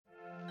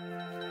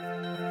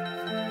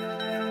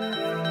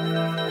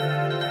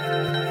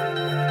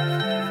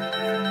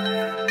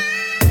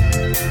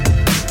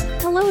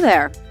Hello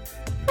there.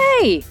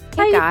 Hey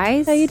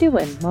Guys. How you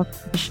doing? Welcome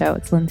to the show.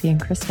 It's Lindsay and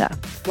Krista.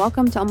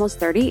 Welcome to Almost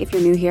 30. If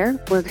you're new here,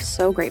 we're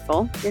so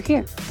grateful you're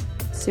here.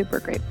 Super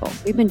grateful.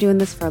 We've been doing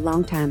this for a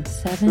long time.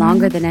 7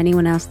 Longer than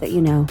anyone else that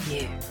you know.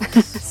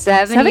 years.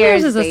 7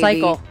 years is baby. a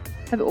cycle.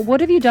 What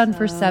have you done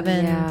for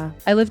 7? Yeah.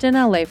 I lived in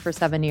LA for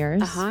 7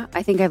 years.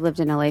 I think I've lived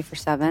in LA for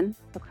 7.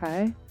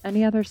 Okay.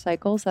 Any other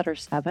cycles that are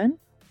 7?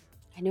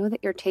 I know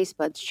that your taste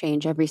buds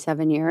change every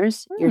 7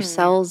 years. Your Hmm.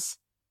 cells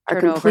are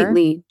Turn over.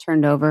 completely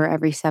turned over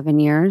every 7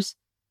 years.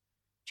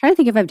 Trying to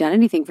think if I've done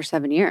anything for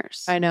 7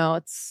 years. I know.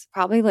 It's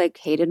Probably like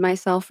hated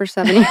myself for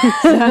 7 years.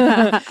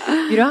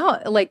 you know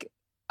how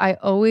I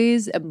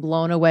always am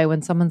blown away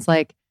when someone's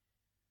like,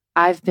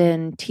 I've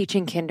been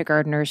teaching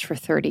kindergartners for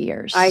 30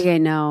 years. I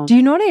know. Do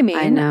you know what I mean?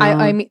 I know.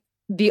 I mean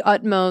the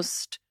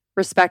utmost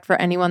respect for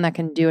anyone that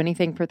can do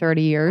anything for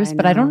 30 years, I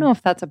but I don't know. know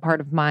if that's a part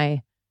of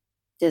my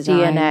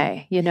Design.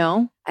 DNA, you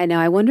know? I know.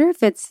 I wonder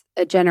if it's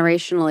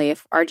generationally,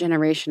 if our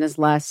generation is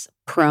less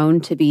prone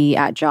to be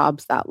at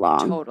jobs that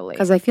long. Totally.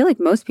 Because I feel like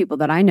most people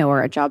that I know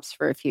are at jobs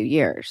for a few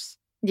years.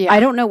 Yeah. I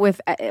don't know if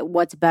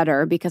what's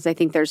better, because I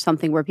think there's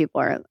something where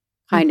people are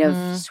kind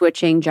Mhm. of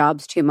switching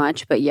jobs too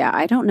much. But yeah,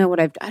 I don't know what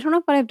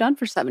I've done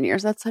for 7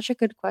 years. That's such a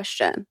good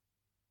question.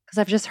 Because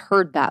I've just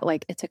heard that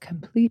it's a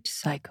complete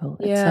cycle.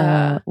 It's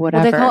Well,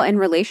 whatever. they call it in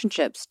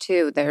relationships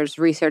too. There's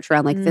research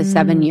around the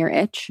 7-year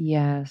itch.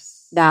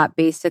 Yes. That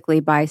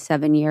basically by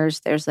 7 years,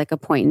 there's a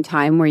point in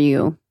time where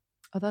you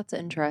Oh, that's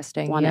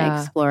interesting. want to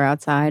Yeah. explore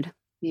outside.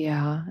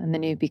 Yeah. And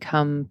then you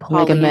become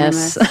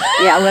polygamous.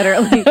 Yeah,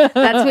 literally.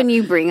 That's when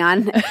you bring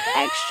on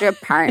extra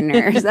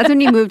partners. That's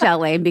when you move to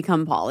LA and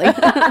become poly.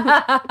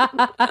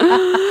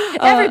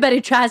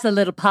 Everybody tries a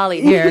little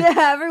poly here.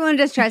 Yeah, everyone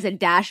just tries a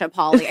dash of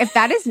poly. If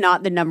that is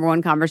not the number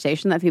one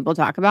conversation that people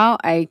talk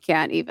about, I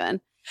can't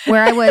even.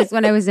 Where I was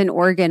when I was in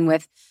Oregon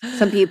with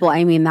some people,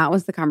 I mean, that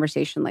was the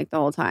conversation the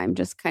whole time,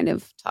 just kind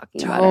of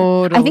talking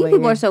about it. I think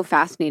people are so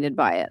fascinated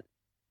by it.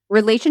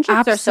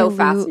 Relationships are so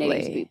fascinating to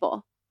Absolutely.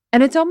 people.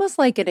 And it's almost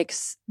like I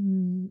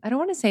don't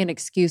want to say an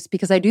excuse,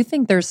 because I do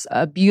think there's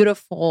a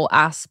beautiful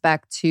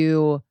aspect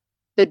to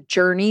the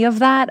journey of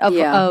that,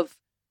 of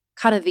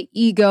kind of the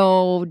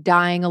ego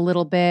dying a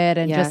little bit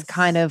and just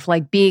kind of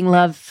being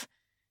love,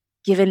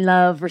 giving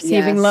love,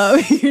 receiving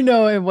love,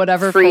 in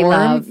whatever Free form.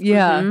 love.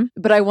 Yeah. Mhm.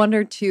 But I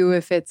wonder too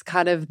if it's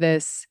kind of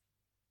this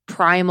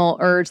primal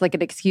urge,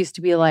 an excuse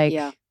to be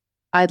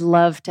I'd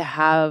love to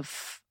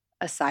have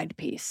a side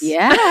piece.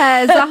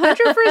 Yes,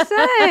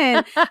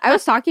 100%. I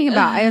was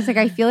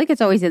I feel like it's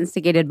always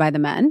instigated by the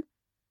men.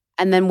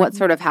 And then what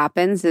sort of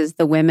happens is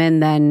the women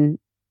then,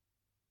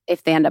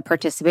 if they end up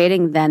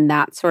participating, then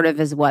that sort of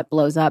is what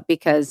blows up,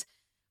 because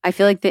I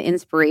feel like the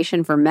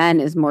inspiration for men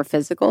is more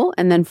physical.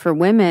 And then for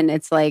women,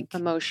 it's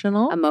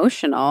Emotional.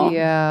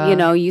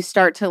 Yeah. You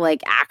start to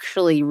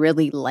actually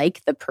really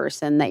like the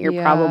person that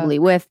you're probably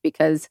with,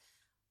 because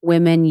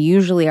women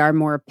usually are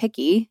more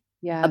picky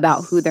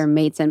about who their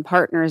mates and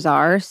partners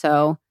are.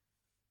 So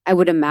I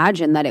would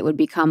imagine that it would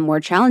become more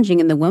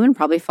challenging, and the woman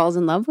probably falls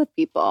in love with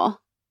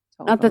people.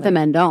 Not that the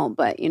men don't,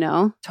 but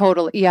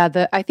Totally. Yeah.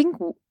 I think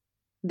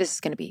this is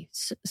going to be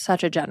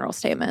such a general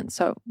statement,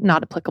 so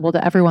not applicable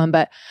to everyone,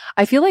 but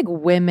I feel like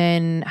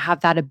women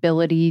have that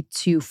ability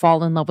to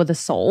fall in love with a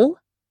soul.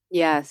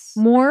 Yes.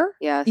 More.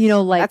 Yes.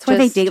 That's why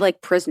they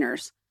date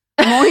prisoners.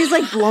 I'm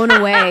always blown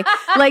away.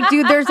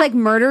 Dude, there's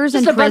murderers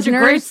just and a bunch of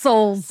great prisoners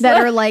souls that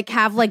are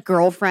have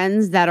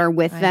girlfriends that are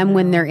with them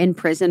when they're in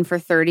prison for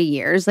 30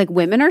 years.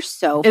 Women are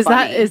so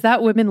funny. Is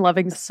that women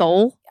loving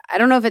soul? I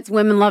don't know if it's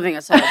women loving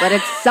a soul, but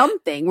it's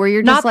something where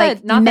you're just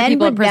not that men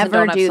people in would prison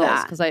never don't do have souls,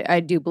 that. because I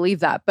do believe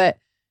that. But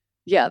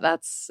yeah,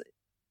 that's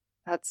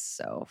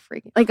so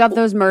freaking Of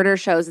those murder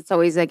shows, it's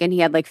always and he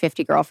had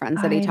 50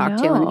 girlfriends that he talked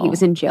to, and he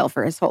was in jail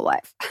for his whole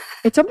life.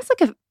 It's almost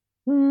like a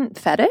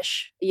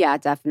fetish. Yeah,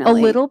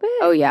 definitely. A little bit.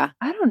 Oh yeah.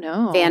 I don't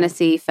know.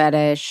 Fantasy,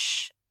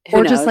 fetish. Who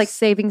Or knows? just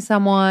saving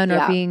someone or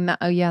Yeah. being that.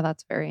 Oh yeah,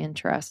 that's very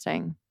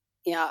interesting.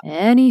 Yeah.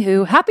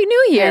 Anywho, Happy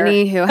New Year.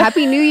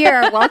 Happy New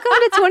Year. Welcome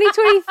to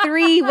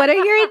 2023. What are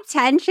your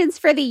intentions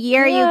for the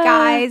year, you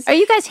guys? Are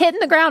you guys hitting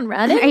the ground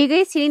running? Are you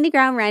guys hitting the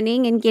ground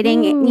running and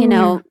getting,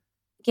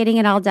 getting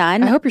it all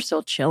done? I hope you're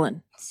still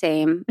chilling.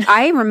 Same.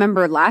 I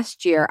remember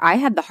last year, I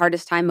had the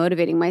hardest time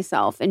motivating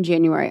myself in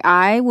January.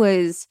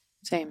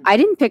 Same. I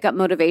didn't pick up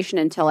motivation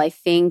until I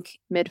think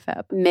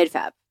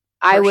Mid-Feb.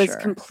 I was sure.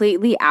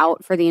 completely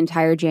out for the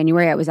entire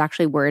January. I was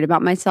actually worried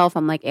about myself.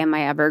 I'm am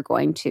I ever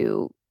going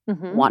to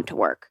want to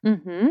work?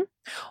 Mm-hmm.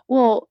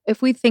 Well,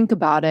 if we think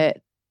about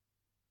it,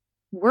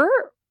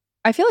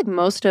 I feel like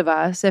most of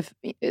us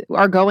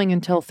are going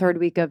until third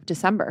week of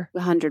December.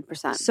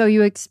 100%. So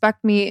you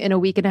expect me in a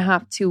week and a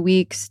half, 2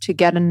 weeks to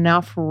get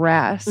enough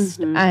rest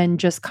and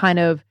just kind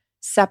of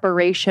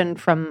separation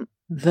from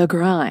the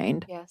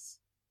grind Yes.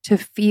 to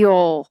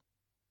feel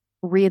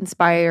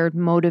re-inspired,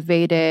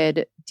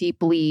 motivated,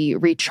 deeply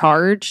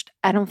recharged?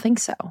 I don't think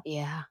so.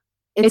 Yeah.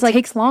 It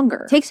takes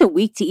longer. It takes a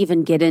week to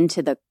even get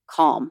into the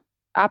calm.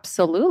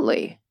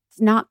 Absolutely. It's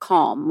not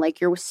calm.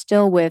 You're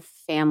still with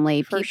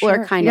family. For People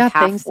sure. are kind You of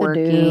got things half to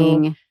do.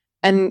 working.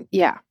 And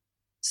yeah,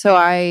 So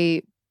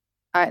I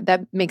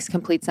that makes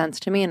complete sense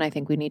to me, and I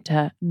think we need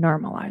to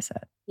normalize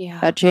it. Yeah.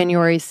 That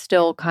January is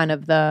still kind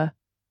of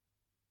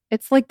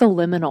it's like the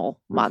liminal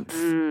month.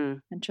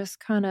 And just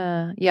kind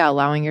of,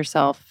 allowing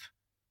yourself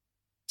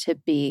to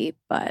be.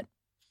 But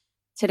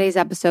today's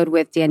episode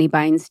with Dani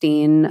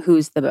Beinstein,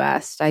 who's the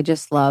best. I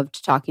just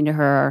loved talking to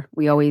her.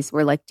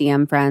 We're like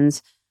DM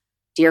friends,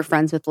 dear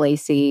friends with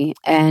Lacey.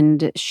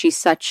 And she's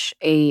such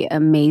a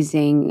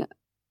amazing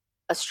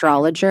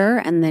astrologer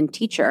and then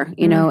teacher.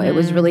 You know, it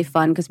was really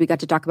fun because we got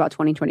to talk about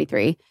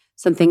 2023,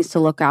 some things to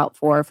look out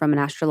for from an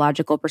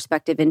astrological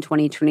perspective in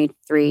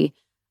 2023,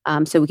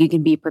 so we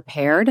can be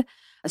prepared.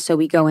 So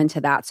we go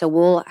into that. So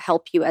we'll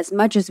help you as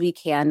much as we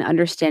can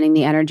understanding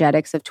the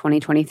energetics of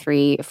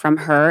 2023 from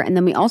her. And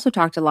then we also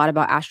talked a lot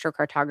about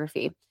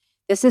astrocartography.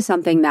 This is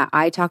something that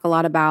I talk a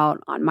lot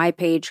about on my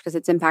page because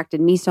it's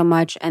impacted me so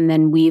much. And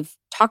then we've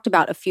talked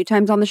about a few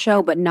times on the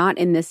show, but not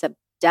in this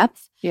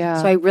depth.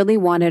 Yeah. So I really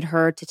wanted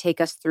her to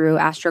take us through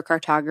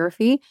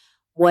astrocartography,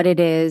 what it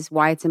is,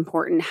 why it's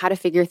important, how to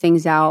figure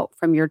things out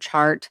from your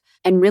chart,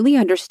 and really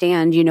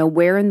understand, you know,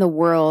 where in the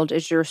world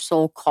is your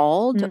soul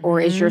called,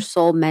 or is your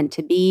soul meant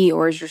to be,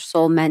 or is your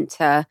soul meant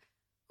to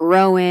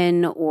grow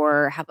in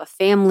or have a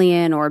family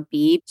in or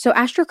be. So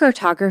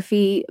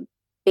astrocartography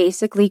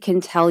basically can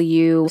tell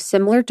you,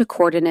 similar to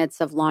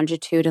coordinates of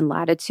longitude and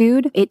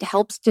latitude, it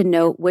helps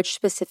denote which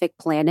specific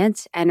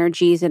planets,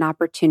 energies, and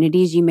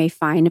opportunities you may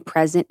find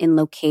present in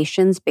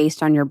locations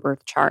based on your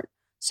birth chart.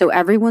 So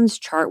everyone's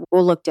chart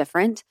will look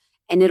different,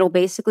 and it'll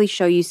basically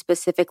show you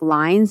specific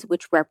lines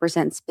which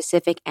represent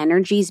specific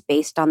energies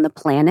based on the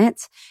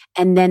planets.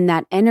 And then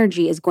that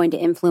energy is going to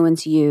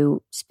influence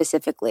you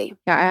specifically.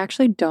 Yeah, I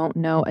actually don't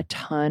know a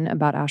ton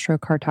about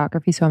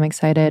astrocartography, so I'm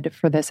excited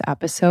for this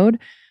episode.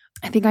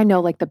 I think I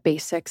know like the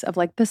basics of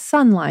like the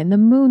sun line, the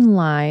moon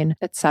line,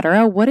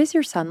 etc. What is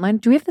your sun line?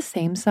 Do we have the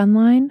same sun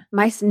line?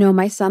 My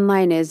sun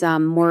line is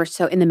more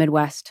so in the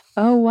Midwest.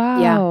 Oh,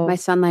 wow. Yeah, my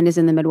sun line is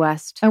in the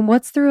Midwest. And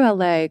what's through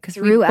LA? Because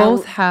we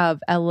both have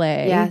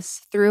LA.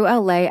 Yes, through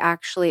LA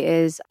actually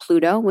is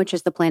Pluto, which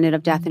is the planet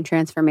of death and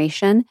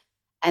transformation,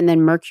 and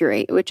then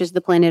Mercury, which is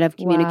the planet of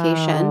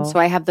communication. Wow. So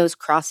I have those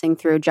crossing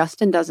through.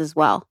 Justin does as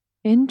well.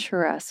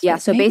 Interesting. Yeah,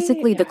 so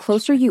basically the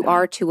closer you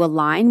are to a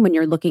line when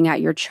you're looking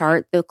at your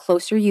chart, the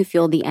closer you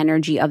feel the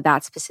energy of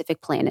that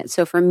specific planet.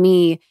 So for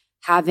me,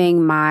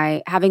 having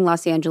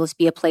Los Angeles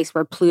be a place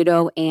where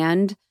Pluto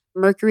and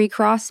Mercury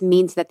cross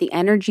means that the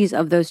energies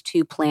of those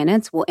two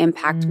planets will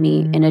impact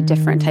me in a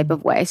different type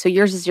of way. So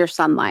yours is your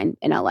sun line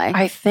in LA.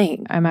 I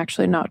think. I'm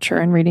actually not sure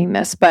in reading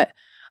this, but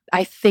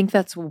I think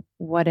that's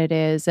what it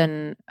is.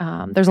 And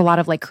there's a lot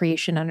of like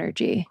creation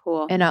energy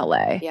in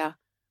LA. Yeah.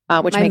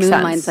 Which my makes moon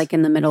sense. line's like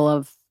in the middle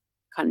of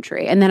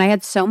country. And then I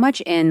had so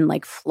much in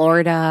like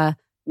Florida,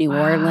 New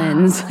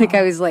Orleans. Like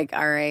I was like,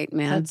 all right,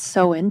 man. That's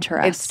so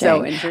interesting. It's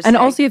so interesting. And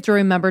also you have to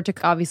remember to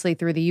obviously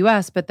through the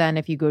US, but then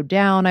if you go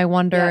down, I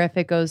wonder if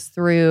it goes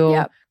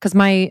through. Because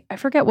I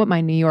forget what my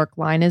New York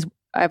line is.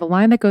 I have a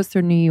line that goes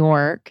through New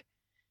York.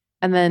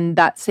 And then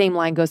that same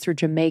line goes through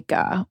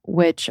Jamaica,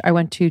 which I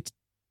went to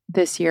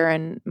this year,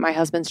 and my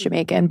husband's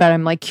Jamaican. But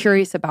I'm like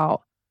curious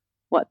about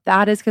what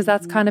that is because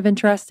that's kind of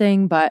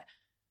interesting. But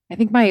I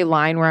think my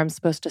line where I'm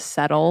supposed to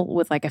settle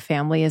with like a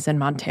family is in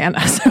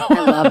Montana. So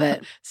I love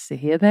it. See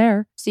you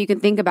there. So you can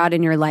think about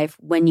in your life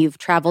when you've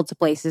traveled to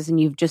places and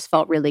you've just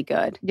felt really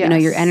good. Yes. You know,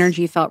 your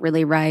energy felt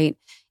really right.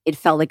 It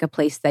felt like a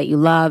place that you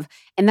love.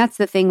 And that's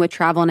the thing with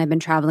travel. And I've been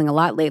traveling a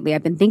lot lately.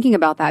 I've been thinking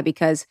about that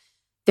because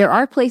there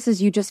are places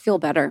you just feel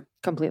better.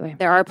 Completely.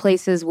 There are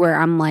places where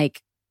I'm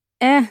like,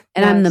 and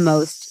I'm the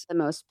most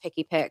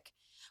picky pick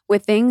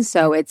with things.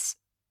 So it's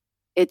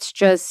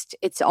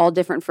all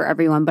different for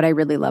everyone, but I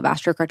really love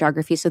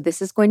astrocartography. So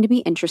this is going to be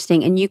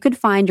interesting. And you could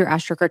find your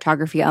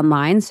astrocartography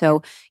online.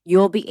 So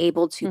you'll be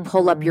able to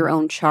pull up your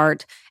own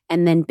chart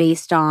and then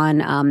based on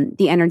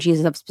the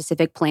energies of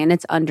specific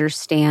planets,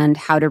 understand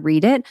how to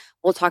read it.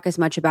 We'll talk as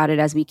much about it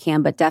as we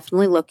can, but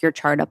definitely look your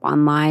chart up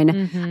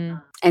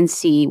online and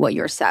see what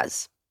yours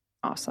says.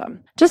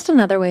 Awesome. Just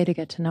another way to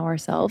get to know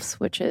ourselves,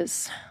 which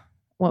is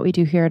what we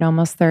do here at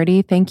Almost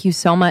 30. Thank you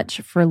so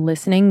much for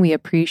listening. We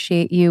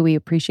appreciate you. We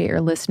appreciate your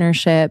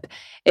listenership.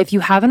 If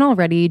you haven't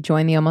already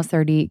joined the Almost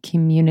 30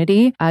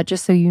 community,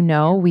 just so you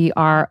know, we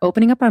are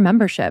opening up our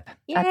membership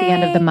at the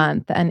end of the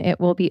month, and it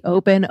will be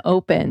open.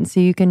 So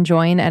you can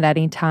join at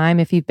any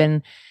time if you've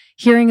been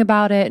hearing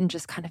about it and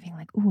just kind of being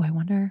like, ooh, I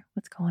wonder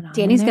what's going on.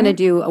 Dani's going to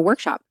do a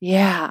workshop.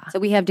 Yeah. So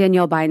we have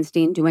Danielle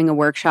Beinstein doing a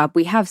workshop.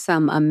 We have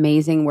some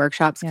amazing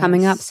workshops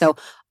coming up. So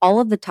all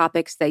of the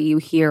topics that you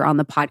hear on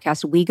the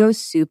podcast, we go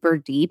super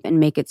deep and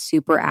make it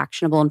super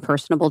actionable and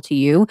personable to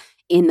you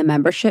in the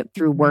membership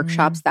through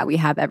workshops that we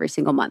have every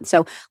single month.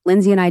 So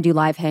Lindsay and I do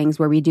live hangs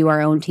where we do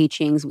our own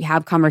teachings. We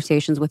have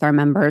conversations with our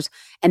members.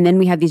 And then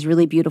we have these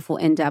really beautiful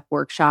in-depth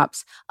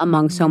workshops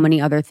among so many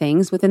other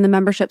things within the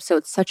membership. So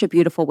it's such a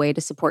beautiful way to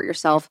support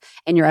yourself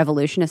and your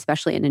evolution,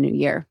 especially in a new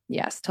year.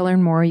 Yes. To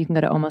learn more, you can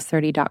go to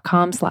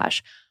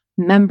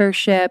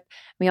almost30.com/membership.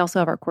 We also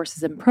have our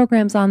courses and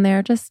programs on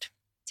there. Just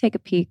take a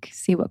peek,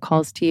 see what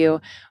calls to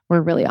you.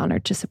 We're really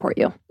honored to support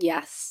you.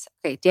 Yes.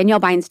 Okay.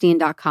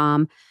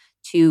 DanielleBeinstein.com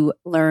to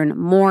learn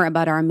more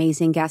about our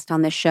amazing guest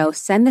on this show.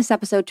 Send this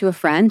episode to a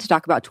friend to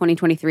talk about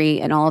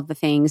 2023 and all of the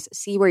things.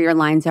 See where your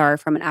lines are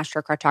from an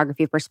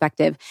astrocartography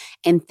perspective.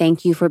 And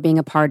thank you for being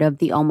a part of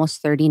the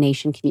Almost 30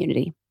 Nation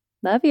community.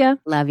 Love ya.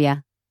 Love ya.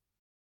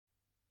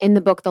 In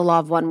the book, The Law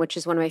of One, which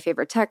is one of my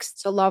favorite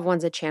texts, so Law of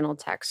One's a channeled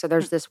text. So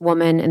there's this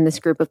woman and this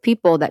group of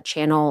people that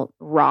channel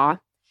Ra,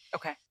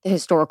 the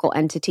historical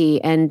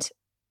entity. And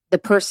the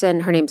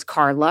person, her name's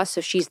Carla,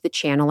 so she's the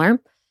channeler.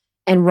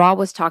 And Ra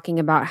was talking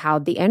about how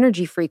the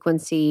energy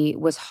frequency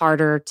was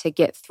harder to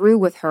get through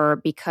with her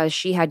because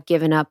she had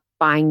given up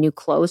buying new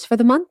clothes for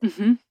the month.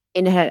 Mm-hmm.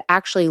 And it had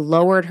actually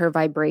lowered her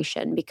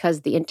vibration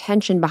because the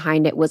intention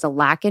behind it was a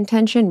lack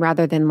intention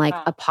rather than like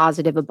a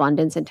positive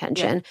abundance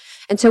intention. Yeah.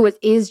 And so it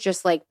is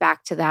just like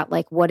back to that,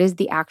 like, what is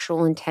the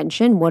actual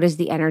intention? What is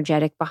the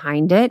energetic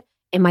behind it?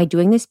 Am I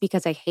doing this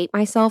because I hate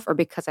myself or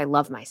because I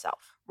love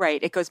myself?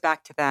 Right. It goes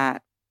back to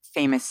that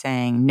famous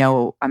saying,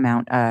 no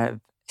amount of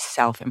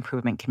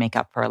self-improvement can make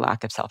up for a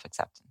lack of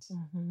self-acceptance.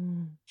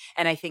 Mm-hmm.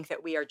 And I think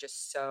that we are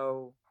just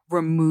so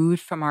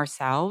removed from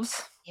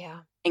ourselves.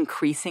 Yeah.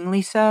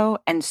 Increasingly so.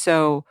 And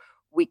so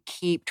we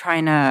keep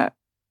trying to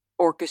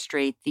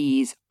orchestrate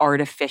these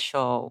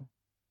artificial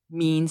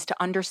means to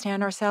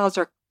understand ourselves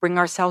or bring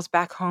ourselves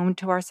back home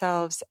to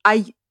ourselves.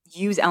 I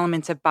use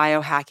elements of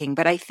biohacking,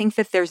 but I think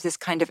that there's this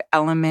kind of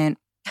element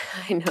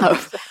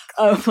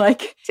of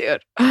like,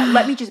 dude,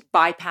 let me just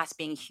bypass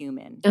being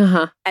human.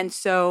 Uh-huh. And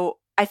so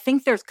I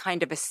think there's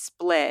kind of a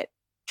split.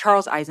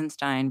 Charles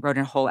Eisenstein wrote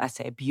a whole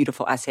essay, a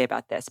beautiful essay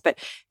about this, but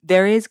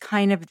there is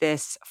kind of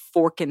this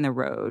fork in the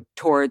road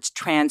towards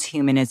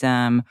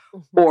transhumanism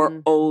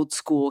or old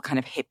school kind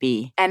of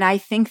hippie. And I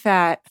think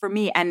that for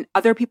me, and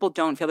other people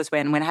don't feel this way,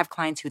 and when I have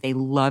clients who they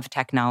love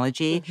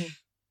technology,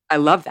 I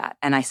love that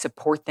and I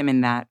support them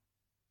in that.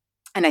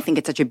 And I think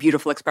it's such a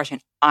beautiful expression.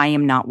 I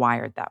am not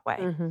wired that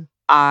way.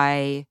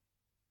 I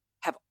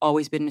have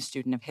always been a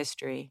student of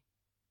history.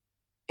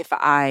 If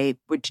I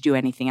were to do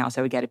anything else,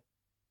 I would get a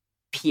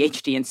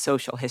PhD in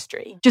social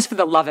history, just for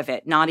the love of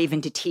it, not even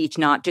to teach,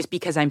 not just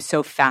because I'm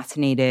so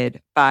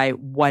fascinated by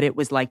what it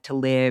was like to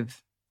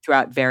live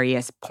throughout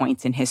various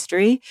points in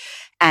history.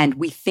 And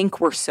we think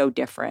we're so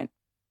different,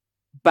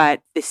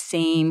 but the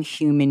same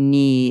human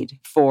need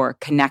for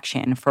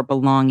connection, for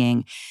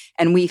belonging.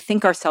 And we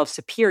think ourselves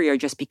superior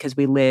just because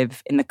we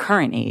live in the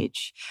current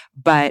age.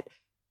 But,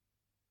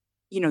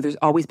 you know, there's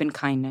always been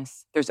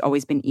kindness. There's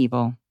always been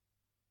evil.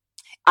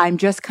 I'm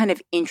just kind of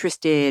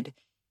interested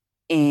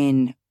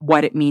in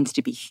what it means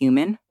to be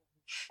human,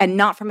 and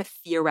not from a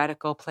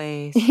theoretical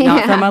place,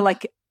 not from a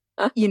like,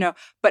 you know,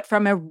 but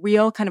from a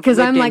real kind of. Because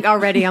I'm like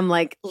already, I'm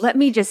like, let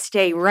me just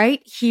stay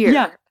right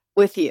here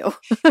with you,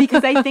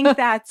 because I think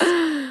that's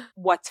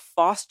what's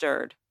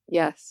fostered,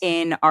 yes,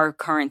 in our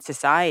current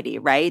society.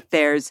 Right?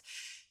 There's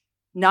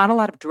not a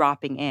lot of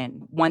dropping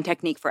in. One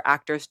technique for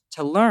actors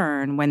to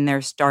learn when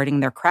they're starting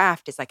their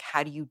craft is like,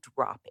 how do you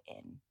drop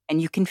in?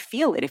 And you can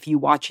feel it if you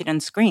watch it on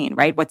screen,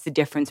 right? What's the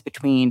difference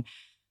between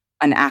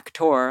an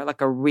actor, like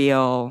a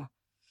real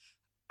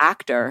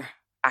actor,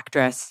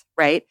 actress,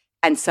 right?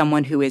 And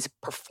someone who is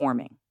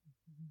performing.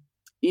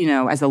 You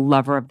know, as a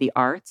lover of the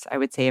arts, I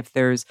would say if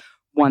there's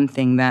one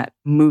thing that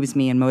moves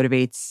me and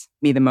motivates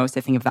me the most,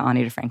 I think of the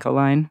Ani DeFranco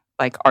line,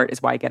 like, art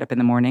is why I get up in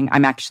the morning.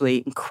 I'm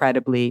actually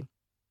incredibly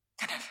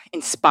kind of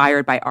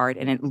inspired by art,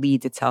 and it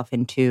leads itself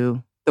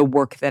into the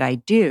work that I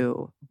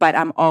do. But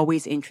I'm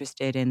always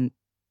interested in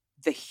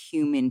the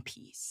human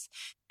piece.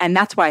 And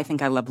that's why I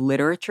think I love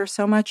literature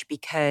so much,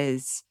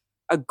 because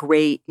a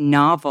great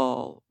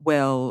novel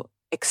will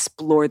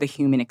explore the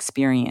human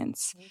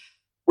experience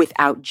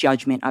without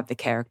judgment of the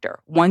character.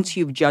 Once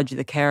you've judged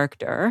the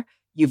character,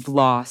 you've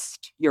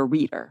lost your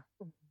reader,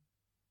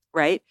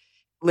 right?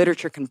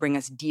 Literature can bring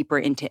us deeper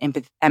into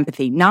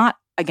empathy, not,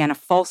 again, a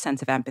false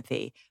sense of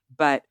empathy,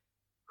 but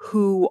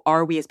who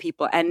are we as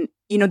people? And,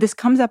 you know, this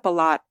comes up a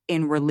lot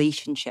in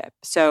relationship.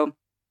 So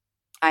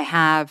I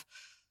have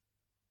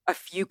a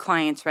few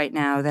clients right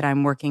now that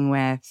I'm working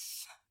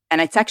with,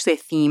 and it's actually a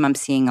theme I'm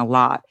seeing a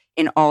lot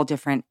in all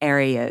different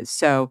areas.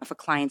 So if a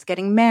client's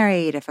getting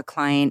married, if a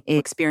client is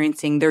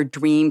experiencing their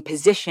dream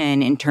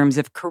position in terms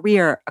of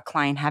career, a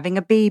client having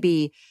a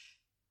baby,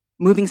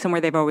 moving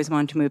somewhere they've always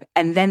wanted to move,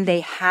 and then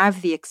they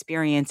have the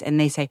experience and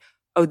they say,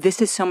 oh,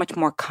 this is so much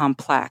more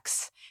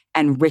complex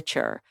and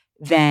richer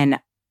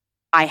than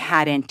I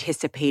had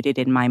anticipated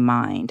in my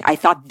mind. I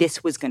thought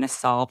this was going to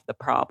solve the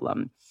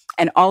problem.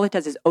 And all it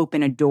does is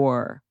open a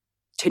door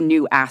to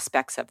new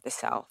aspects of the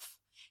self.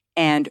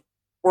 And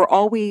we're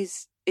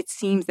always, it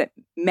seems that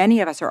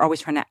many of us are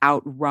always trying to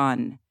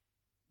outrun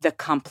the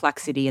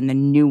complexity and the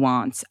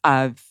nuance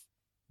of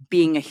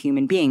being a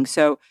human being.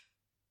 So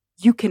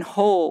you can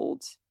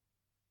hold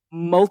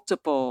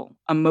multiple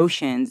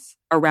emotions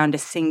around a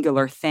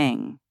singular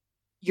thing.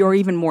 You're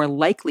even more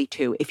likely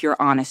to if you're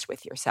honest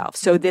with yourself.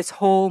 So this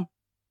whole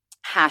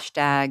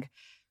hashtag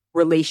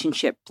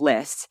relationship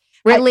bliss.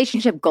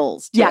 Relationship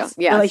goals. Too. Yes,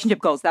 relationship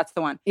goals. That's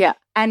the one. Yeah.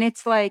 And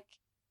it's like,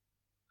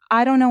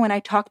 I don't know. When I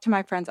talk to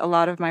my friends, a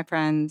lot of my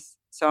friends,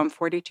 so I'm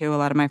 42, a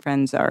lot of my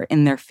friends are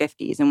in their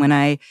 50s. And when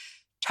I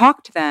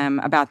talk to them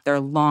about their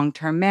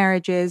long-term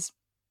marriages,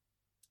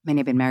 many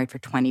have been married for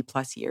 20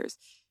 plus years,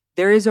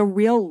 there is a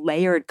real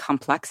layered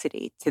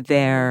complexity to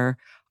their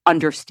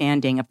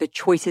understanding of the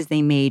choices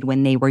they made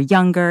when they were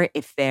younger,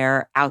 if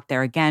they're out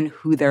there again,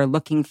 who they're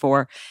looking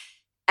for.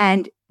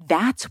 And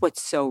that's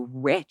what's so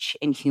rich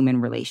in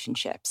human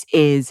relationships,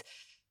 is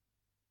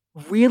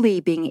really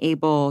being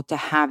able to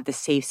have the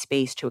safe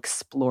space to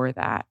explore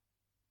that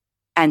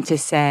and to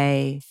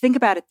say, think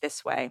about it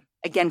this way.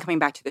 Again, coming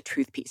back to the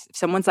truth piece. If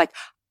someone's like,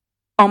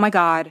 oh my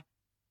God,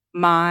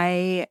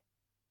 my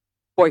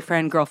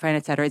boyfriend, girlfriend,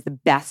 et cetera, is the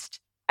best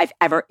I've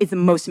ever, is the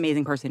most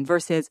amazing person,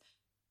 versus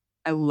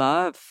I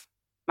love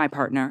my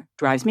partner,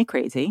 drives me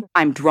crazy.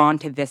 I'm drawn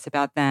to this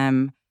about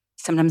them.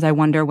 Sometimes I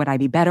wonder, would I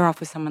be better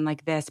off with someone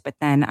like this? But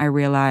then I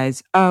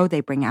realize, oh,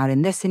 they bring out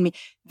in this in me.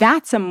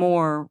 That's a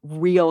more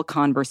real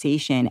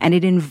conversation. And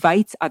it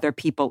invites other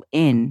people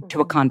in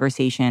to a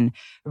conversation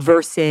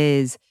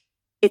versus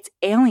it's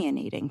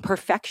alienating.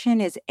 Perfection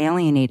is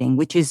alienating,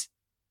 which is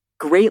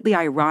greatly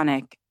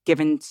ironic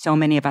given so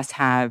many of us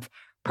have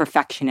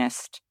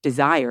perfectionist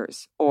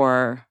desires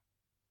or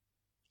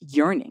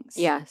yearnings.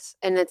 Yes.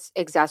 And it's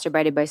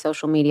exacerbated by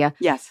social media.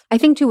 Yes. I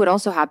think too, what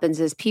also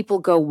happens is people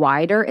go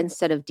wider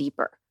instead of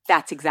deeper.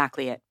 That's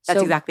exactly it.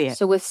 That's exactly it.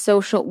 So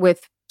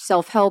with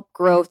self-help,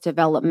 growth,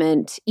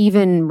 development,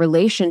 even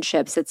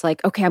relationships, it's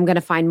like, okay, I'm going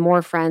to find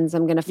more friends.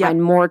 I'm going to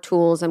find more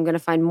tools. I'm going to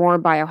find more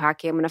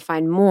biohacking. I'm going to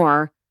find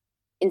more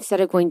instead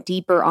of going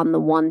deeper on the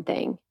one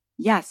thing.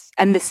 Yes.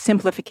 And the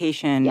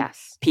simplification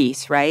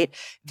piece, right?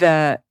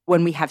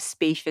 When we have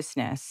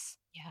spaciousness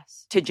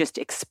to just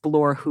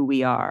explore who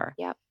we are.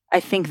 Yep. I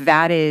think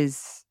that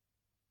is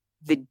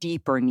the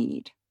deeper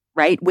need,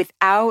 right?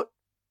 Without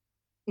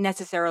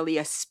necessarily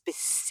a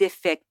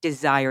specific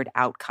desired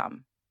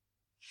outcome.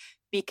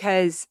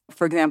 Because,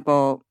 for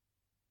example,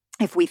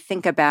 if we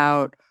think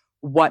about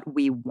what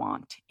we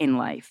want in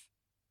life,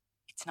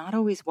 it's not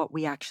always what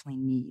we actually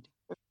need.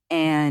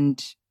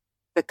 And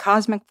the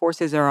cosmic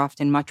forces are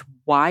often much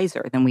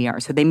wiser than we are.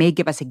 So they may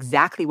give us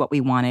exactly what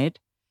we wanted,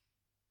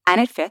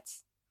 and it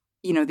fits.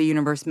 You know, the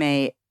universe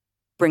may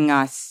bring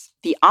us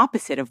the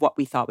opposite of what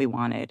we thought we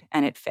wanted,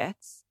 and it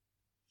fits.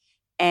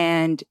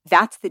 And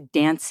that's the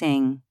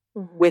dancing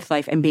with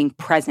life and being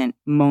present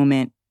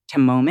moment to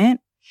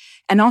moment.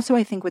 And also,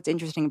 I think what's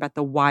interesting about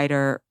the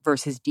wider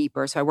versus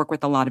deeper. So I work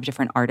with a lot of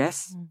different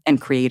artists and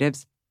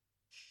creatives.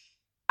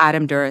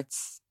 Adam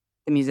Duritz,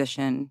 the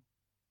musician.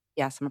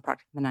 Yes, I'm a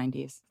product of the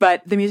 90s.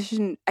 But the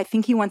musician, I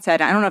think he once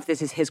said, I don't know if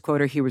this is his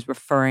quote or he was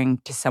referring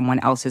to someone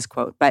else's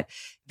quote, but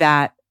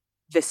that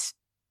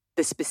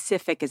the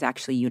specific is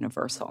actually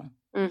universal.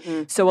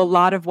 So a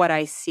lot of what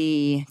I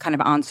see kind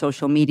of on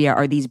social media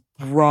are these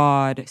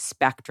broad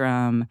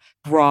spectrum,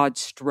 broad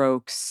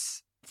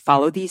strokes,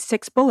 follow these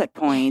 6 bullet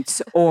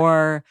points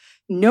or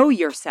know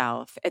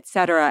yourself, et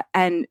cetera.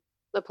 And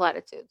the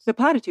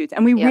platitudes.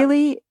 And we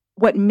really,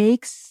 what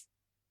makes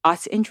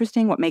us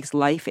interesting, what makes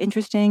life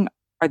interesting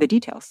are the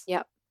details.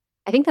 Yep.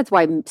 I think that's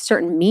why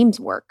certain memes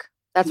work.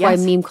 That's why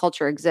meme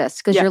culture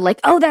exists. Because you're like,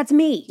 oh, that's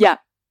me. Yeah.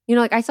 You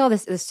know, like I saw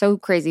this, it's so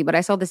crazy, but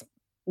I saw this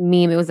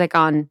meme. It was like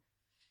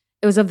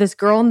it was of this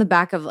girl in the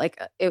back of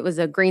it was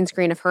a green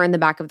screen of her in the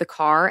back of the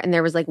car. And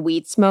there was like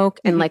weed smoke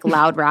and like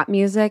loud rap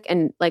music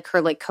and like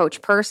her like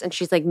Coach purse. And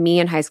she's like me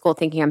in high school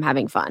thinking I'm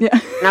having fun. Yeah.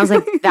 And I was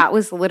like, that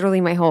was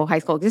literally my whole high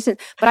school existence.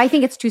 But I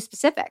think it's too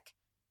specific.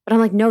 But I'm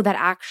like, no, that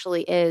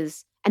actually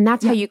is. And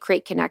that's how you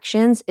create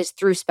connections, is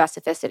through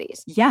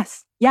specificities.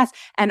 Yes.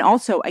 And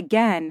also,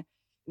 again,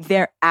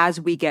 as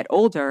we get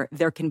older,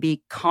 there can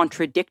be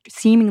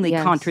seemingly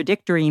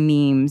contradictory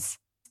memes.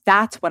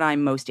 That's what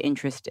I'm most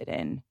interested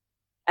in.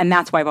 And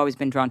that's why I've always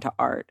been drawn to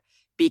art,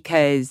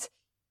 because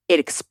it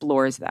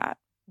explores that.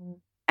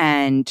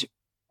 And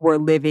we're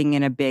living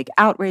in a big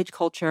outrage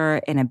culture,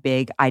 in a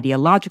big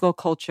ideological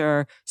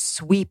culture,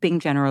 sweeping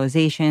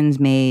generalizations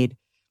made.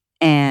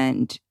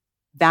 And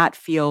that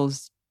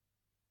feels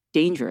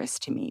dangerous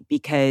to me,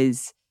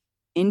 because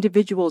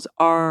individuals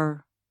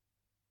are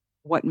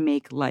what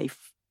make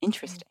life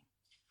interesting.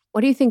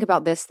 What do you think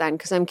about this then?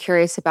 Because I'm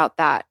curious about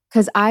that.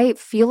 Because I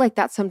feel like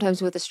that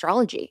sometimes with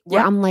astrology,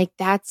 where I'm like,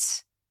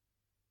 that's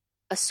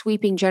a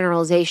sweeping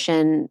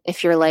generalization.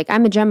 If you're like,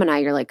 I'm a Gemini,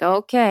 you're like,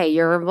 okay,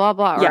 you're blah,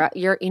 blah. Or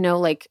you're,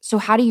 like, so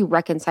how do you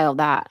reconcile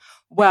that?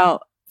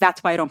 Well,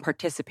 that's why I don't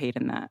participate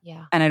in that.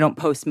 Yeah. And I don't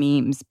post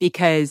memes,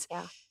 because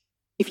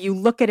if you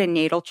look at a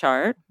natal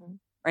chart,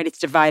 right, it's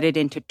divided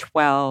into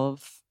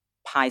 12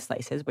 pie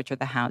slices, which are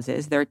the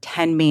houses. There are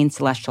 10 main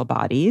celestial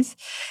bodies.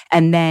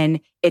 And then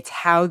it's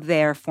how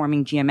they're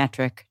forming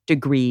geometric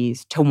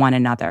degrees to one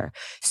another.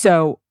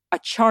 So a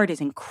chart is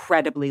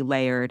incredibly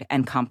layered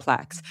and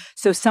complex.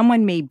 So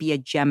someone may be a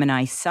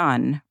Gemini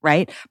sun,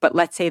 right? But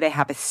let's say they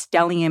have a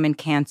stellium in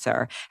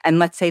Cancer, and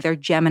let's say their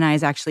Gemini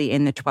is actually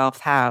in the 12th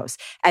house.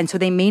 And so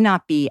they may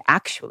not be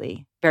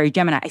actually very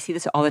Gemini. I see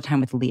this all the time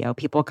with Leo.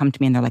 People come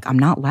to me and they're like, I'm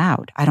not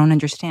loud. I don't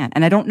understand.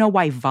 And I don't know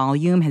why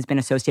volume has been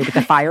associated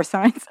with the fire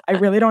signs. I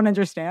really don't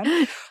understand.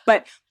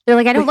 But they're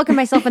like, I don't look at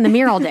myself in the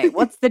mirror all day.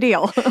 What's the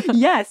deal?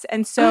 Yes.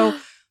 And so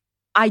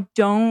I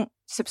don't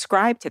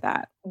subscribe to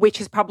that, which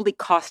has probably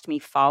cost me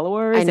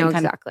followers. I know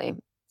exactly.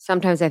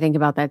 Sometimes I think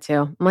about that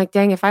too. I'm like,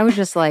 dang, if I was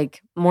just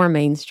like more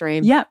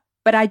mainstream. Yeah.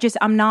 But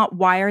I'm not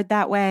wired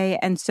that way.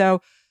 And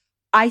so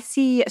I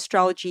see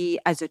astrology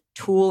as a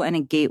tool and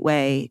a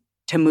gateway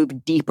to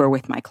move deeper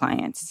with my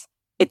clients.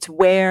 It's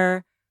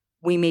where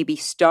we maybe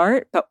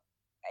start, but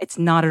it's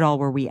not at all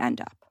where we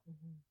end up.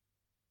 Mm-hmm.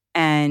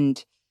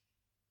 And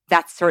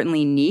that's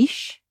certainly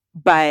niche,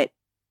 but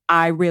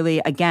I really,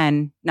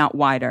 again, not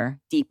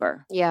wider,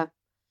 deeper. Yeah.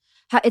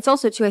 It's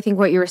also, too, I think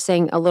what you were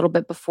saying a little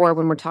bit before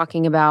when we're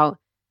talking about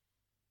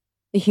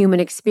the human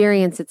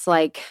experience, it's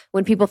like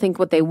when people think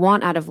what they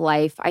want out of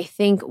life, I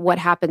think what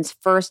happens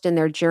first in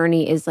their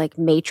journey is like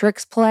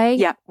matrix play,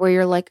 where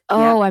you're like,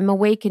 oh, I'm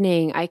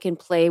awakening. I can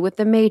play with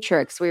the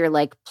matrix, where you're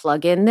like,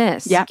 plug in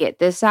this, get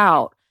this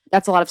out.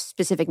 That's a lot of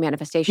specific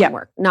manifestation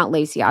work. Not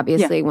Lacey,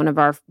 obviously, one of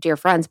our dear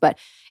friends, but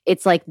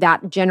it's like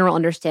that general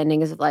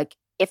understanding is like,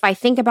 if I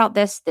think about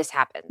this, this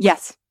happens.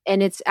 Yes.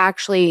 And it's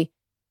actually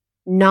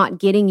not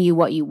getting you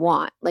what you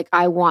want. Like,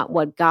 I want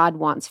what God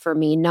wants for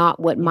me, not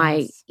what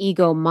my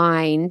ego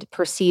mind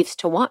perceives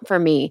to want for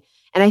me.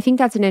 And I think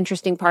that's an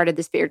interesting part of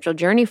the spiritual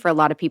journey for a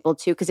lot of people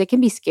too, because it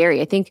can be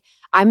scary. I think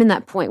I'm in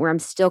that point where I'm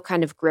still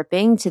kind of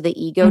gripping to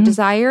the ego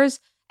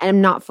desires, and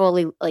I'm not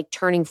fully like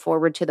turning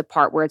forward to the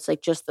part where it's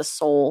like just the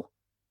soul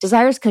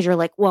desires, because you're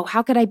like, whoa,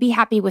 how could I be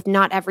happy with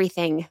not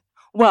everything?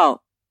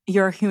 Well,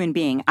 you're a human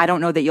being. I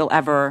don't know that you'll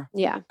ever,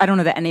 I don't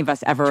know that any of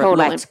us ever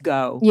lets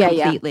go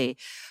completely. Yeah.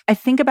 I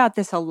think about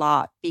this a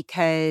lot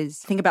because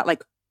think about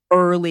like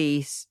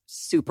early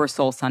Super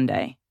Soul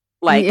Sunday,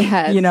 like,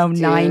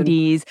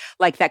 90s,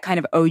 like that kind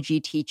of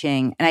OG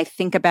teaching. And I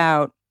think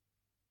about,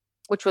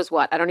 which was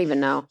what? I don't even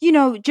know.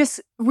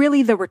 Just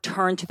really the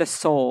return to the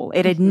soul.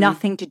 It had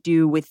nothing to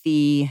do with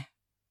the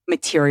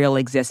material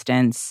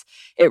existence.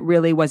 It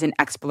really was an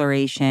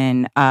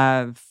exploration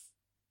of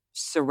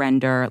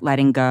surrender,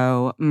 letting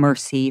go,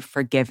 mercy,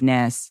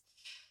 forgiveness.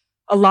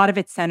 A lot of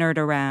it centered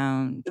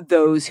around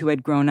those who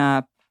had grown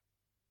up,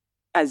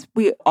 as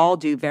we all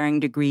do, varying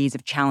degrees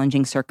of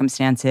challenging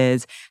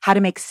circumstances, how to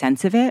make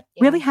sense of it,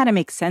 really how to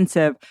make sense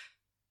of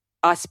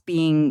us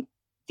being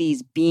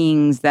these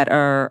beings that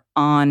are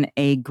on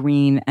a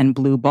green and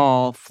blue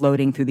ball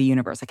floating through the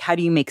universe. Like, how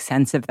do you make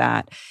sense of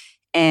that?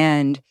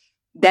 And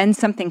then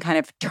something kind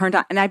of turned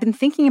on. And I've been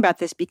thinking about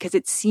this because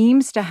it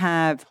seems to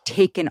have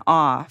taken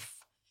off,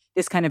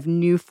 this kind of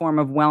new form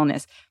of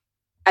wellness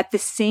at the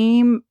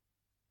same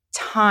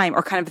time,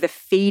 or kind of the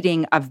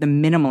fading of the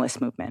minimalist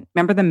movement.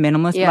 Remember the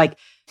minimalist? Like,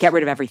 get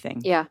rid of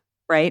everything. Yeah.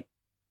 Right?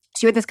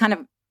 So you had this kind of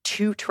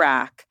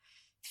 2-track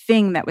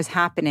thing that was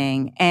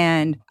happening.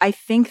 And I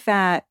think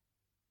that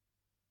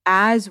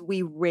as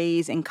we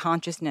raise in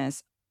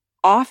consciousness,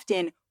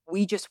 often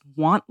we just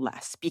want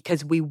less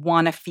because we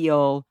want to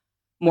feel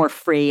more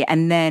free.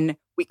 And then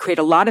we create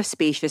a lot of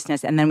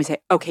spaciousness. And then we say,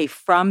 okay,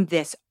 from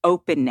this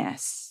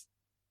openness,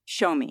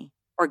 show me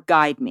or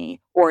guide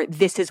me, or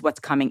this is what's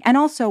coming. And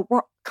also,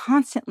 we're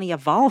constantly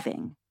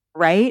evolving,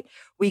 right?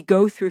 We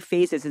go through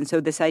phases. And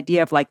so this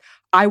idea of like,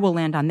 I will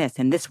land on this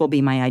and this will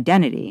be my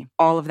identity,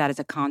 all of that is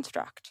a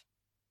construct.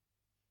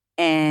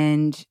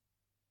 And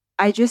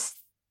I just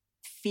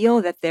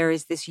feel that there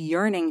is this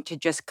yearning to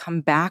just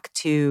come back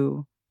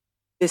to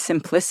the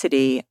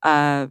simplicity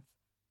of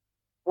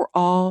we're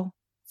all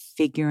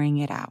figuring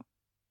it out.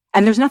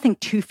 And there's nothing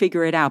to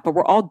figure it out, but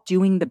we're all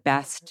doing the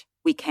best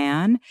we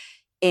can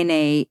in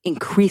a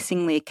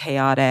increasingly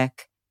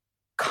chaotic,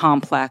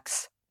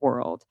 complex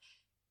world.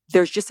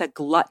 There's just a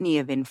gluttony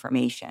of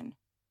information.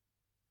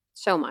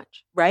 So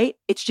much. Right?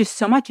 It's just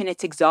so much, and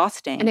it's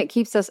exhausting. And it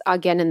keeps us,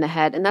 again, in the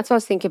head. And that's what I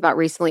was thinking about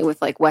recently with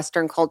like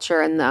Western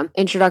culture and the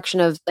introduction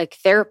of like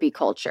therapy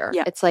culture.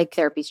 Yeah. It's like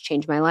therapy's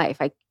changed my life.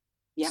 I'm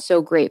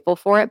so grateful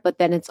for it. But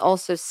then it's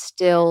also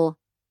still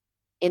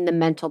in the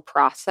mental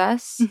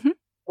process. Mm-hmm.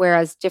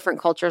 Whereas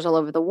different cultures all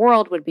over the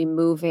world would be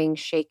moving,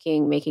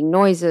 shaking, making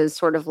noises,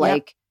 sort of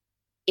like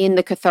in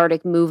the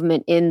cathartic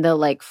movement, in the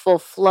like full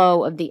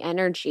flow of the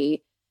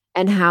energy,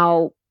 and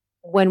how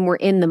when we're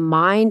in the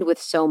mind with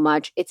so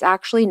much, it's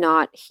actually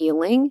not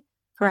healing.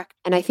 Correct.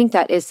 And I think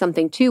that is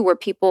something too, where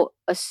people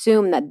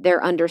assume that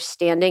their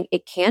understanding,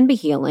 it can be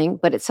healing,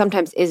 but it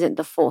sometimes isn't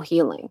the full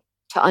healing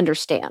to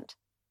understand.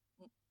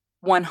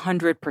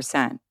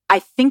 100%. I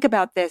think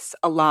about this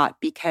a lot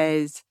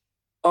because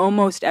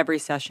almost every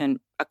session,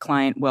 a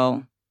client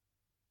will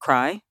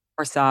cry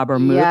or sob or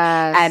move.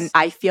 Yes. And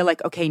I feel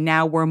like, okay,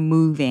 now we're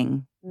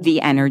moving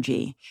the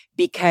energy,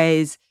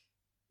 because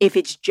if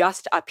it's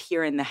just up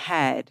here in the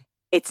head,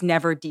 it's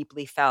never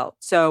deeply felt.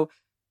 So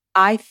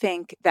I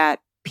think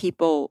that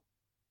people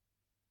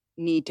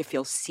need to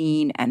feel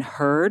seen and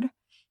heard.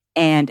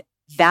 And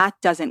that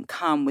doesn't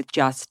come with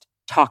just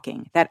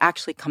talking. That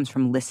actually comes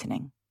from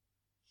listening.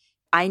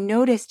 I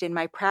noticed in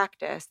my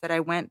practice that I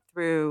went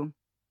through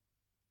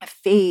a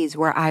phase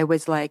where I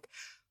was like,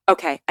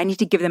 okay, I need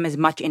to give them as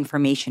much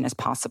information as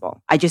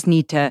possible. I just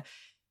need to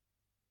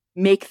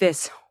make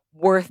this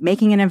worth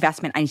making an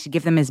investment. I need to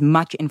give them as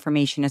much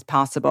information as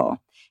possible.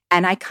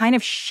 And I kind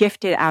of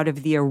shifted out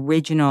of the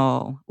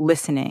original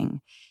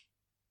listening.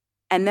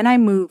 And then I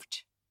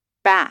moved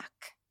back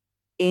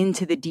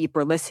into the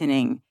deeper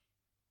listening.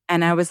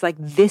 And I was like,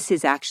 this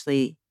is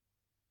actually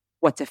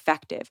what's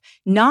effective.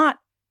 Not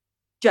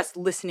just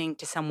listening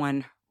to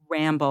someone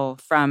ramble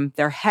from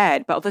their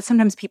head, but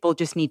sometimes people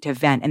just need to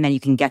vent and then you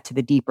can get to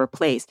the deeper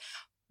place.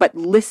 But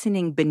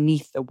listening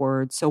beneath the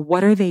words. So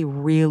what are they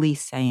really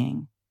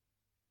saying?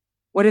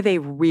 What are they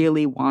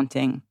really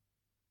wanting?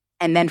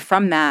 And then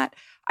from that,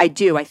 I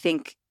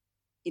think,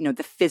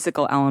 the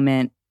physical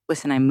element,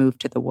 listen, I moved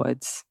to the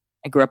woods.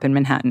 I grew up in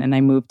Manhattan and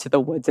I moved to the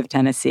woods of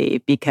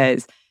Tennessee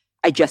because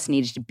I just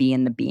needed to be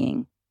in the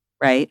being,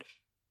 right?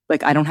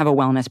 Like I don't have a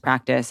wellness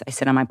practice. I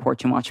sit on my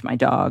porch and watch my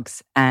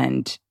dogs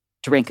and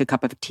drink a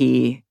cup of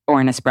tea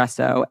or an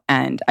espresso.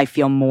 And I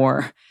feel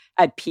more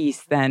at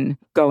peace than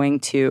I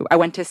went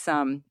to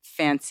some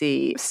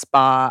fancy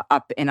spa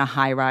up in a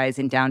high rise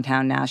in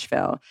downtown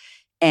Nashville.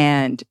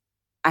 And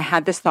I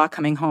had this thought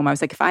coming home. I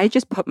was like, if I had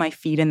just put my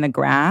feet in the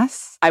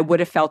grass, I would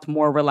have felt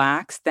more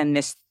relaxed than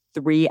this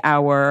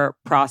 3-hour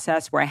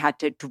process where I had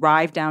to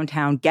drive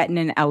downtown, get in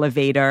an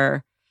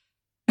elevator,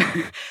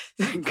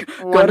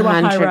 go to a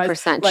high rise,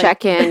 100%.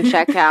 Check in,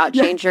 check out,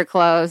 change your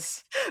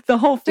clothes. The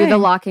whole thing. Do the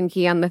lock and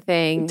key on the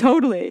thing.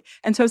 Totally.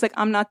 And so I was like,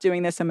 I'm not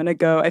doing this. I'm going to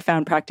go. I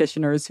found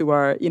practitioners who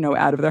are,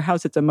 out of their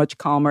house. It's a much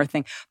calmer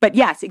thing. But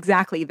yes,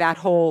 exactly. That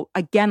whole,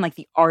 again, like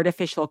the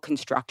artificial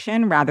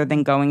construction rather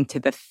than going to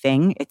the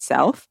thing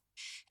itself.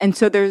 And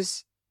so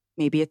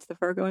maybe it's the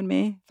Virgo in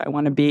me, if I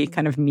want to be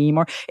kind of me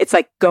more. It's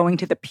like going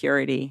to the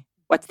purity.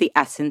 What's the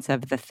essence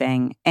of the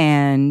thing?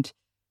 And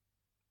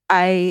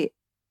I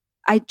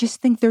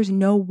just think there's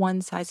no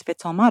one size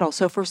fits all model.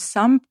 So for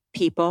some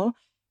people,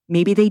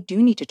 maybe they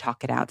do need to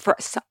talk it out. For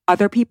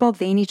other people,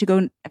 they need to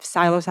go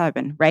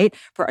psilocybin, right?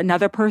 For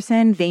another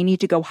person, they need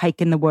to go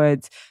hike in the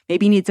woods.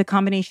 Maybe needs a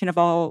combination of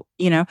all,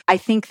 I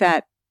think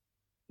that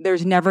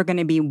there's never going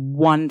to be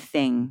one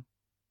thing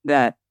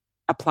that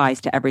applies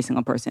to every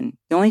single person.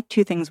 The only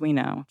 2 things we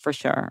know for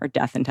sure are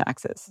death and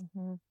taxes.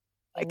 Mm-hmm.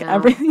 Like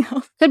everything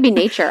else. Could be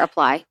nature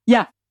apply.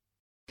 Yeah.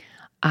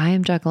 I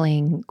am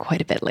juggling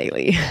quite a bit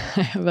lately.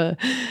 I have a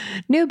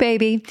new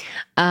baby,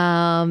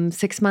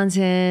 6 months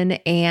in,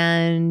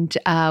 and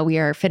we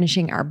are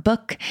finishing our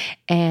book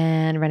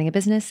and running a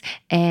business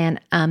and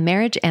a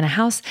marriage and a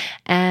house.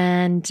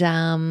 And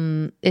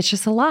it's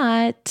just a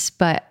lot,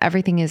 but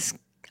everything is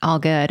all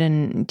good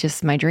and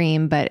just my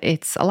dream, but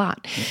it's a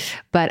lot.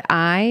 But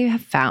I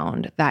have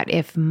found that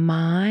if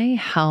my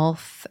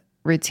health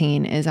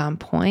routine is on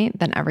point,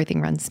 then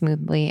everything runs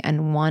smoothly.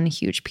 And one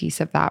huge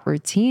piece of that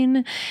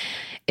routine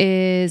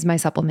is my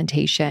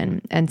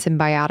supplementation. And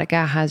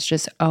Symbiotica has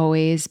just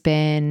always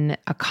been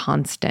a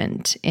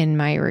constant in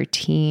my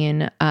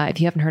routine.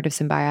 If you haven't heard of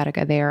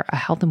Symbiotica, they're a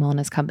health and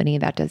wellness company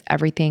that does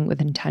everything with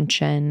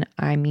intention.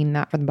 I mean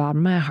that from the bottom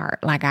of my heart.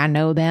 Like I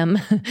know them.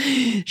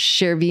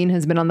 Sherveen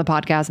has been on the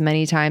podcast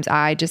many times.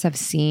 I just have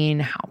seen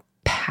how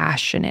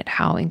passionate,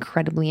 how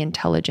incredibly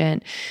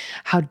intelligent,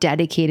 how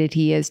dedicated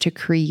he is to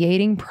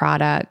creating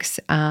products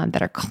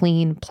that are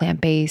clean,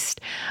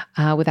 plant-based,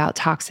 without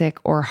toxic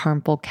or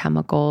harmful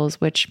chemicals,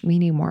 which we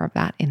need more of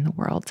that in the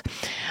world.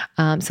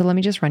 So let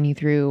me just run you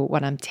through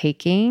what I'm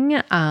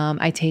taking.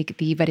 I take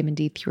the vitamin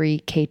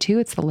D3 K2.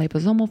 It's the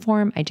liposomal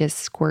form. I just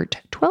squirt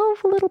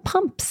 12 little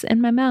pumps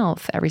in my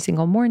mouth every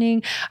single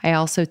morning. I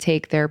also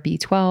take their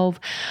B12.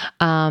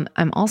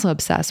 I'm also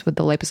obsessed with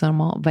the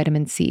liposomal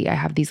vitamin C. I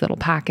have these little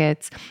packets.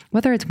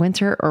 Whether it's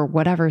winter or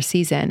whatever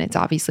season, it's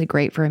obviously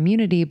great for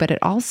immunity, but it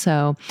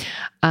also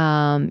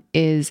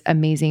is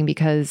amazing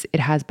because it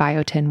has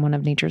biotin, one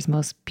of nature's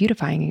most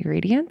beautifying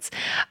ingredients.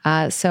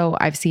 So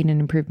I've seen an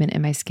improvement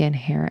in my skin,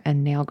 hair,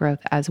 and nail growth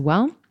as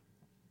well.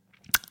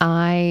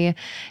 I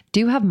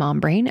do have mom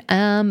brain,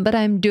 but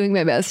I'm doing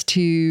my best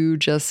to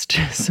just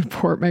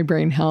support my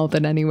brain health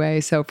in any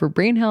way. So for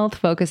brain health,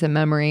 focus, and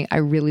memory, I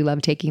really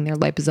love taking their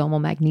liposomal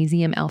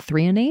magnesium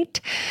L-threonate.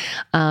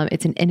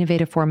 It's an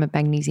innovative form of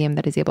magnesium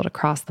that is able to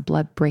cross the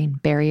blood-brain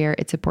barrier.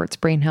 It supports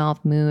brain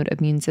health, mood,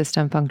 immune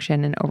system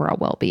function, and overall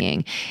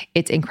well-being.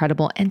 It's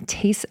incredible and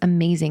tastes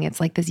amazing. It's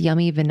like this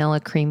yummy vanilla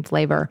cream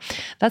flavor.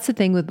 That's the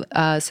thing with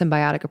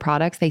Symbiotica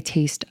products. They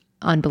taste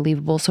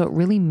unbelievable. So it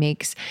really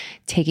makes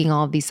taking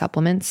all of these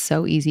supplements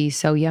so easy,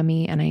 so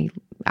yummy, and I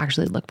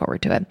actually look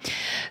forward to it.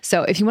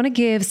 So if you want to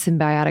give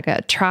Symbiotica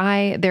a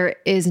try, there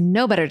is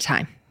no better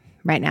time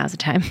right now is the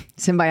time.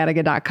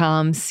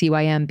 Symbiotica.com,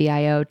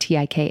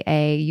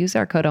 CYMBIOTIKA. Use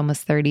our code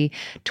almost30,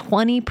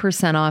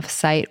 20% off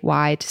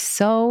site-wide.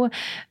 So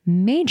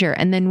major.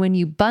 And then when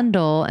you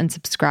bundle and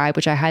subscribe,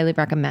 which I highly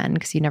recommend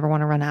because you never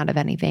want to run out of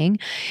anything,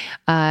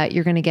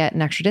 you're going to get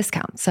an extra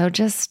discount. So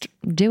just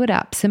do it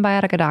up.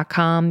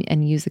 Symbiotica.com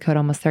and use the code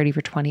almost30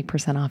 for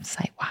 20% off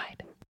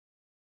site-wide.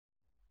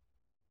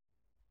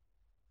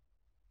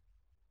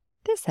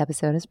 This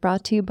episode is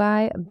brought to you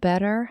by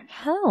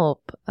BetterHelp.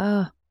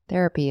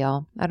 Therapy,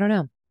 y'all. I don't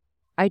know.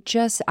 I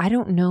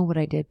don't know what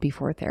I did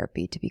before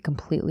therapy, to be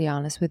completely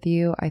honest with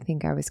you. I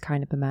think I was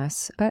kind of a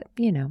mess, but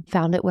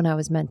found it when I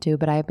was meant to.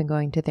 But I've been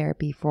going to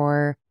therapy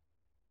for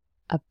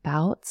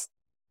about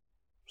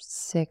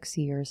 6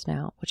 years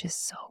now, which is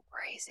so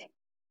crazy.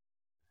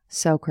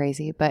 So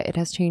crazy, but it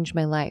has changed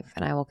my life,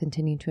 and I will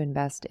continue to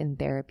invest in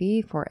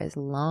therapy for as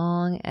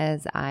long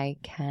as I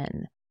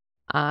can.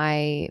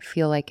 I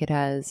feel like it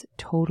has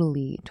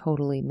totally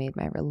made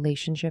my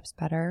relationships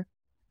better,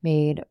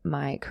 made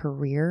my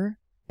career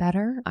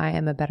better. I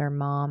am a better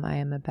mom. I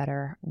am a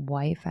better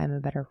wife. I am a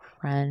better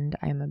friend.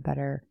 I am a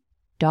better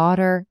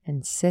daughter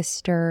and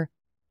sister.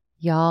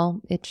 Y'all,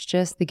 it's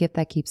just the gift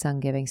that keeps on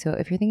giving. So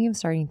if you're thinking of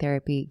starting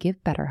therapy,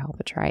 give BetterHelp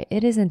a try.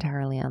 It is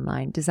entirely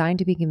online, designed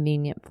to be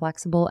convenient,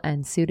 flexible,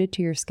 and suited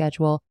to your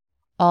schedule.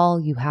 All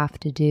you have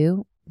to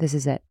do, this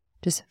is it.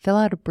 Just fill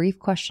out a brief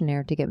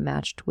questionnaire to get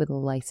matched with a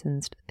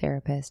licensed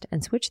therapist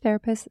and switch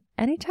therapists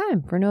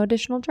anytime for no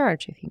additional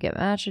charge. If you get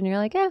matched and you're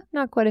like,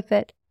 not quite a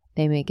fit,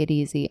 they make it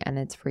easy and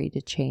it's free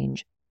to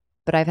change.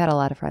 But I've had a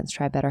lot of friends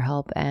try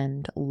BetterHelp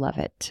and love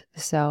it.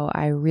 So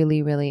I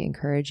really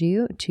encourage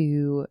you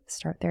to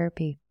start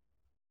therapy.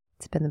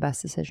 It's been the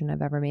best decision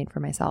I've ever made for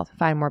myself.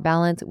 Find more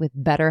balance with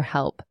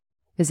BetterHelp.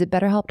 Visit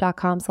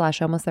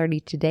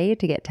betterhelp.com/almost30 today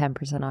to get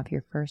 10% off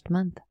your first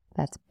month.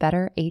 That's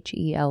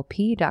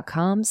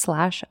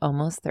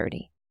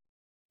betterhelp.com/almost30.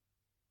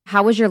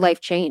 How has your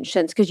life changed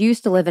since? Because you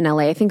used to live in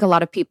LA. I think a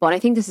lot of people, and I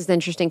think this is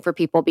interesting for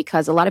people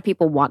because a lot of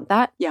people want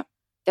that. Yeah.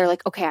 They're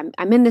like, okay,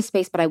 I'm in this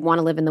space, but I want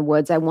to live in the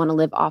woods. I want to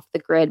live off the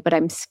grid, but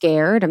I'm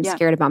scared. I'm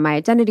scared about my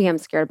identity. I'm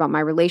scared about my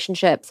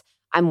relationships.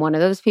 I'm one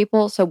of those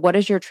people. So what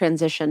has your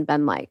transition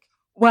been like?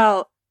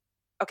 Well,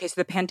 okay, so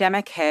the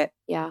pandemic hit.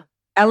 Yeah.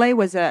 LA I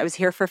was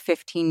here for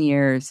 15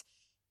 years.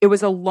 It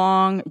was a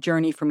long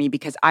journey for me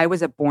because I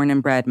was a born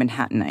and bred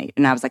Manhattanite.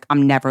 And I was like,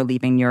 I'm never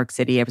leaving New York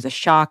City. It was a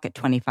shock at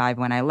 25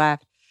 when I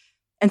left.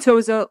 And so it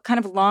was a kind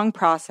of long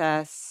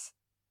process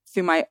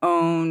through my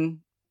own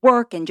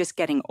work and just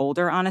getting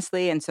older,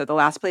 honestly. And so the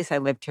last place I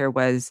lived here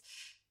was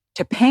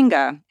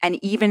Topanga.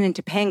 And even in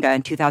Topanga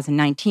in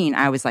 2019,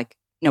 I was like,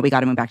 no, we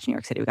got to move back to New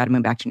York City. We got to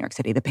move back to New York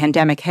City. The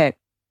pandemic hit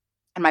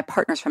and my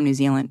partner's from New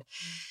Zealand.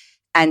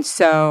 And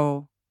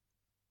so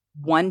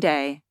one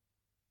day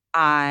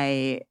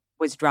I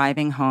was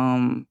driving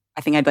home.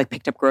 I think I'd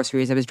picked up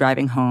groceries. I was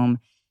driving home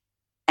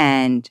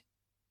and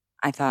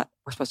I thought,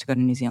 we're supposed to go to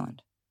New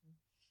Zealand.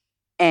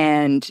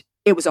 And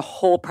it was a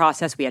whole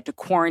process. We had to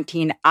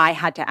quarantine. I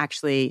had to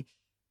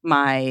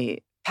my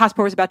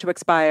passport was about to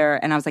expire.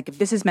 And I was like, if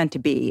this is meant to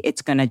be,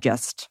 it's going to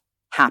just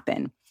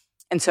happen.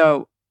 And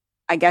so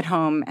I get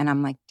home and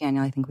I'm like,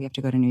 Danielle, I think we have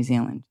to go to New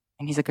Zealand.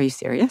 And he's like, are you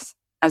serious?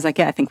 I was like,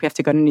 yeah, I think we have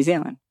to go to New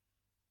Zealand.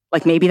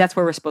 Maybe that's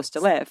where we're supposed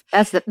to live.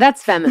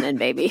 That's feminine,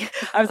 baby.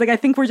 I was like, I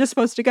think we're just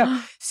supposed to go.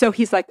 So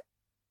he's like,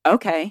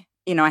 okay.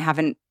 I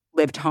haven't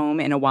lived home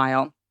in a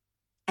while.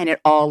 And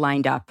it all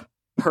lined up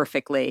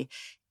perfectly.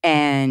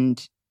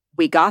 And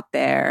we got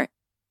there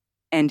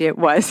and it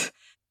was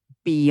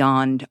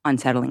beyond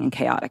unsettling and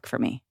chaotic for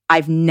me.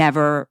 I've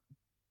never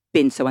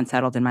been so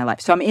unsettled in my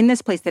life. So I'm in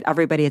this place that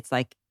everybody, it's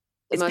like,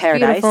 it's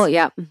paradise. Beautiful.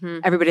 Yeah.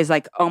 Mm-hmm. Everybody's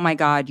like, oh my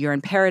God, you're in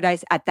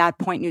paradise. At that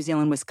point, New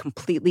Zealand was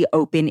completely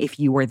open if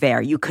you were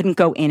there. You couldn't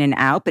go in and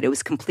out, but it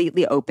was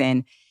completely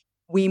open.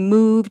 We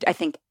moved, I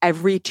think,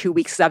 every 2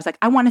 weeks. I was like,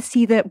 I want to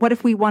see what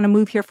if we want to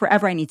move here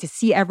forever? I need to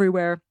see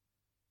everywhere.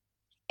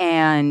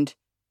 And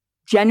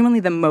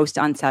genuinely the most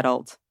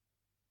unsettled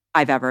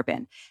I've ever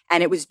been.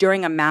 And it was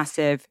during a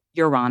massive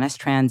Uranus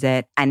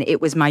transit. And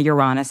it was my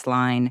Uranus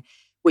line,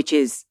 which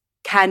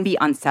can be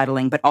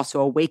unsettling, but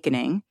also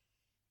awakening.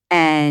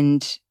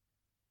 And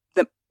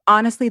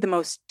honestly, the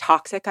most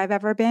toxic I've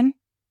ever been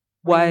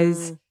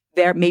was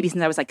there, maybe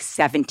since I was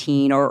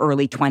 17 or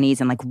early 20s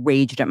and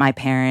raged at my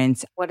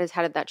parents.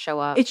 How did that show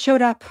up? It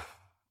showed up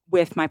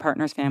with my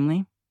partner's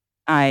family.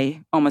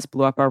 I almost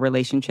blew up our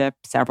relationship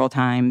several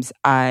times.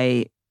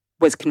 I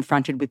was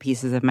confronted with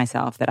pieces of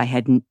myself that I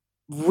had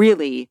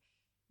really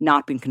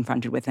not been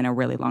confronted with in a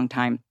really long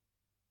time.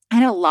 It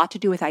had a lot to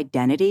do with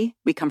identity.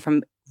 We come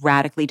from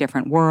radically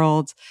different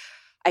worlds.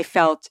 I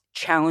felt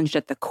challenged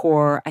at the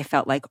core. I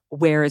felt like,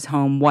 where is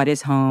home? What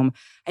is home?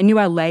 I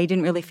knew LA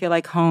didn't really feel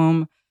like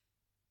home.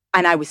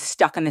 And I was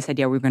stuck on this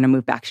idea we were going to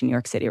move back to New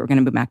York City. We're going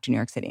to move back to New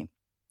York City.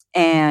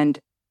 And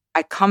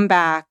I come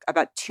back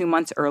about 2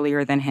 months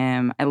earlier than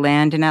him. I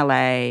land in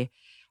LA.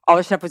 All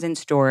our stuff was in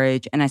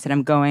storage. And I said,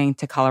 I'm going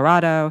to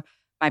Colorado.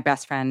 My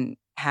best friend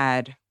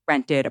had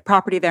rented a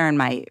property there and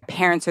my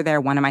parents are there.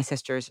 One of my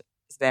sisters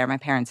is there. My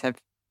parents have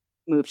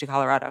moved to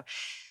Colorado.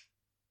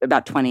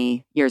 about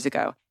 20 years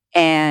ago.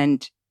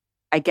 And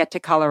I get to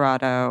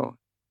Colorado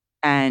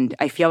and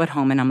I feel at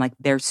home and I'm like,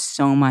 there's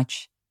so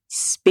much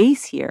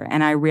space here.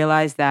 And I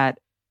realized that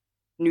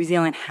New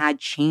Zealand had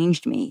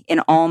changed me in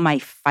all my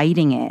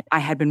fighting it. I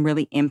had been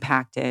really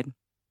impacted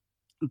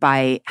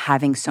by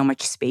having so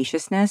much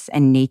spaciousness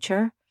and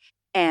nature.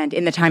 And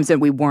in the times that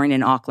we weren't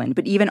in Auckland,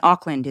 but even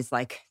Auckland is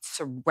like,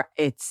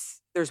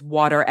 there's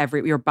water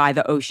everywhere. You're by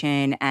the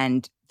ocean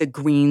and the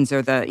greens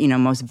are the,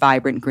 most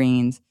vibrant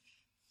greens.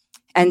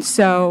 And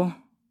so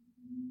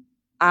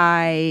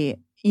I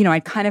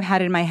kind of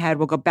had it in my head,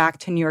 we'll go back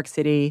to New York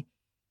City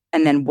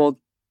and then I'll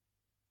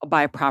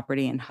buy a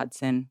property in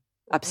Hudson,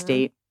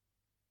 upstate.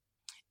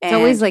 It's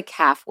always like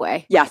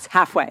halfway. Yes,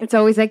 halfway. It's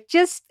always like,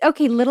 just,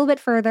 okay, a little bit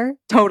further.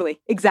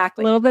 Totally.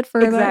 Exactly. A little bit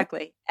further.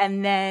 Exactly.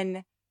 And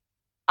then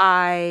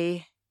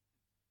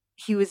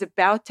he was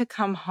about to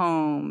come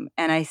home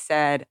and I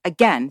said,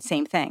 again,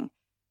 same thing.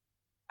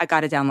 I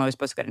got it down low. I was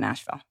supposed to go to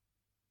Nashville.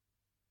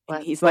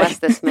 He's like, bless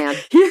this man.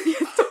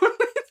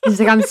 He's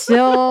like, I'm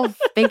still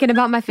thinking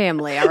about my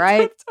family. All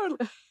right.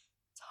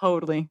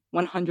 Totally.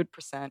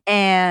 100%.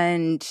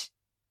 And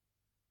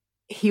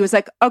he was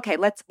like, okay,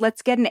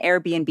 let's get an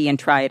Airbnb and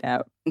try it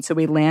out. And so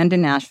we land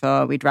in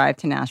Nashville. We drive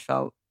to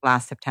Nashville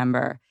last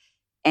September.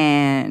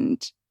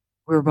 And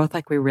we were both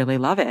like, we really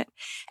love it.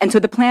 And so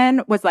the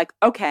plan was like,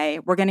 okay,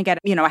 we're going to get,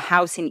 a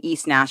house in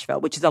East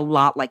Nashville, which is a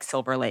lot like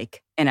Silver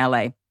Lake in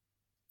LA.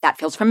 That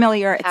feels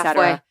familiar, et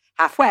cetera.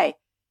 Halfway.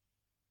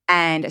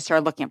 And I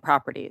started looking at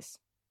properties.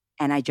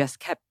 And I just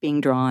kept being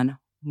drawn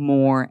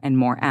more and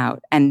more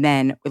out. And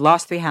then we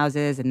lost 3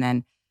 houses and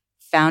then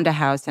found a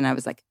house. And I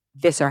was like,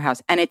 this is our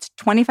house. And it's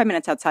 25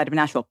 minutes outside of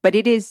Nashville, but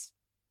it is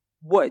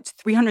woods,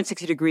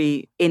 360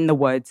 degree in the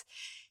woods.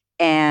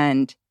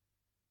 And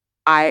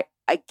I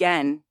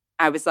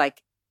was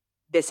like,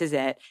 this is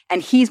it.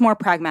 And he's more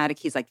pragmatic.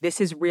 He's like,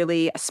 this is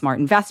really a smart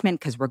investment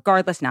because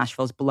regardless,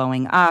 Nashville's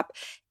blowing up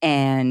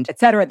and et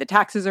cetera. The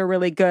taxes are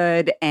really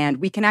good. And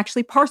we can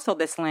actually parcel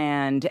this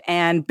land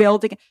and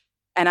build again.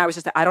 And I was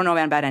just, I don't know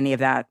about any of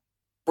that.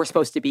 We're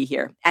supposed to be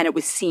here. And it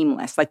was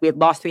seamless. Like we had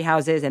lost 3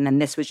 houses and then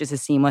this was just a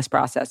seamless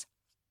process.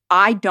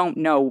 I don't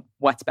know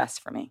what's best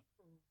for me.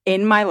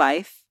 In my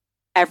life,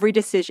 every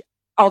decision,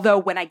 although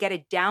when I get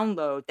a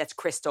download that's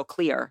crystal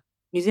clear,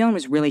 New Zealand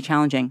was really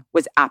challenging,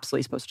 was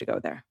absolutely supposed to go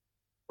there,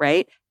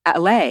 right?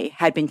 LA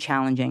had been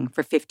challenging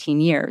for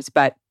 15 years,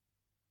 but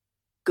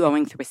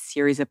going through a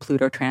series of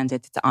Pluto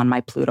transits, it's on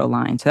my Pluto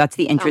line. So that's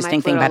the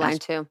interesting thing about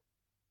it. Too.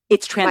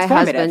 It's transformative. My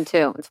husband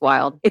too. It's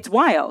wild. It's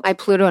wild. My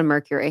Pluto and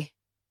Mercury.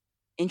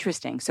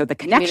 Interesting. So the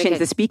connections,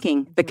 the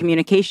speaking, the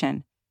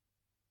communication,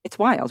 it's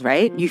wild,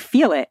 right? Mm-hmm. You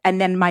feel it.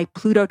 And then my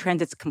Pluto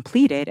transit's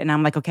completed and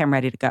I'm like, okay, I'm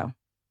ready to go.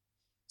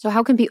 So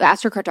how can people,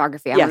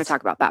 astrocartography, I want to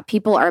talk about that.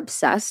 People are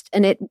obsessed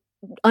and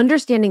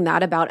understanding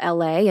that about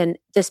LA and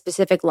the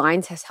specific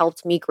lines has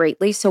helped me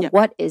greatly. So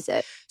what is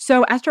it?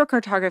 So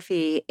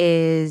astrocartography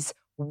is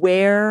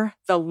where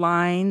the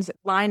lines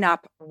line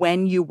up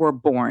when you were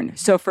born.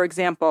 So for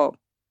example,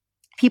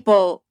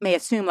 people may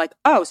assume like,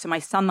 oh, so my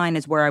sun line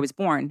is where I was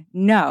born.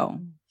 No,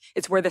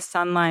 it's where the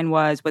sun line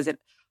was. Was it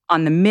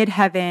on the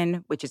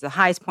midheaven, which is the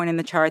highest point in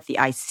the chart, the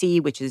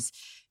IC, which is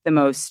the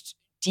most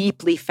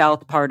deeply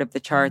felt part of the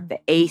chart, the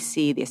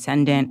AC, the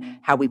ascendant,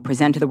 how we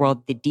present to the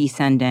world, the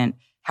descendant,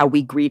 how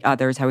we greet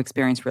others, how we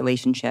experience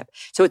relationship.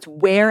 So it's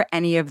where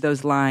any of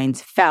those lines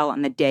fell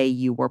on the day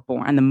you were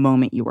born, on the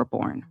moment you were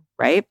born,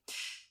 right?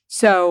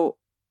 So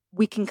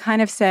we can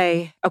kind of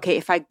say, okay,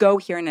 if I go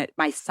here and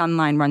my sun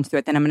line runs through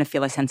it, then I'm going to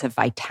feel a sense of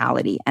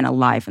vitality and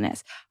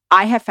aliveness.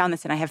 I have found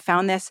this, and I have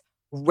found this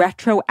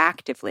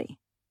retroactively.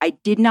 I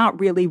did not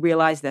really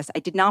realize this. I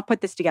did not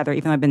put this together,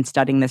 even though I've been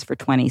studying this for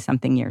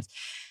 20-something years.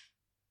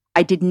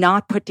 I did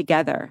not put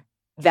together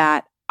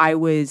that I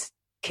was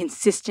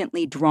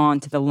consistently drawn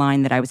to the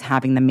line that I was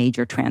having the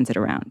major transit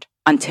around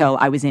until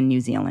I was in New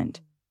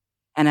Zealand.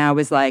 And I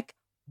was like,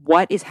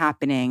 what is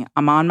happening?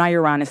 I'm on my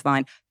Uranus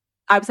line.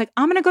 I was like,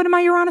 I'm going to go to my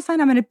Uranus line.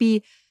 I'm going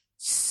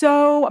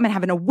to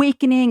have an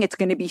awakening. It's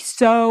going to be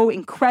so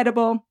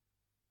incredible.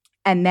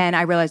 And then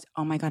I realized,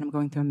 oh my God, I'm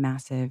going through a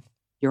massive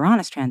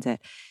Uranus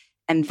transit.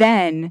 And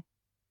then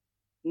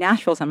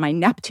Nashville's on my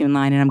Neptune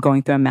line and I'm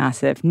going through a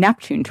massive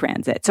Neptune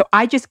transit. So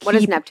I just keep... What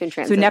is Neptune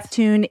transit? So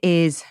Neptune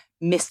is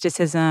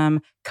mysticism,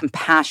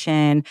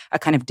 compassion, a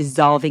kind of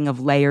dissolving of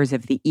layers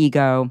of the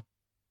ego.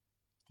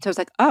 So I was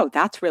like, oh,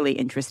 that's really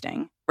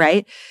interesting,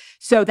 right?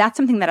 So that's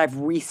something that I've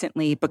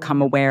recently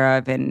become aware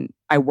of and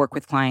I work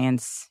with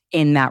clients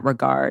in that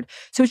regard.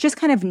 So it's just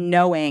kind of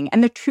knowing.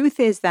 And the truth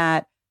is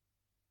that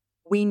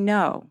we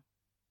know.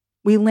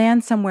 We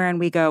land somewhere and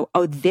we go,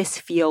 oh, this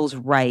feels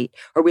right.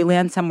 Or we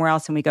land somewhere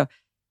else and we go,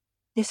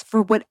 this,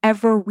 for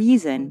whatever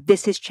reason,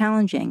 this is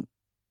challenging.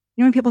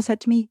 You know when people said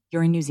to me,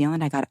 you're in New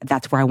Zealand,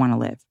 that's where I want to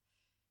live.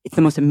 It's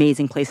the most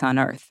amazing place on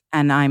earth.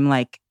 And I'm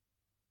like,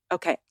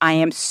 okay, I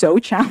am so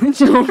challenged.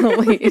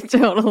 Totally.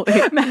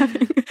 I'm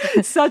having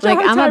such like,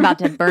 a hard I'm time. about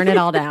to burn it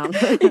all down.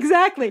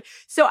 Exactly.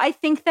 So I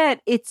think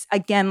that it's,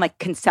 again, like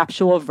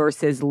conceptual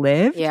versus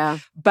lived. Yeah.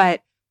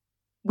 But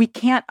we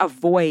can't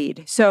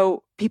avoid.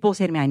 So people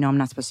say to me, I know I'm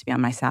not supposed to be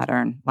on my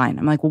Saturn line.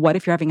 I'm like, well, what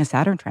if you're having a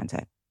Saturn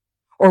transit?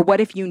 Or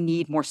what if you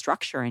need more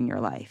structure in your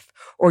life?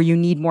 Or you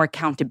need more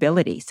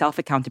accountability,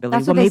 self-accountability?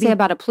 That's what they say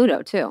about a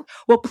Pluto too.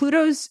 Well,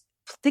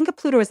 think of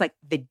Pluto as like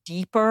the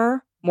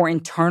deeper, more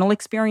internal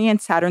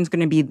experience. Saturn's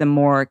going to be the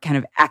more kind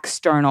of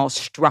external,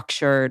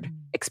 structured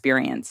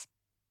experience.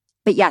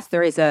 But yes,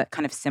 there is a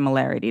kind of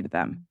similarity to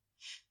them.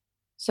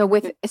 So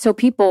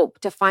people,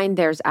 to find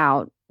theirs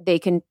out, they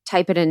can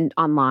type it in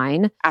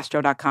online.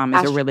 Astro.com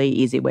is a really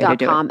easy way to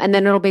do it. And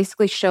then it'll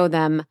basically show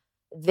them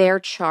their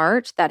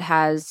chart that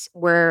has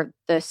where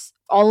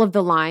all of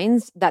the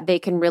lines that they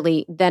can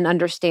really then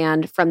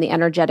understand from the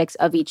energetics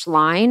of each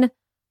line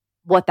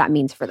what that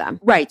means for them.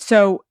 Right.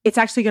 So it's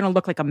actually going to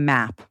look like a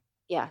map.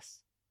 Yes.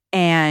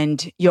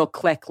 And you'll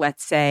click,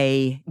 let's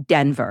say,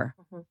 Denver.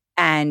 Mm-hmm.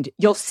 And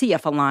you'll see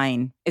if a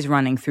line is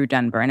running through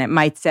Denver. And it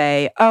might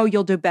say, oh,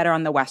 you'll do better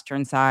on the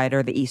western side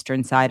or the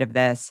eastern side of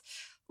this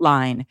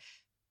line.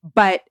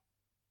 But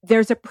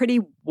there's a pretty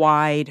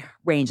wide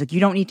range. Like it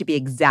doesn't need to be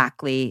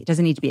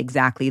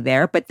exactly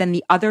there. But then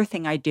the other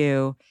thing I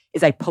do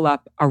is I pull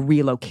up a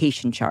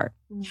relocation chart,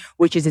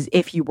 which is as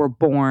if you were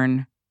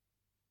born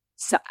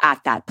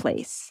at that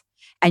place.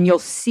 And you'll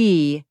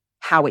see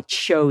how it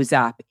shows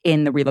up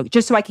in the relocation,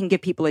 just so I can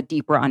give people a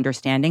deeper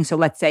understanding. So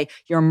let's say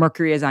your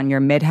Mercury is on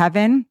your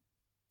midheaven.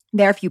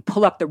 There, if you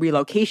pull up the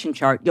relocation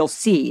chart, you'll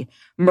see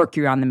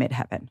Mercury on the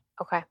midheaven.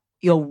 Okay.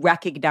 You'll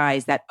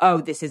recognize that, oh,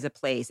 this is a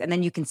place. And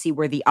then you can see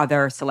where the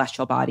other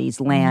celestial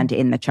bodies land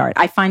in the chart.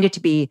 I find it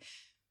to be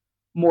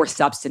more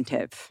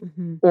substantive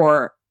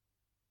or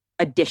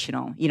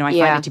additional. I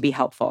find it to be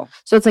helpful.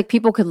 So it's like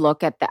people could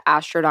look at the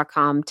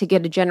astro.com to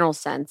get a general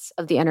sense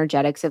of the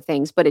energetics of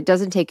things, but it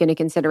doesn't take into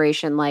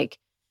consideration like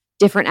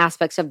different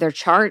aspects of their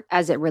chart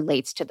as it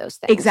relates to those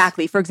things.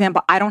 Exactly. For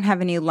example, I don't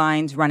have any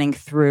lines running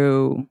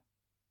through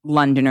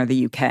London or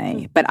the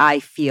UK, but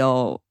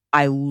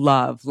I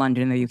love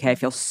London and the UK. I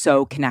feel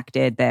so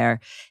connected there.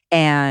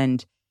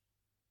 And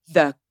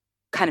the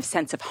kind of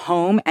sense of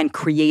home and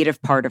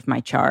creative part of my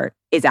chart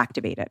is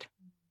activated.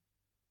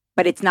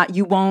 But it's not,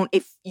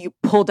 if you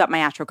pulled up my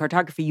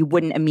astrocartography, you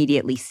wouldn't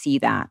immediately see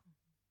that.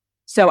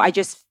 So I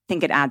just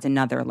think it adds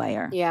another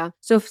layer. Yeah.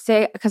 So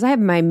because I have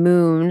my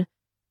moon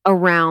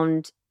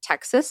around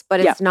Texas, but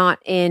it's not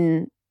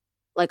in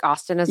like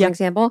Austin as an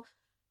example.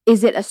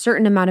 Is it a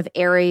certain amount of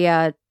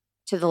area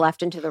to the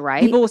left and to the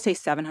right? People will say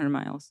 700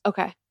 miles.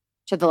 Okay.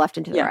 To the left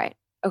and to the right.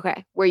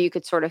 Okay. Where you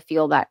could sort of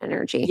feel that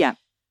energy. Yeah.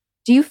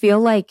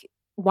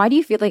 Why do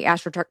you feel like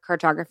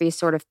astrocartography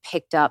sort of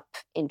picked up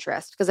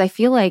interest? Because I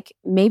feel like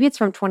maybe it's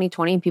from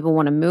 2020 and people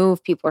want to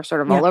move. People are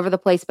sort of all over the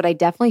place, but I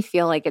definitely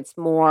feel like it's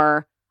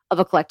more of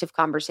a collective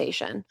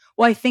conversation.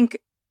 Well, I think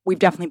we've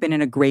definitely been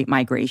in a great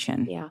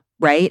migration. Yeah.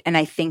 Right? And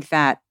I think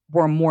that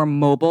we're more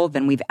mobile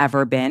than we've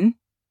ever been.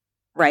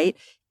 Right?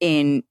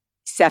 In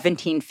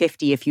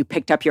 1750, if you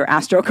picked up your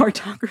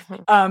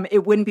astrocartography,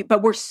 it wouldn't be,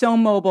 but we're so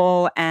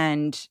mobile.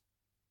 And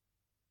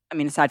I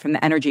mean, aside from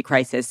the energy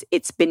crisis,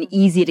 it's been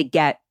easy to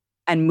get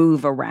and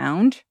move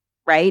around,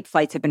 right?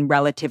 Flights have been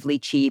relatively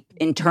cheap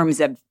in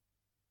terms of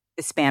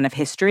the span of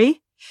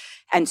history.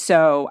 And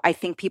so I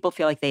think people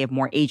feel like they have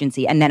more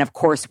agency. And then, of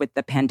course, with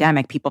the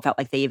pandemic, people felt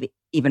like they have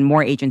even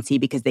more agency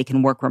because they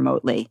can work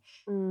remotely.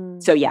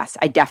 So yes,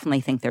 I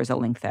definitely think there's a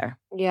link there.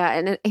 Yeah.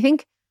 And I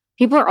think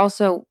people are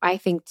also,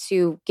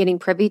 too, getting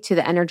privy to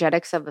the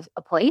energetics of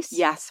a place.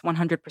 Yes,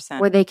 100%.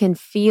 Where they can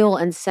feel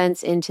and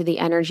sense into the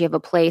energy of a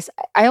place.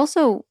 I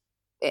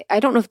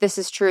don't know if this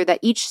is true, that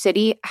each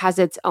city has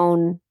its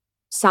own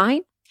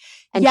sign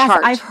and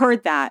chart. I've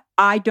heard that.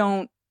 I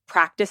don't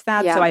practice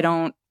that,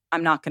 so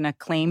I'm not going to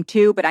claim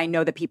to, but I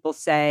know that people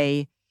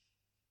say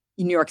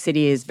New York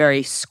City is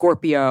very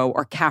Scorpio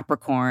or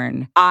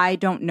Capricorn. I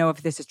don't know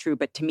if this is true,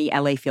 but to me,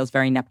 LA feels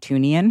very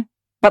Neptunian.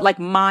 But like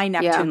my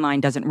Neptune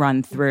line doesn't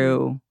run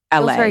through LA.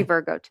 Feels very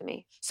Virgo to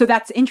me. So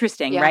that's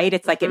interesting, right?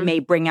 It's like it may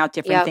bring out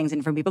different things in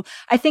different people.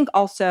 I think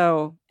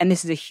also, and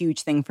this is a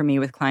huge thing for me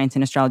with clients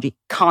in astrology,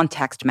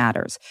 context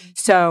matters.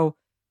 So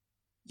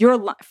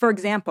for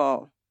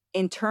example,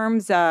 in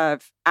terms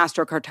of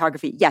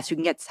astrocartography, yes, you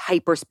can get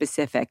hyper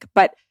specific,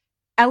 but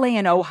LA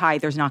and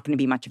Ojai, there's not going to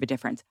be much of a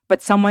difference.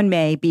 But someone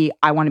may be,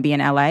 I want to be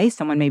in LA.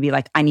 Someone may be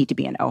like, I need to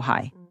be in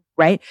Ojai,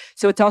 right?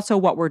 So it's also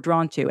what we're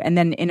drawn to. And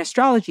then in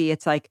astrology,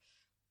 it's like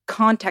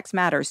context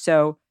matters.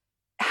 So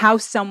how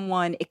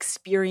someone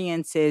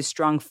experiences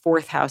strong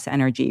fourth house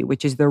energy,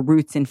 which is their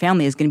roots and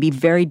family, is going to be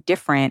very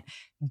different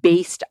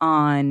based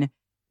on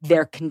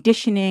their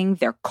conditioning,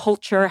 their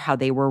culture, how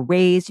they were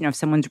raised. If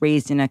someone's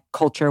raised in a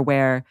culture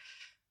where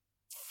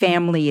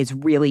family is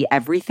really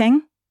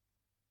everything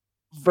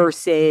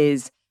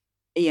versus,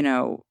 in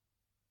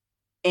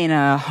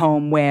a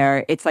home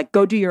where it's like,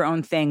 go do your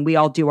own thing. We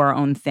all do our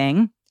own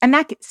thing. And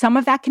some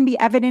of that can be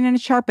evident in a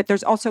chart, but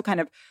there's also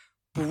kind of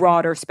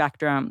broader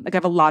spectrum. Like I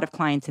have a lot of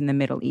clients in the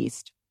Middle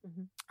East,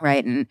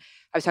 right? And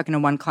I was talking to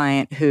one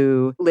client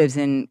who lives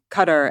in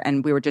Qatar,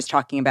 and we were just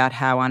talking about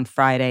how on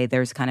Friday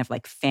there's kind of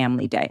like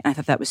family day. And I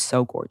thought that was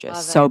so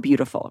gorgeous, so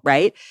beautiful,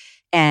 right?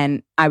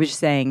 And I was just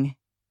saying,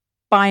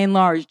 by and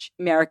large,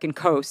 American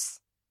coasts,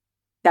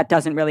 that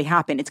doesn't really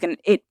happen.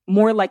 It's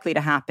more likely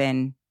to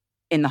happen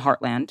in the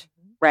heartland,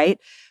 right?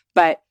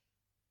 But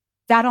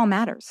that all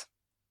matters.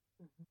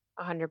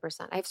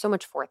 100%. I have so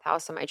much fourth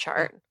house in my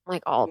chart. I'm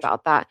like all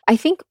about that. I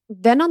think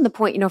then on the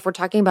point, if we're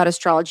talking about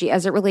astrology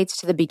as it relates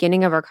to the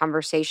beginning of our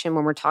conversation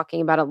when we're talking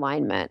about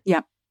alignment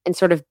and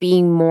sort of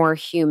being more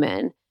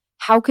human,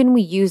 how can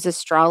we use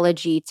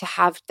astrology to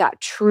have that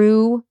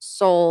true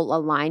soul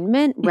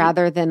alignment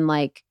rather than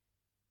like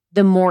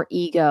the more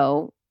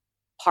ego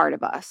part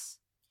of us?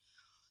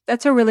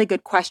 That's a really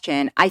good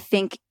question. I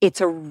think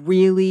it's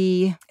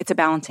a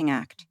balancing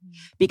act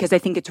because I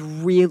think it's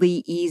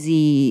really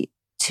easy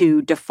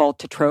to default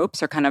to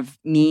tropes or kind of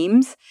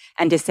memes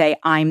and to say,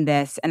 I'm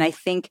this. And I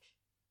think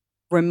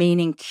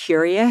remaining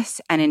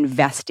curious and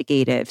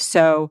investigative.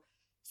 So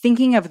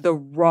thinking of the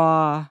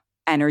raw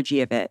energy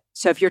of it.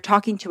 So if you're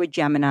talking to a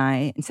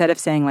Gemini, instead of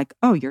saying like,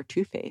 oh, you're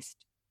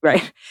two-faced,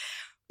 right?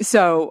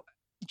 So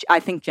I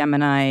think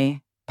Gemini,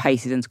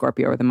 Pisces, and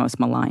Scorpio are the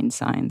most maligned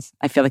signs.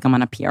 I feel like I'm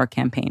on a PR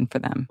campaign for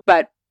them.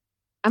 But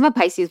I'm a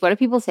Pisces. What do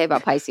people say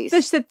about Pisces?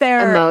 Just that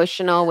they're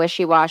emotional,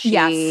 wishy-washy.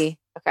 Yes.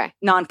 Okay.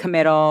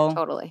 Non-committal.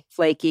 Totally.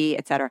 Flaky,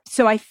 etc.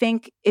 So I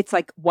think it's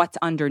like what's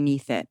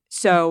underneath it.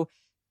 So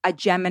a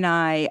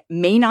Gemini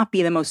may not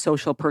be the most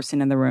social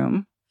person in the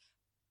room,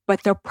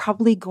 but they're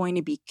probably going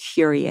to be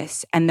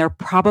curious and they're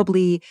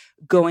probably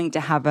going to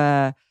have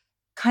a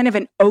kind of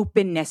an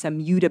openness, a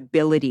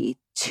mutability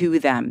to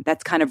them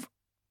that's kind of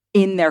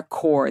in their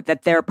core,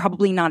 that they're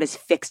probably not as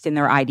fixed in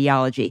their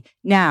ideology.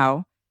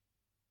 Now,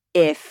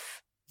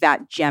 if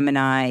that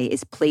Gemini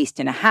is placed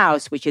in a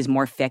house, which is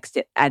more fixed,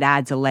 it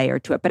adds a layer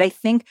to it. But I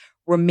think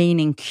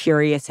remaining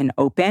curious and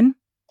open,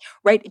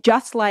 right?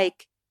 Just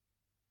like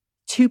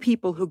two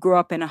people who grew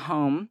up in a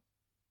home,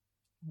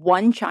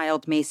 one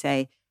child may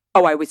say,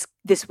 oh,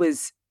 this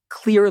was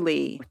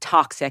clearly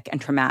toxic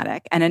and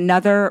traumatic. And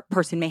another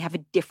person may have a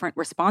different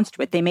response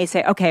to it. They may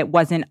say, okay, it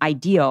wasn't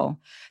ideal.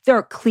 There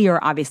are clear,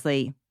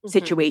 obviously,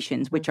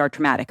 situations which are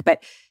traumatic,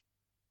 but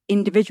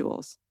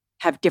individuals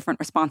have different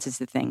responses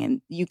to the thing.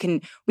 And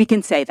we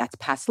can say that's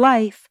past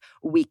life.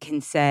 We can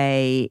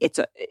say it's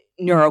a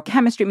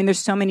neurochemistry. I mean, there's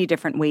so many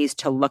different ways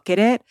to look at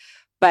it.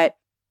 But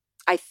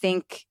I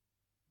think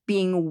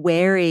being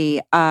wary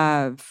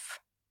of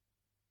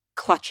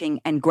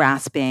clutching and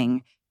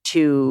grasping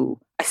to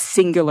a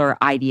singular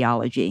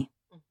ideology,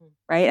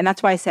 right? And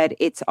that's why I said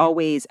it's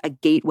always a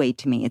gateway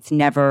to me. It's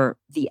never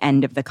the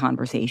end of the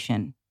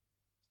conversation.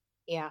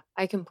 Yeah,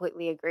 I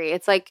completely agree.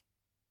 It's like,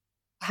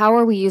 how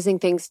are we using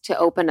things to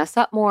open us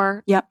up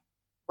more? Yep.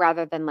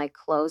 Rather than like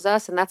close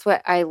us. And that's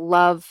what I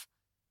love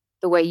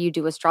the way you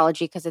do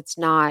astrology, because it's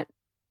not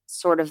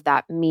sort of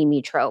that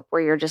meme trope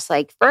where you're just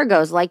like,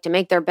 Virgos like to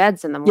make their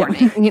beds in the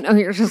morning. Yeah.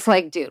 You're just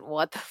like, dude,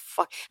 what the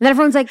fuck? And then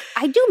everyone's like,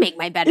 I do make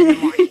my bed in the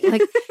morning.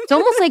 Like, it's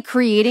almost like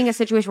creating a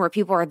situation where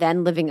people are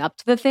then living up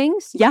to the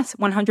things. Yes,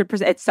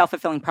 100%. It's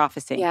self-fulfilling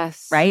prophecy.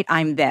 Yes. Right?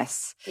 I'm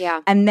this. Yeah.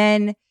 And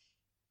then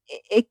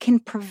it can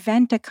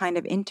prevent a kind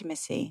of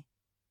intimacy.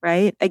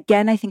 Right?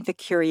 Again, I think the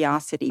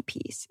curiosity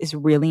piece is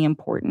really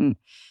important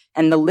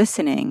and the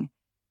listening.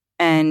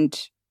 And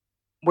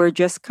we're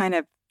just kind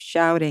of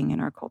shouting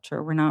in our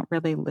culture. We're not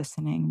really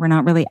listening. We're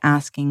not really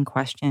asking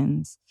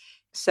questions.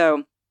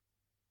 So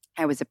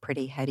I was a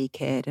pretty heady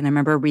kid. And I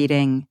remember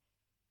reading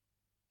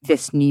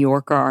this New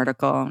Yorker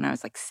article when I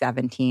was like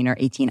 17 or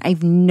 18. I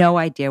have no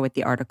idea what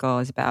the article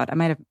is about. I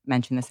might have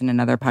mentioned this in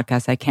another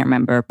podcast. I can't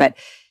remember. But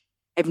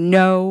I have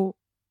no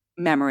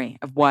memory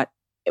of what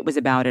it was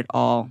about at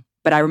all.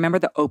 But I remember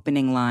the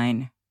opening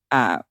line,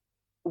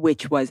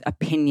 which was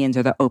opinions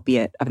are the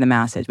opiate of the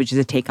masses, which is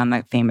a take on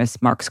the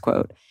famous Marx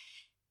quote.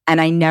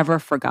 And I never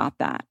forgot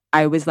that.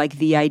 I was like,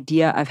 the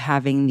idea of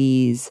having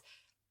these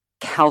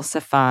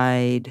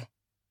calcified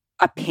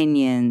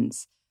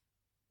opinions,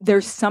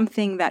 there's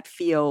something that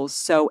feels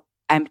so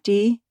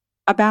empty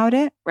about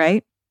it,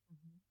 right?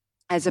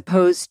 As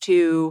opposed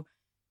to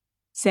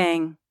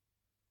saying,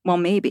 well,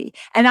 maybe.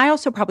 And I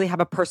also probably have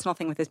a personal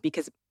thing with this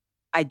because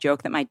I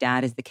joke that my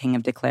dad is the king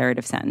of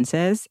declarative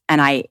sentences,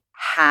 and I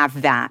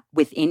have that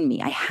within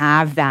me. I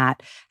have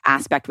that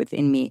aspect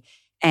within me.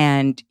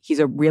 And he's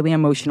a really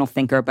emotional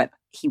thinker, but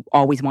he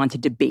always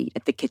wanted to debate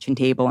at the kitchen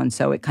table. And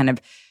so it kind of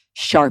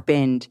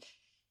sharpened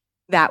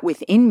that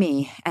within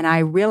me. And I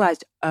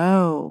realized,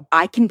 oh,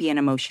 I can be an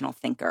emotional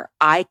thinker.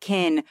 I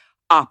can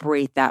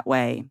operate that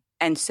way.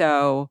 And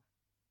so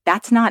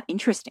that's not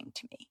interesting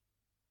to me.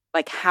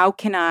 Like, how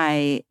can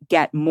I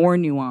get more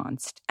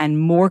nuanced and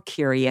more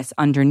curious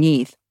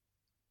underneath?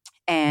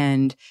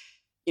 And,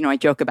 I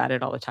joke about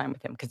it all the time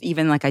with him because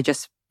even like I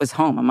just was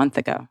home a month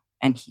ago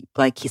and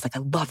he's like, I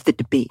love the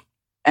debate.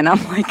 And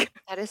I'm like,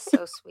 that is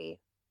so sweet.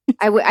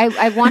 I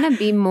want to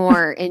be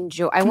more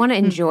I want to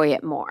enjoy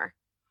it more.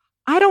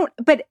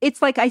 But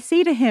it's like I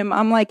say to him,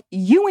 I'm like,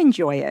 you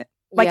enjoy it.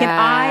 Like,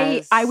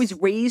 yes. And I was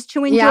raised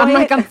to enjoy it. Yeah, I'm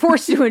like, I'm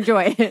forced to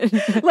enjoy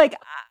it. Like,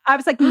 I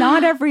was like,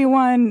 not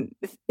everyone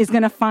is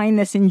going to find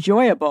this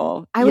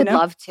enjoyable. I would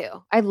love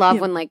to. I love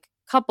when like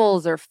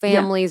couples or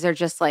families are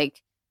just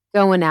like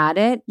going at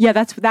it. Yeah,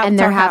 that's and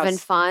they're our having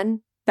house.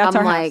 fun. That's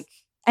I'm our like, house.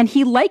 And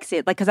he likes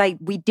it, like, because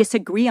we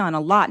disagree on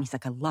a lot. And he's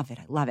like, I love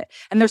it.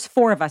 And there's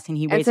 4 of us, and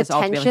he raised us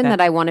all to be like it's a tension that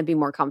I want to be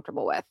more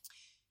comfortable with.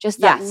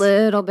 Just that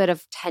little bit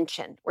of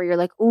tension where you're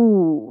like,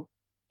 ooh,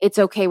 it's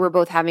okay. We're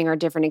both having our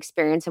different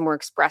experience and we're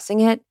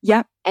expressing it.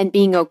 Yep. And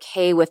being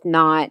okay with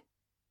not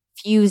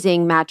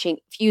fusing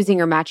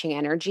or matching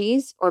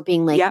energies, or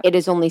being like, it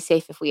is only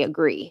safe if we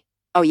agree.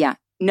 Oh, yeah.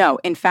 No,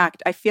 in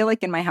fact, I feel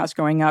like in my house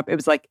growing up, it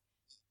was like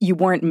you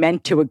weren't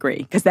meant to agree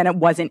because then it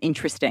wasn't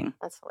interesting.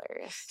 That's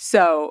hilarious.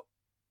 So,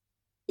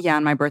 yeah,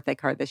 on my birthday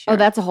card this year. Oh,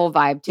 that's a whole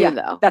vibe too,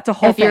 though. That's a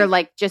whole thing. If you're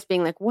like just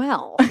being like,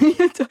 well.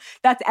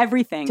 That's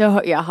everything.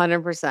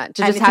 100%.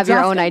 To just have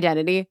your own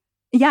identity.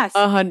 Yes.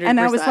 100%. And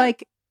I was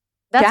like,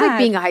 that's like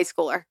being a high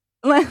schooler.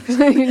 You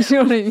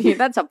know what I mean?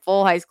 That's a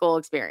full high school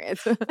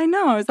experience. I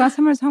know. It was last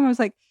time I was home, I was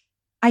like,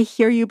 I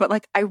hear you, but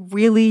like, I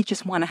really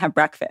just want to have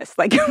breakfast.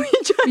 Like,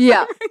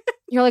 yeah.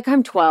 You're like,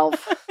 I'm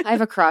 12. I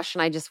have a crush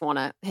and I just want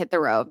to hit the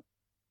road.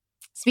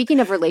 Speaking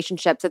of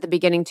relationships, at the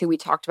beginning too, we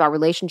talked about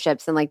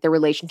relationships and like the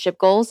relationship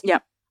goals. Yeah.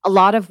 A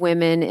lot of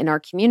women in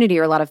our community,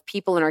 or a lot of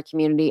people in our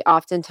community,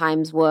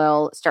 oftentimes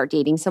will start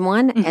dating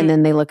someone and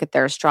then they look at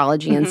their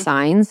astrology and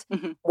signs.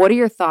 What are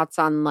your thoughts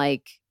on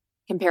like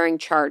comparing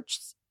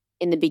charts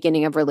in the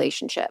beginning of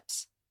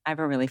relationships? I have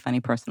a really funny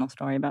personal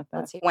story about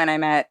that. When I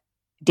met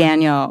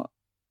Danielle,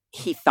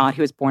 he thought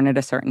he was born at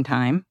a certain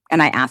time.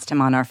 And I asked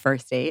him on our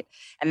first date.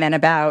 And then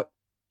about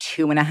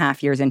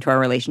 2.5 years into our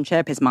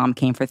relationship, his mom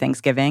came for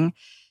Thanksgiving.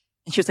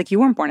 And she was like, you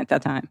weren't born at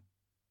that time.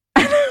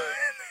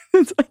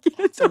 It's like,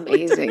 it's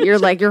amazing. You're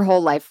like, your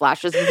whole life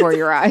flashes before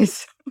your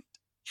eyes.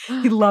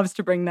 He loves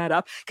to bring that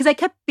up. Because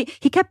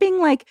he kept being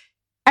like,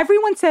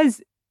 everyone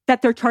says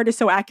that their chart is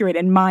so accurate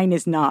and mine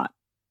is not.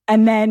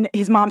 And then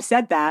his mom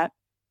said that.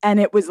 And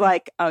it was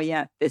like, oh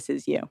yeah, this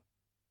is you.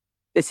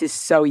 This is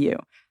so you.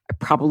 I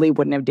probably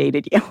wouldn't have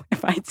dated you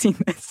if I'd seen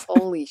this.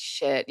 Holy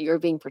shit. You're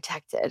being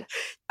protected.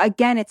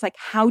 Again, it's like,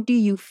 how do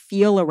you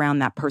feel around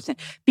that person?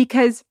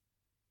 Because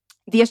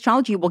the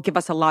astrology will give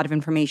us a lot of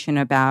information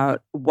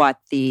about what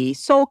the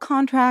soul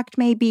contract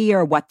may be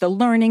or what the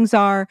learnings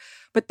are.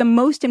 But the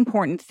most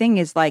important thing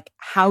is like,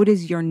 how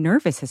does your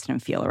nervous system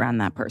feel around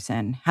that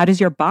person? How does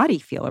your body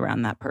feel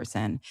around that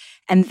person?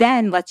 And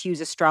then let's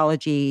use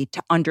astrology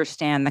to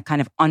understand the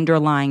kind of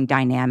underlying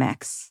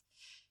dynamics,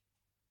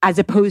 as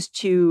opposed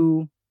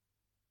to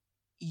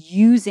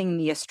using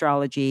the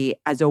astrology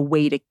as a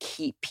way to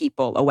keep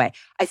people away.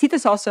 I see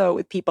this also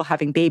with people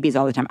having babies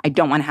all the time. I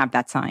don't want to have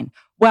that sign.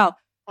 Well,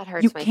 that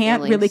hurts you my can't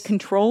feelings. really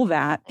control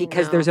that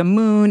because there's a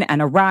moon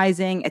and a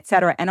rising, et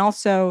cetera. And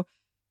also,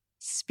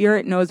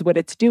 spirit knows what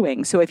it's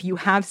doing. So if you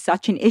have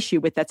such an issue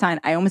with that sign,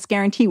 I almost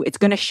guarantee you it's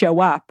going to show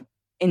up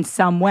in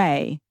some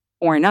way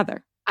or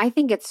another. I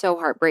think it's so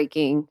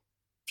heartbreaking.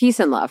 Peace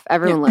and love.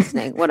 Everyone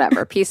listening,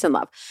 whatever. Peace and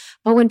love.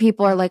 But when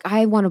people are like,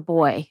 I want a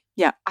boy.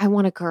 Yeah. I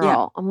want a girl.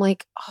 Yeah. I'm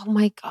like, oh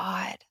my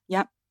God.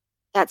 Yep.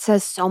 That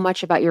says so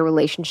much about your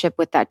relationship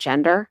with that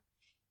gender.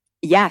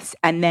 Yes.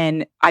 And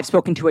then I've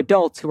spoken to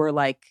adults who are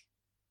like,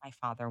 my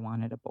father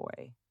wanted a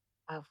boy.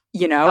 Oh,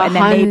 you know, and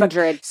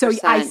then so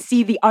I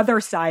see the other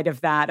side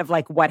of that, of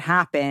like what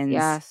happens.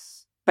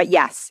 Yes. But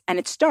yes. And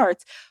it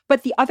starts.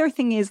 But the other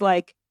thing is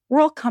like,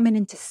 we're all coming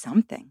into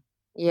something.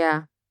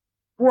 Yeah.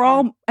 We're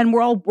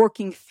all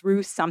working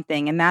through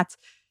something. And I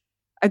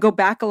go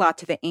back a lot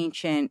to the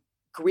ancient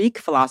Greek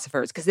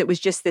philosophers, because it was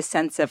just this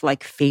sense of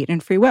like fate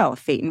and free will.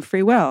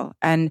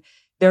 And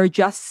there are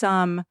just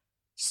some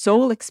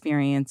soul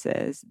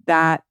experiences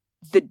that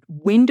the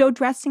window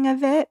dressing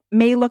of it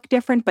may look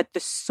different, but the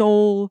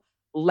soul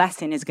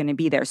lesson is going to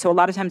be there. So a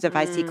lot of times if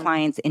I see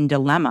clients in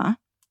dilemma,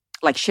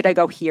 like, should I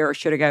go here or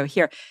should I go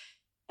here?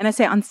 And I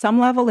say, on some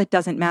level, it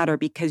doesn't matter,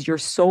 because your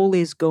soul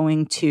is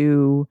going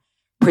to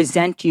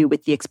present you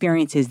with the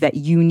experiences that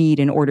you need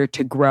in order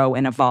to grow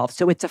and evolve.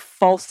 So it's a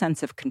false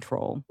sense of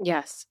control.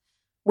 Yes.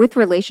 With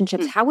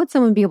relationships, how would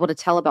someone be able to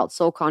tell about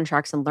soul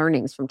contracts and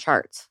learnings from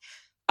charts?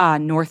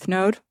 North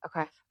Node.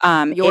 Okay.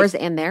 Yours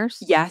and theirs?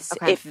 Yes.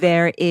 Okay. If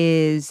there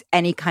is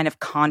any kind of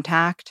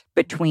contact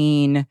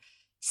between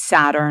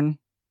Saturn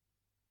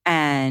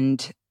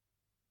and,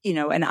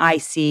 an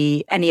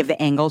IC, any of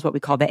the angles, what we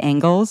call the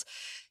angles,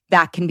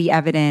 that can be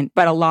evident,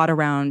 but a lot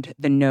around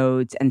the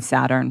nodes and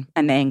Saturn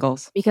and the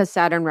angles. Because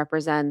Saturn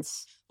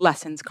represents?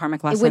 Lessons,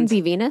 karmic lessons. It wouldn't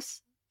be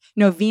Venus?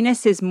 No,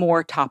 Venus is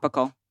more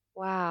topical.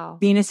 Wow.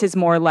 Venus is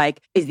more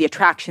like, is the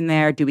attraction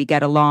there? Do we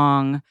get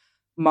along?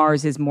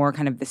 Mars is more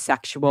kind of the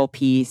sexual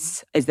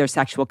piece. Is there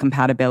sexual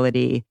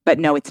compatibility? But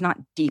no, it's not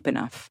deep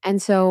enough.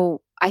 And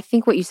so I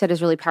think what you said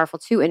is really powerful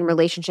too. In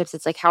relationships,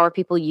 it's like, how are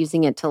people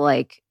using it to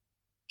like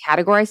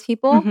categorize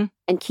people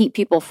and keep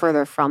people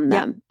further from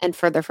them and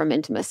further from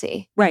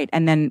intimacy? Right.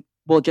 And then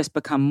we'll just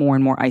become more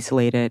and more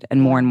isolated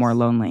and more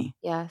lonely.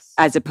 Yes.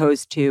 As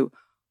opposed to,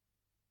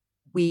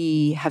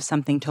 we have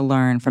something to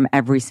learn from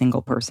every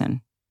single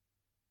person.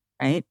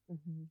 Right?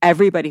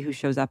 Everybody who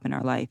shows up in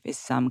our life is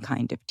some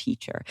kind of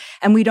teacher.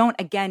 And we don't,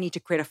 again, need to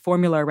create a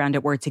formula around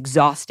it where it's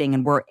exhausting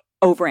and we're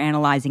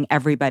overanalyzing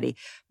everybody.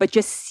 But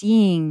just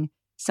seeing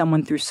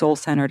someone through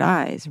soul-centered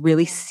eyes,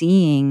 really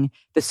seeing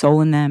the soul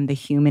in them, the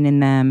human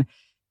in them.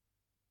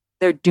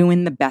 They're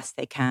doing the best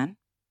they can.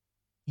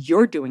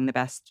 You're doing the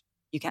best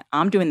you can.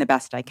 I'm doing the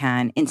best I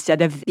can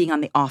instead of being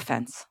on the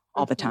offense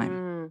all the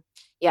time.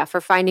 Yeah,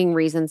 for finding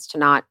reasons to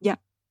not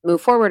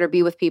move forward or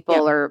be with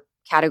people or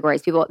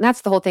categorize people. And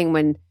that's the whole thing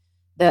when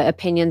the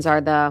opinions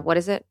are the, what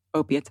is it?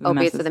 Opiates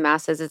of the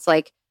masses. It's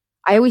like,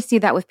 I always see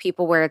that with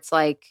people where it's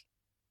like,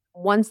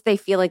 once they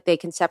feel like they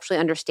conceptually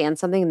understand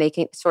something, they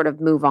can sort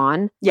of move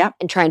on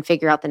and try and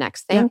figure out the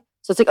next thing.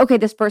 So it's like, okay,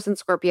 this person's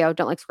Scorpio,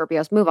 don't like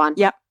Scorpios, move on.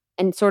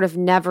 And sort of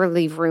never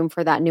leave room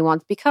for that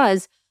nuance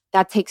because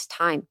that takes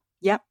time.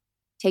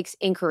 Takes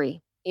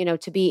inquiry,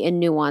 to be in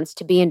nuance,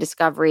 to be in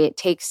discovery. It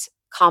takes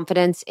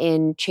confidence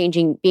in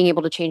being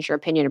able to change your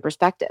opinion and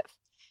perspective.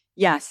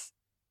 Yes.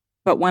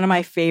 But one of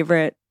my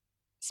favorite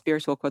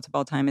spiritual quotes of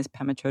all time is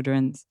Pema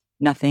Chodron's,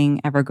 "Nothing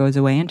ever goes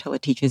away until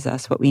it teaches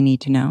us what we need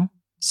to know."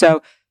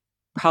 So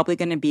probably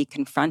going to be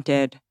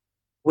confronted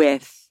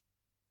with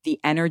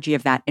the energy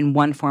of that in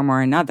one form or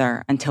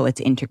another until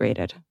it's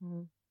integrated.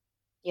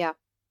 Yeah,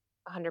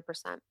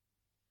 100%.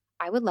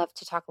 I would love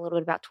to talk a little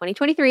bit about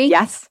 2023.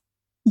 Yes.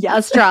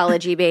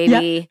 Astrology,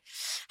 baby.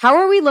 How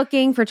are we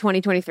looking for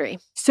 2023?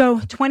 So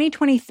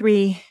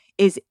 2023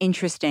 is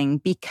interesting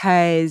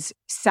because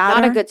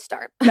Saturn... Not a good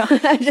start. No.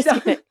 Just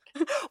kidding.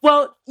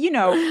 Well,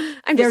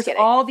 there's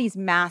kidding. all these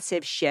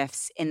massive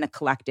shifts in the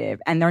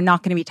collective, and they're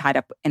not going to be tied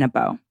up in a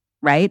bow,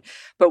 right?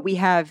 But we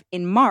have,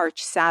 in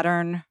March,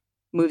 Saturn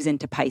moves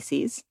into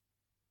Pisces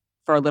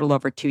for a little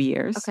over 2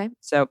 years. Okay.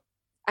 So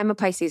I'm a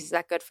Pisces. Is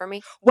that good for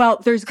me? Well,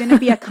 there's going to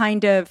be a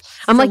kind of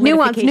I'm like,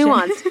 nuance.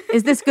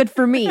 Is this good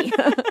for me?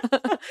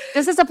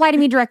 Does this apply to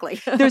me directly?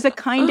 There's a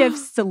kind of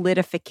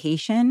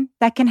solidification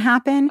that can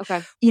happen.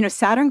 Okay.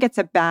 Saturn gets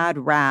a bad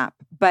rap,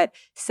 but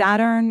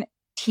Saturn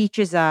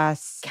teaches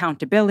us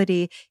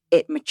accountability.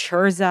 It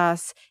matures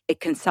us. It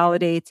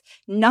consolidates.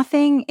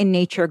 Nothing in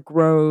nature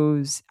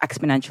grows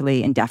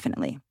exponentially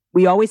indefinitely.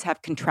 We always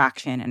have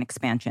contraction and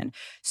expansion.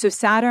 So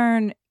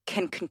Saturn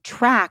can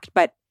contract,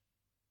 but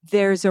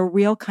there's a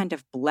real kind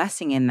of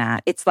blessing in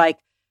that. It's like,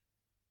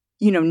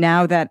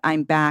 now that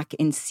I'm back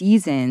in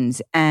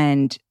seasons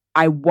and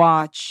I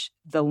watch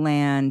the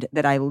land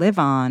that I live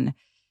on,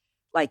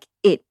 like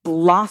it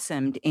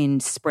blossomed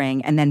in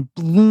spring and then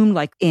bloomed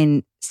like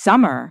in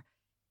summer.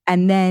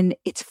 And then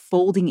it's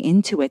folding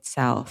into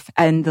itself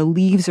and the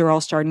leaves are all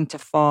starting to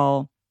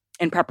fall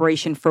in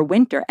preparation for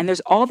winter. And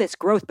there's all this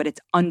growth, but it's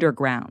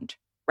underground,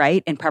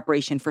 right? In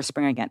preparation for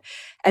spring again.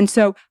 And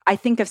so I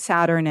think of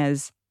Saturn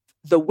as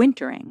the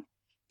wintering,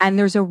 and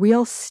there's a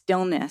real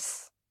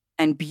stillness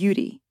and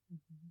beauty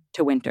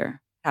to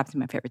winter. It happens to be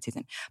my favorite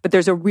season, but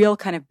there's a real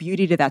kind of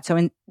beauty to that.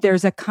 So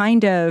there's a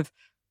kind of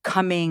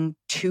coming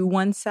to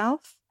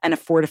oneself and a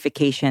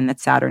fortification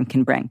that Saturn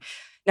can bring.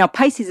 Now,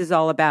 Pisces is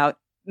all about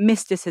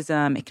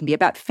mysticism. It can be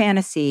about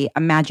fantasy,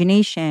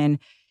 imagination.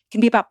 It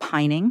can be about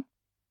pining.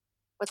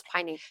 What's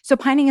pining? So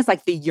pining is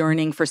like the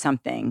yearning for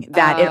something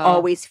that it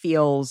always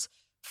feels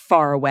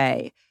far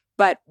away.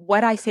 But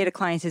what I say to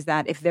clients is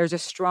that if there's a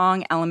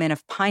strong element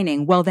of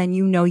pining, well, then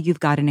you've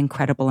got an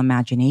incredible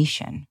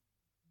imagination,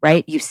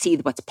 right? You see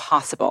what's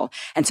possible.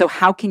 And so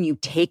how can you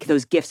take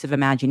those gifts of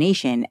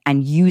imagination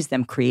and use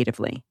them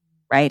creatively,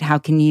 right? How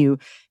can you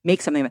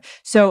make something?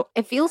 So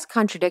it feels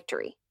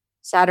contradictory,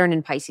 Saturn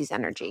and Pisces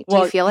energy. Do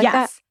you feel like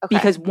that? Okay.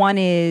 Because one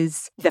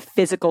is the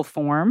physical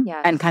form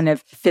and kind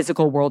of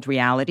physical world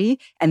reality,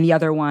 and the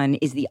other one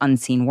is the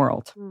unseen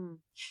world.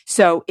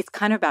 So it's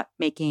kind of about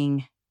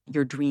making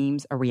your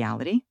dreams a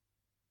reality,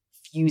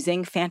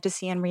 fusing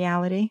fantasy and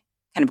reality,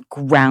 kind of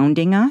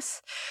grounding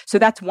us. So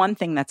that's one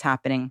thing that's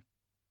happening.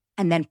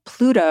 And then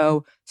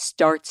Pluto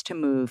starts to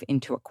move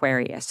into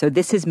Aquarius. So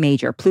this is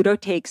major. Pluto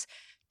takes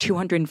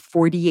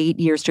 248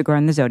 years to grow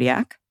in the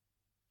zodiac.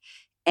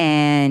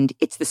 And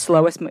it's the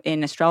slowest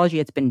in astrology.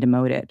 It's been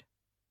demoted.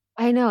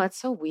 I know. It's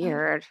so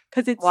weird.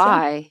 Because it's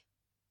why?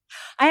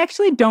 I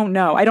actually don't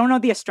know. I don't know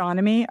the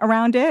astronomy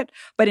around it.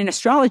 But in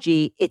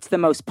astrology, it's the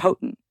most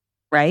potent.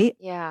 Right?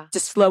 Yeah. It's the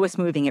slowest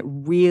moving. It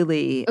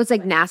was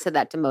like NASA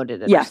that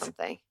demoted it or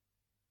something.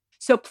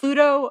 So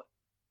Pluto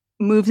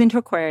moves into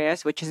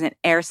Aquarius, which is an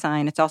air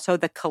sign. It's also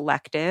the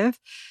collective.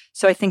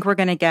 So I think we're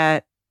going to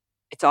get,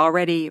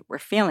 we're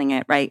feeling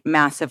it, right?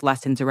 Massive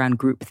lessons around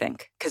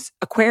groupthink. Because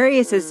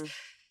Aquarius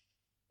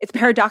it's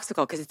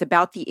paradoxical because it's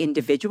about the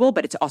individual,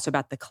 but it's also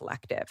about the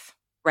collective,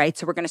 right?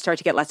 So we're going to start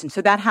to get lessons.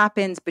 So that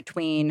happens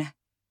between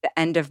the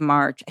end of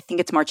March. I think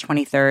it's March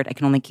 23rd. I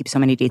can only keep so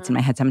many dates in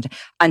my head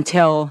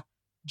until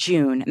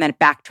June, and then it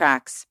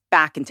backtracks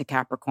back into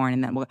Capricorn,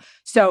 and then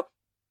so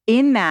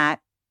in that,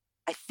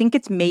 I think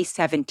it's May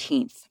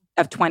 17th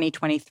of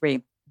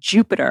 2023,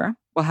 Jupiter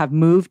will have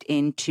moved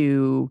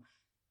into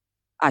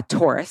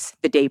Taurus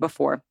the day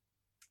before,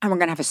 and we're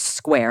going to have a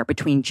square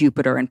between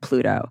Jupiter and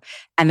Pluto,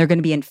 and they're going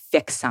to be in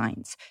fixed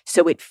signs.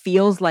 So it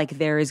feels like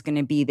there is going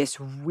to be this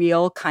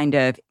real kind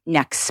of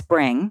next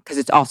spring, because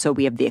it's also,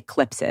 we have the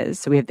eclipses.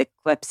 So we have the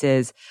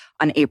eclipses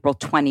on April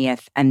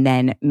 20th and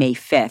then May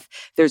 5th.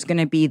 There's going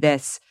to be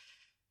this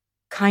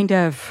kind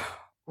of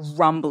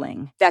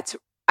rumbling that's,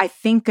 I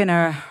think, going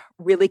to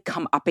really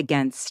come up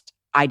against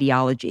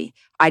ideology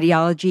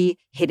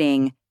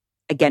hitting,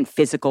 again,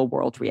 physical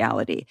world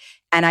reality.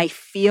 And I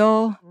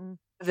feel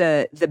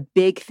the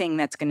big thing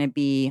that's going to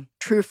be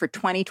true for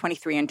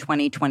 2023 and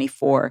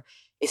 2024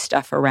 is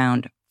stuff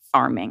around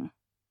farming.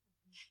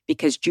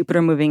 Because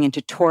Jupiter moving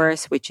into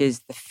Taurus, which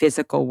is the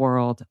physical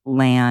world,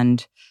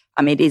 land,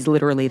 it is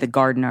literally the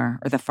gardener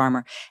or the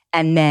farmer.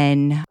 And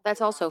then...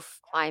 That's also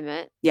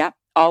climate. Yeah,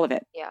 all of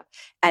it. Yeah.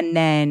 And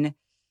then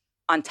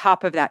on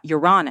top of that,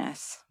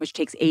 Uranus, which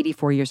takes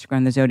 84 years to grow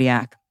in the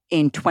zodiac,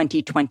 in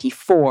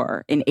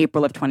 2024, in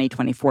April of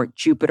 2024,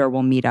 Jupiter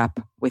will meet up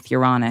with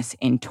Uranus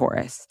in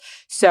Taurus.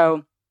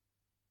 So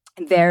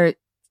there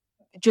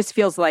just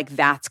feels like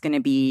that's going to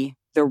be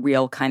the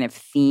real kind of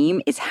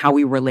theme, is how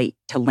we relate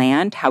to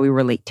land, how we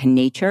relate to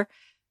nature.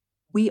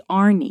 We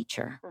are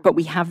nature, but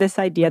we have this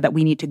idea that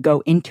we need to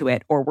go into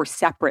it, or we're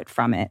separate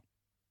from it,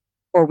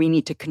 or we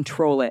need to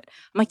control it.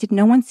 I'm like, did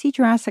no one see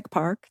Jurassic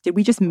Park? Did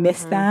we just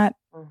miss that?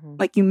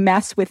 Like, you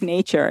mess with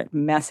nature, it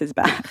messes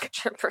back.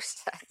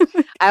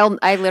 100%.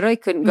 I literally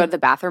couldn't go to the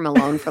bathroom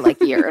alone for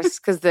like years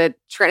because the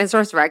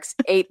Tyrannosaurus Rex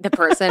ate the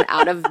person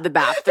out of the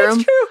bathroom.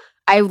 That's true.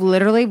 I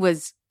literally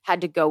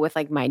had to go with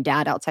like my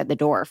dad outside the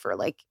door for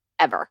like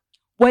ever.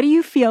 What do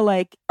you feel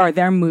like, are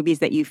there movies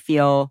that you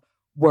feel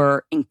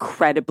were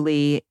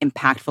incredibly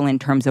impactful in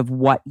terms of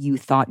what you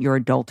thought your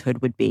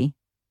adulthood would be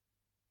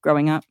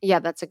growing up? Yeah,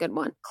 that's a good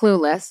one.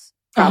 Clueless,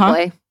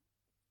 probably.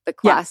 The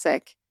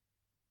classic. Yeah.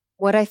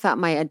 What I thought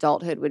my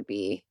adulthood would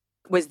be.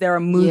 Was there a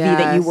movie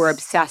that you were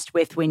obsessed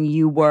with when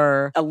you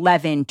were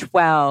 11,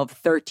 12,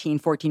 13,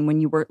 14,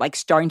 when you were like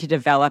starting to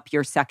develop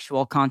your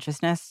sexual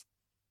consciousness?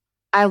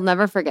 I'll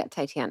never forget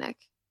Titanic.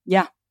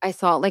 Yeah. I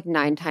saw it like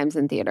 9 times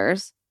in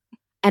theaters.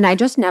 And I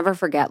just never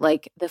forget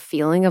like the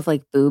feeling of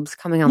like boobs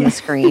coming on the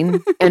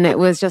screen. And it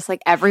was just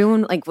like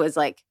everyone like was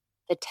like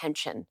the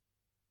tension.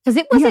 Because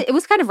it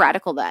was kind of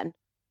radical then.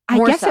 I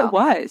guess it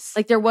was.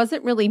 Like there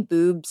wasn't really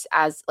boobs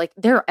as like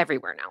they're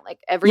everywhere now, like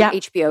every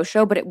HBO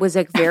show, but it was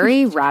like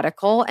very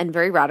radical and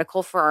very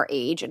radical for our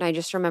age. And I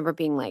just remember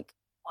being like,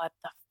 what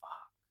the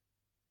fuck?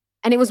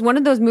 And it was one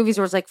of those movies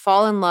where it's like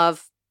fall in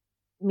love,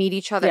 meet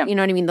each other. You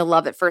know what I mean? The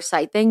love at first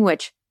sight thing,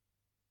 which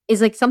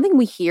is like something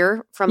we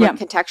hear from like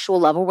contextual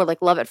level. We're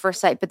like love at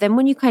first sight. But then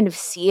when you kind of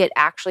see it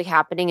actually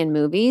happening in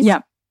movies,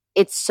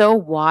 it's so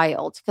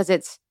wild because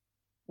it's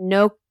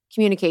no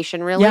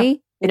communication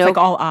really. It's like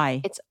all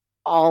eye. It's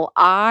all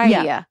eye.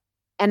 Yeah.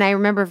 And I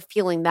remember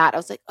feeling that. I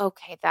was like,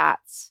 okay,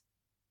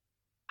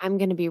 I'm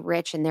going to be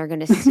rich and they're going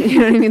to see, you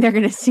know what I mean? They're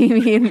going to see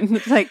me. And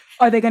it's like,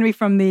 are they going to be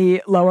from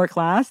the lower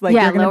class? Like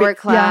lower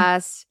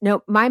class. Yeah.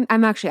 No,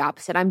 I'm actually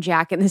opposite. I'm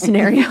Jack in the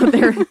scenario.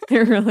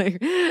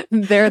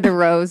 They're the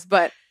Rose.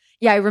 But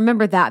yeah, I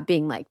remember that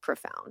being like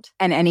profound.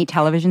 And any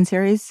television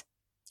series?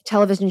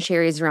 Television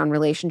series around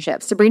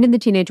relationships. Sabrina the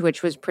Teenage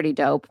Witch was pretty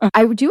dope.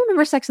 I do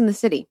remember Sex and the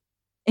City.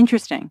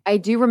 Interesting. I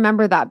do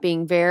remember that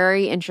being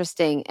very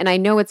interesting. And I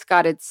know it's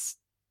got its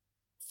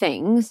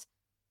things.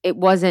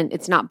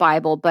 It's not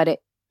Bible, but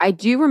I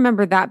do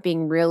remember that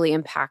being really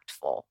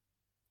impactful.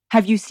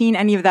 Have you seen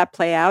any of that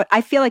play out?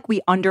 I feel like we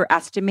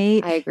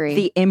underestimate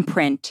the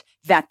imprint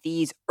that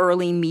these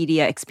early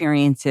media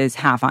experiences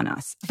have on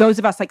us. Those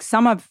of us, like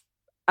some of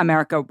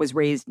America was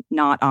raised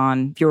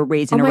if you were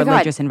raised in a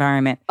religious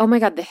environment. Oh my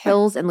God, The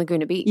Hills and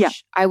Laguna Beach. Yeah.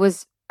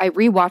 I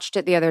rewatched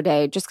it the other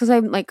day just because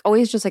I'm like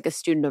always just like a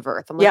student of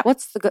Earth. I'm like,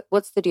 what's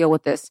the deal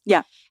with this?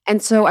 Yeah.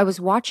 And so I was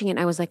watching it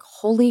and I was like,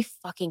 holy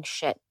fucking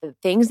shit. The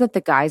things that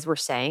the guys were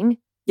saying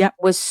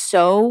was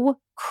so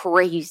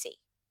crazy.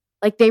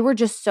 Like they were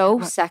just so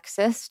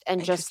sexist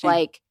and just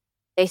like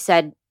they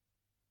said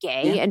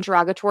gay and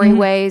derogatory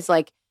ways.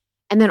 Like,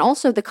 and then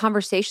also the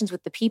conversations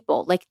with the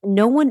people, like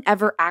no one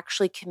ever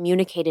actually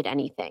communicated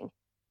anything.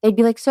 They'd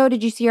be like, so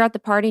did you see her at the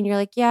party? And you're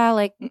like, yeah,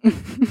 like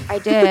I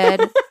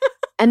did.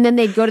 And then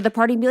they'd go to the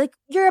party and be like,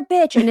 you're a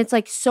bitch. And it's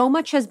like so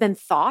much has been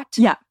thought,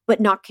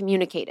 but not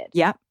communicated.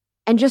 Yeah.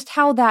 And just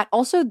how that,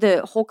 also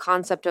the whole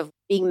concept of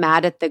being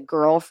mad at the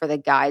girl for the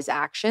guy's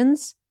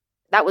actions,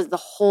 that was the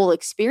whole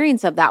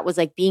experience of that was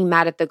like being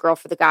mad at the girl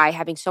for the guy,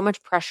 having so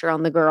much pressure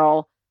on the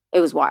girl. It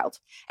was wild.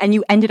 And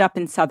you ended up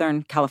in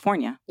Southern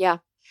California. Yeah.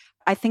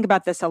 I think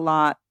about this a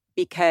lot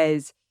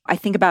because I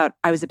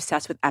was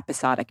obsessed with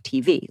episodic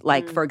TV.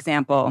 Like, for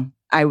example,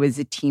 I was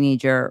a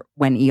teenager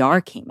when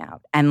ER came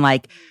out and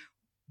like,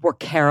 were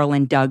Carol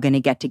and Doug going to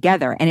get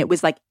together? And it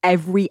was like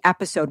every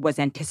episode was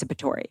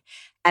anticipatory.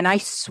 And I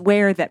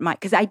swear that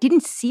because I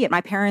didn't see it.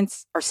 My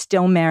parents are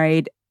still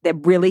married. They're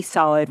really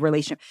solid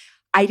relationship.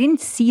 I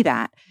didn't see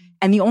that.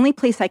 And the only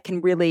place I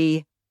can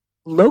really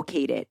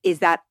locate it is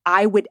that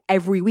I would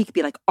every week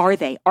be like, are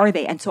they?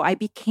 And so I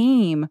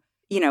became,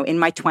 in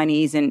my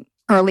 20s and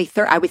early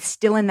 30s, I was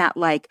still in that,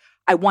 like,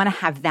 I want to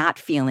have that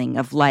feeling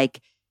of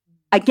like,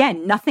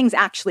 again, nothing's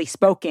actually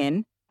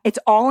spoken. It's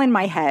all in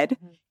my head.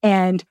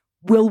 And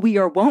will we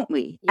or won't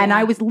we? Yeah. And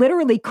I was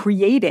literally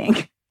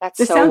creating.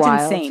 This so sounds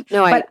wild. Insane.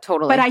 No,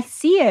 But I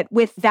see it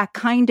with that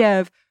kind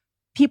of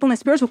people in the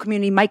spiritual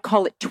community might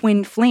call it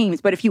twin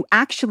flames. But if you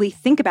actually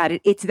think about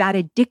it, it's that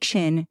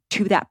addiction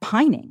to that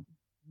pining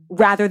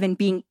rather than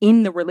being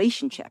in the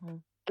relationship.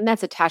 And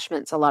that's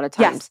attachments a lot of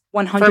times.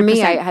 Yes, 100%. For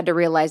me, I had to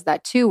realize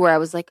that too, where I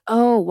was like,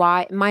 oh,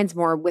 why? Mine's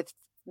more with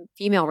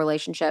female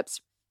relationships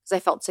because I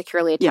felt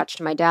securely attached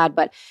to my dad.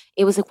 But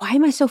it was like, why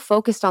am I so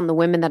focused on the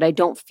women that I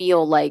don't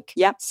feel like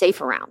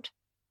safe around?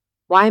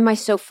 Why am I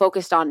so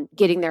focused on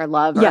getting their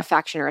love or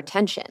affection or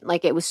attention?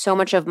 Like it was so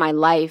much of my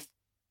life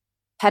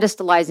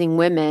pedestalizing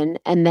women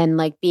and then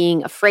like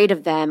being afraid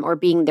of them or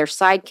being their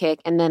sidekick.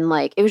 And then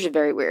like, it was just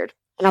very weird.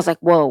 And I was like,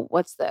 whoa,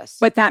 what's this?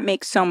 But that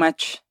makes so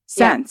much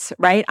sense,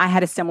 right? I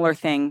had a similar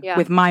thing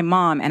with my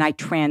mom and I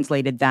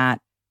translated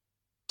that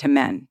to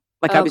men.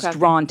 Like I was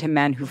drawn to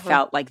men who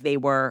felt like they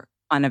were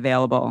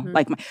unavailable.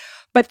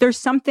 But there's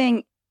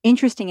something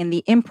interesting in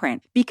the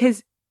imprint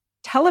because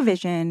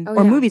television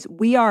or movies,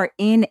 we are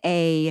in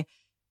a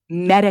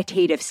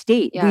meditative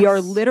state. We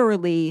are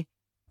literally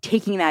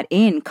taking that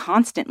in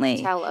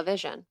constantly.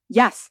 Television.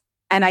 Yes.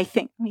 And I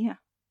think,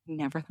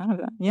 never thought of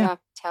that. Yeah.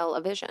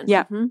 Television.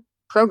 Yeah. Mm-hmm.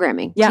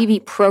 Programming. Yeah.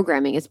 TV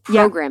programming is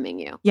programming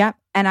you. Yeah.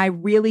 And I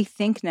really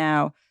think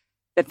now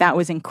that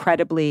was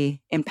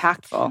incredibly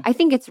impactful. I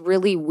think it's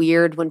really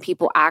weird when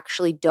people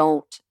actually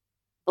don't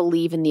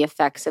believe in the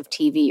effects of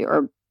TV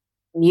or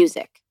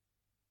music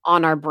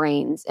on our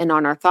brains and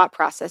on our thought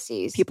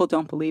processes. People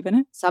don't believe in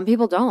it? Some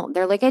people don't.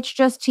 They're like, it's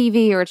just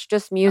TV or it's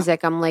just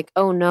music. I'm like,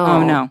 oh no.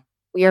 Oh no.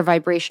 We are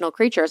vibrational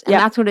creatures. And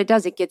that's what it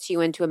does. It gets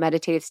you into a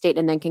meditative state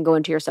and then can go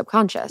into your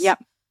subconscious. Yep.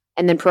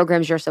 And then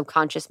programs your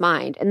subconscious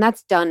mind. And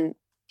that's done.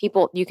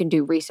 You can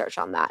do research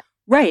on that.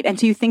 Right. And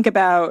so you think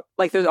about,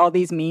 like, there's all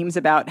these memes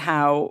about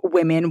how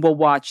women will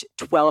watch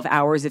 12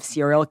 hours of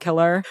serial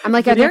killer. I'm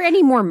like, are there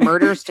any more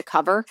murders to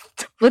cover?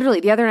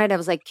 Literally, the other night I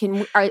was like,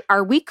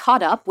 are we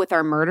caught up with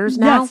our murders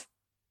now? Yes.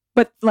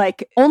 But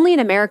like... Only in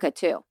America,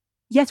 too.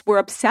 Yes, we're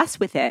obsessed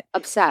with it.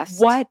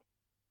 Obsessed. What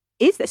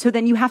is this? So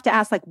then you have to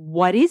ask, like,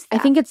 what is that?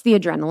 I think it's the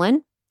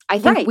adrenaline. I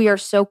think we are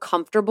so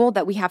comfortable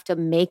that we have to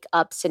make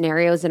up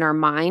scenarios in our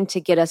mind to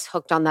get us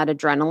hooked on that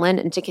adrenaline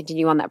and to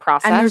continue on that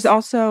process. And there's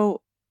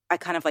also a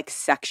kind of like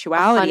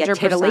sexuality, 100%. A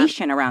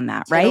titillation around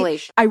that,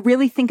 right? I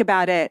really think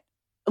about it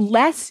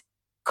less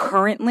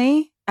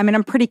currently. I mean,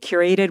 I'm pretty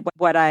curated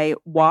what I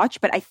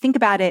watch, but I think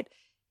about it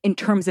in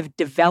terms of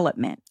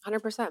development.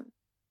 100%.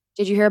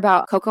 Did you hear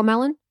about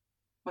Cocomelon?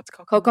 What's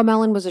Cocomelon?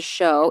 Cocomelon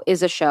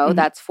is a show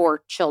that's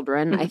for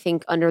children, I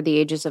think under the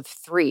ages of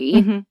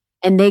 3.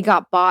 And they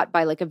got bought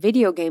by like a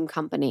video game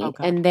company. Oh,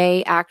 and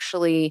they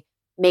actually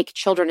make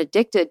children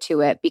addicted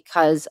to it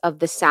because of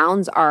the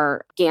sounds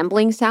are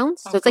gambling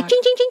sounds. So it's like ching,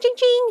 ching, ching, ching,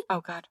 ching.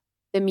 Oh, God.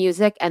 The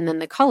music and then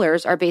the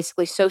colors are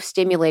basically so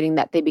stimulating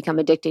that they become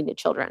addicting to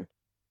children.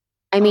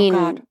 I mean,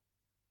 God.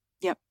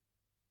 Yep.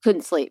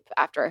 Couldn't sleep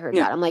after I heard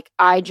that. I'm like,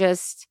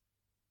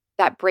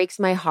 that breaks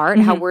my heart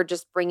how we're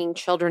just bringing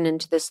children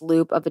into this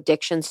loop of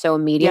addiction so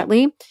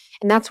immediately. Yep.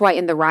 And that's why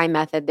in the RIE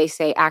method, they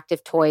say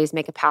active toys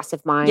make a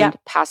passive mind,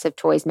 passive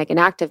toys make an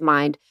active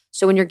mind.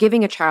 So when you're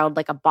giving a child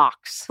like a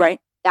box, right,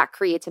 that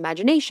creates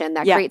imagination,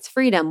 that creates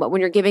freedom. But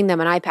when you're giving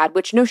them an iPad,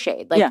 which no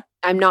shade, like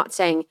I'm not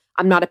saying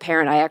I'm not a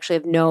parent. I actually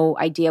have no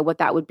idea what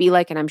that would be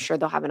like. And I'm sure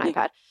they'll have an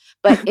iPad,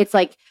 but it's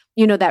like,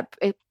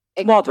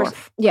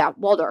 Waldorf.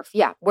 Waldorf.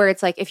 Yeah. Where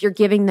it's like, if you're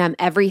giving them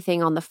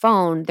everything on the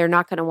phone, they're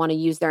not going to want to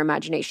use their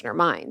imagination or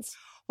minds.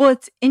 Well,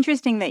 it's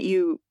interesting that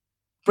you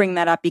bring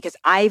that up because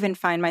I even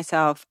find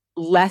myself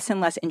less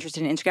and less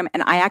interested in Instagram.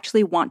 And I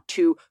actually want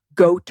to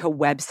go to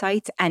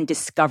websites and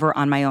discover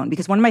on my own.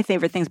 Because one of my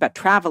favorite things about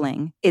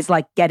traveling is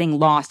like getting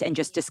lost and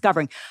just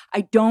discovering.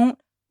 I don't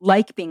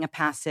like being a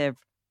passive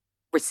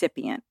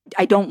recipient.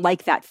 I don't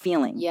like that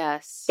feeling.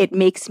 Yes. It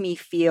makes me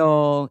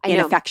feel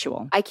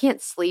ineffectual. I can't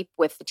sleep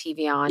with the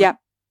TV on. Yeah.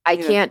 I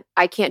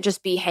can't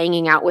just be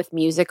hanging out with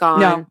music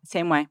on. No,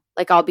 same way.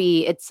 Like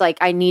it's like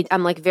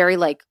I'm like very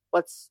like,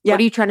 what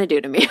are you trying to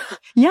do to me?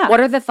 Yeah. What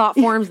are the thought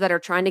forms that are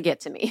trying to get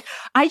to me?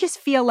 I just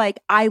feel like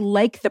I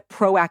like the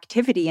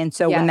proactivity. And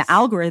so when the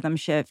algorithm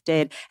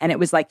shifted and it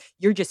was like,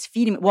 you're just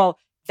feeding me, well,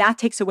 that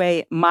takes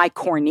away my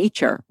core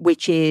nature,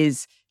 which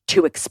is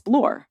to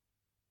explore.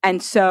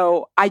 And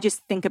so I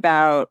just think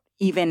about,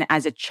 even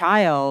as a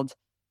child,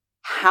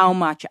 how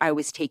much I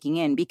was taking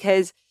in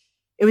because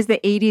it was the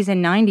 80s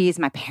and 90s.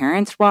 My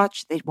parents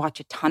they'd watch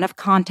a ton of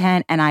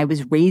content and I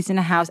was raised in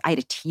a house. I had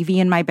a TV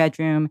in my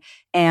bedroom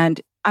and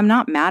I'm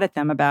not mad at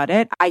them about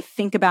it. I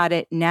think about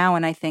it now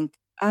and I think,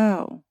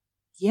 oh,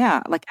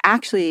 yeah, like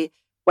actually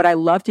what I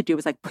love to do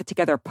is like put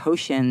together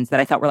potions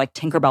that I thought were like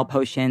Tinkerbell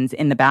potions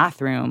in the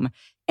bathroom.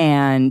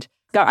 And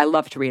God, I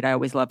love to read. I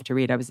always loved to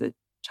read. I was a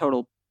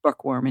total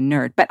bookworm and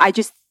nerd. But I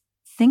just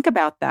think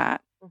about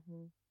that.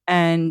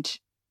 And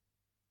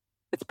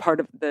it's part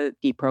of the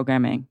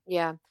deprogramming.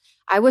 Yeah.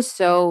 I was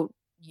so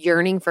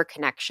yearning for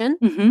connection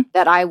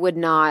that I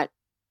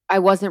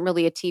wasn't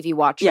really a TV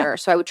watcher. Yeah.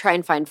 So I would try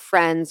and find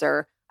friends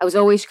or I was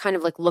always kind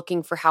of like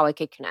looking for how I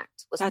could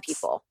connect with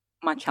people.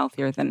 Much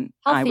healthier than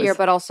I was.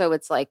 But also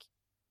it's like,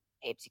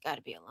 babes, you got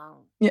to be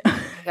alone. Yeah.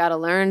 You got to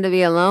learn to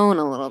be alone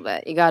a little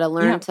bit. You got to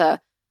learn to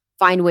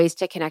find ways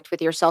to connect with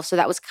yourself. So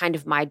that was kind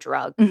of my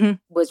drug,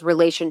 was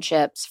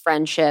relationships,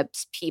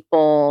 friendships,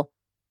 people.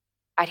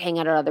 I'd hang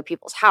out at other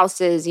people's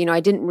houses. I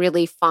didn't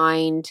really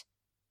find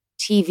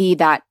TV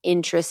that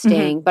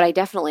interesting, but we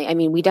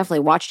definitely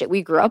watched it.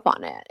 We grew up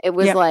on it. It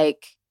was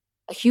like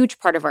a huge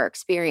part of our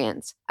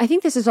experience. I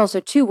think this is also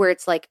too, where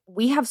it's like,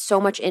 we have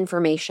so much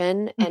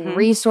information and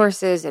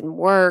resources and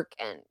work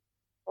and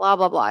blah,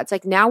 blah, blah. It's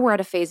like now we're at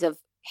a phase of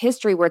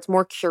history where it's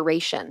more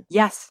curation.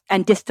 Yes.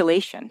 And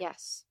distillation.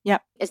 Yes.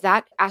 Yep. Is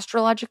that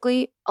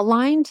astrologically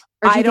aligned?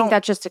 Or do you think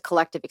that's just a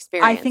collective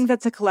experience? I think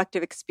that's a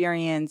collective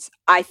experience.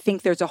 I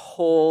think there's a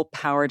whole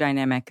power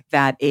dynamic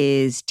that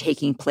is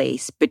taking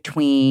place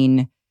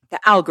between the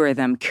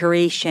algorithm,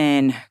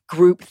 curation,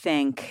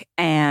 groupthink,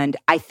 and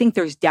I think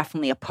there's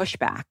definitely a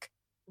pushback.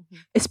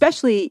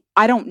 Especially,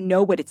 I don't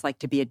know what it's like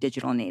to be a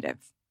digital native.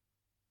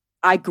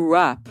 I grew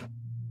up,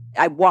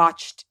 I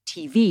watched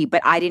TV,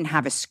 but I didn't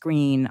have a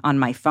screen on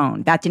my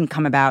phone. That didn't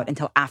come about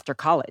until after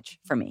college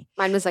for me.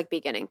 Mine was like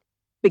beginning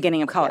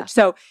of college. Yeah.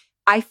 So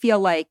I feel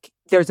like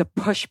there's a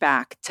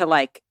pushback to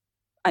like,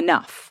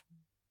 enough.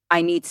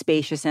 I need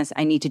spaciousness.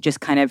 I need to just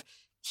kind of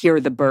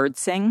hear the birds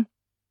sing.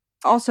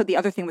 Also, the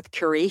other thing with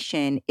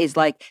curation is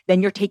like,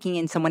 then you're taking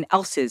in someone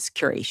else's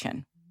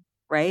curation,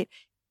 right?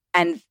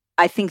 And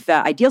I think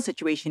the ideal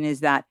situation is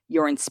that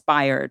you're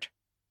inspired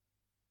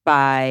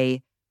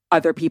by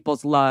other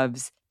people's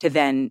loves to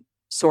then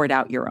sort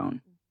out your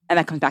own. And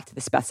that comes back to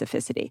the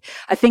specificity.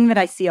 A thing that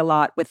I see a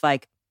lot with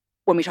like,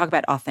 when we talk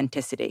about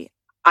authenticity,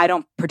 I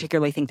don't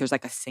particularly think there's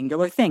like a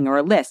singular thing or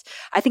a list.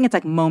 I think it's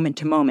like moment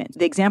to moment.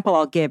 The example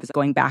I'll give is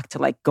going back to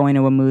like going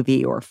to a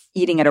movie or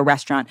eating at a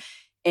restaurant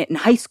in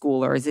high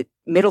school, or is it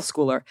middle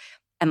schooler?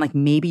 And like,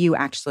 maybe you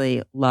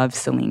actually love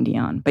Celine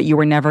Dion, but you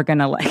were never going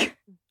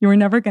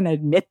to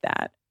admit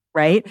that,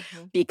 right?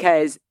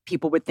 Because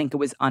people would think it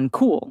was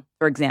uncool,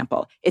 for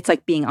example. It's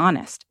like being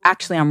honest.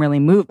 Actually, I'm really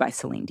moved by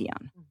Celine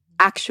Dion.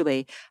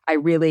 Actually, I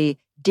really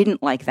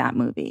didn't like that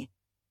movie.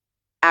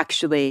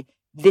 Actually,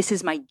 this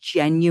is my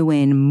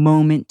genuine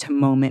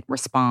moment-to-moment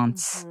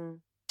response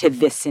to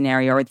this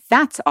scenario, or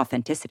that's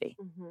authenticity.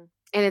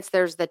 And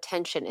there's the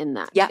tension in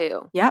that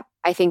too. Yep.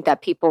 I think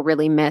that people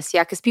really miss.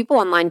 Yeah, because people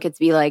online could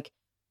be like,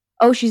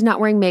 oh, she's not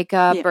wearing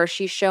makeup, or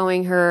she's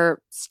showing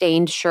her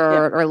stained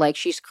shirt, or like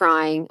she's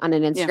crying on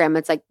an Instagram.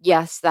 It's like,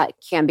 yes, that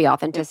can be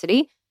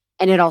authenticity.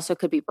 And it also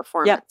could be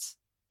performance.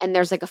 And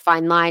there's like a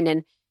fine line.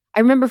 And I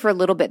remember for a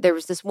little bit, there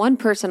was this one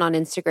person on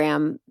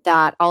Instagram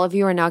that all of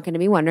you are now going to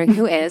be wondering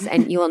who is,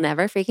 and you will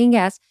never freaking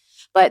guess,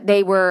 but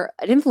they were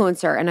an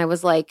influencer. And I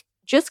was like,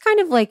 just kind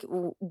of like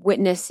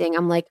witnessing,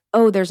 I'm like,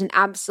 oh, there's an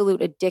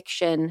absolute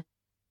addiction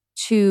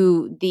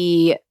to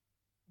the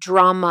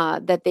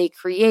drama that they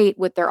create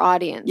with their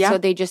audience. So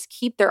they just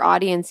keep their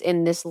audience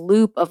in this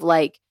loop of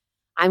like,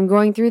 I'm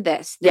going through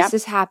this. This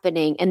is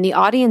happening. And the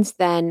audience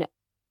then,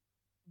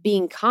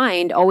 being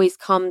kind, always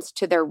comes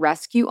to their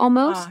rescue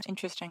almost.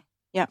 Interesting.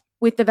 Yeah.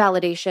 With the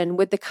validation,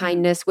 with the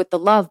kindness, with the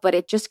love, but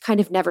it just kind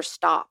of never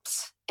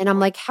stops. And I'm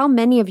like, how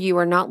many of you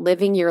are not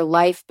living your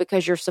life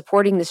because you're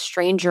supporting this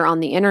stranger on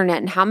the internet?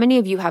 And how many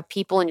of you have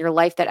people in your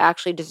life that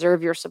actually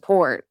deserve your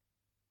support?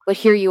 But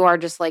here you are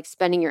just like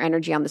spending your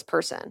energy on this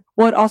person.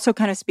 Well, it also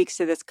kind of speaks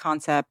to this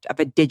concept of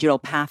a digital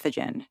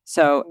pathogen.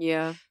 So,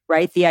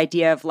 right, the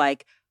idea of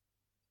like,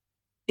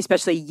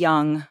 especially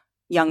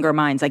younger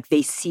minds, like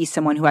they see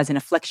someone who has an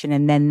affliction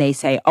and then they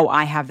say, oh,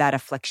 I have that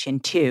affliction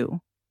too,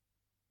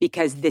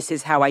 because this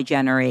is how I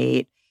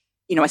generate,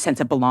 a sense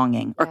of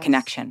belonging or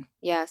connection.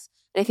 Yes.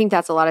 And I think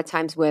that's a lot of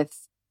times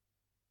with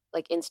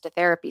like Insta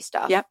therapy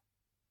stuff. Yep.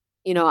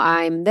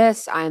 I'm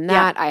this, I'm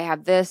that, I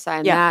have this,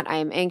 I'm that, I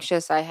am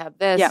anxious, I have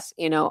this.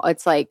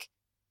 It's like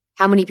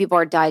how many people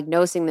are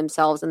diagnosing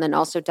themselves and then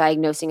also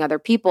diagnosing other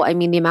people. I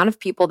mean, the amount of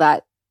people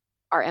that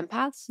are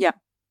empaths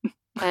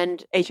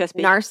and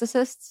HSP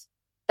narcissists.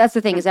 That's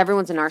the thing, is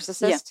everyone's a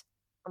narcissist. Yeah.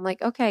 I'm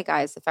like, okay,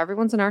 guys, if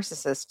everyone's a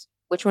narcissist,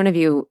 which one of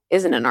you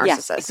isn't a narcissist?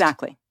 Yes,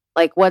 exactly.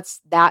 Like, what's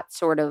that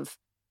sort of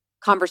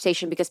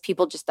conversation? Because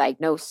people just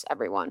diagnose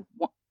everyone.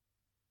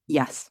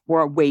 Yes,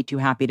 we're way too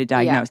happy to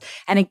diagnose. Yeah.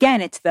 And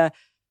again,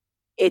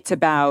 it's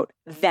about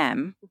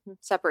them.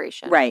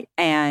 Separation. Right.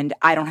 And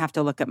I don't have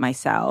to look at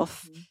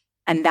myself.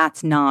 And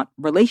that's not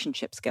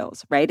relationship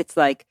skills, right? It's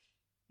like,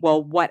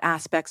 well, what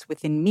aspects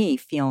within me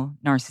feel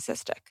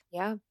narcissistic?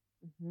 Yeah.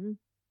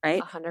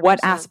 Right? 100%. What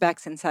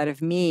aspects inside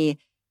of me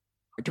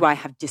do I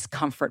have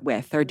discomfort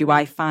with, or do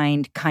I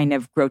find kind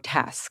of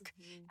grotesque?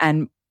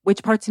 And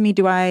which parts of me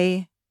do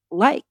I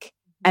like?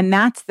 And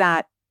that's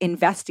that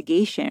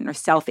investigation or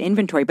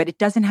self-inventory, but it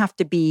doesn't have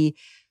to be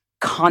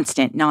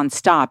constant,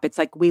 nonstop. It's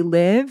like we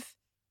live,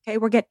 okay,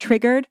 we get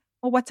triggered.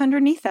 Well, what's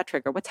underneath that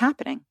trigger? What's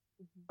happening?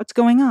 What's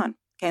going on?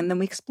 Okay, and then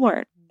we explore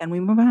it, then we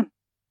move on.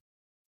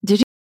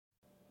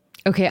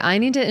 Okay, I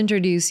need to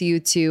introduce you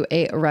to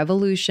a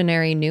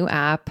revolutionary new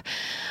app,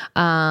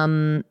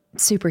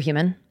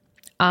 Superhuman.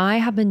 I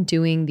have been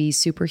doing these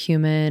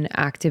superhuman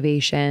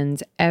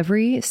activations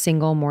every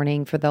single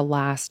morning for the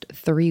last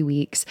 3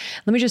 weeks.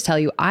 Let me just tell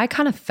you, I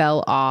kind of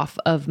fell off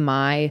of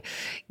my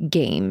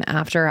game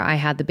after I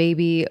had the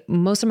baby.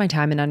 Most of my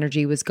time and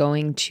energy was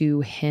going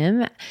to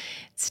him.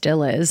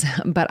 Still is,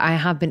 but I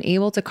have been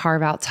able to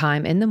carve out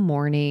time in the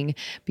morning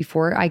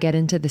before I get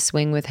into the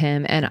swing with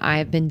him. And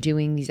I've been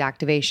doing these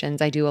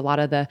activations. I do a lot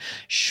of the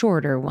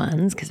shorter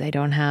ones because I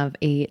don't have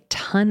a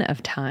ton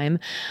of time.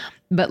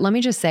 But let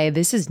me just say,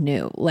 this is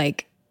new.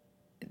 Like,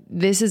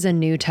 this is a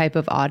new type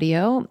of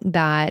audio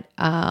that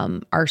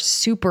are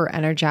super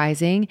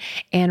energizing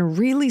and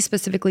really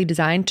specifically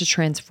designed to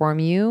transform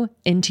you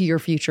into your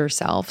future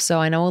self. So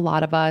I know a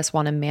lot of us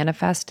want to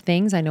manifest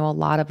things. I know a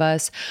lot of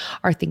us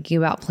are thinking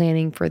about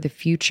planning for the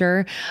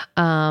future,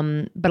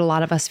 but a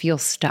lot of us feel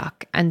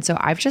stuck. And so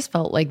I've just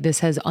felt like this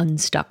has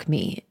unstuck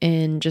me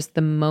in just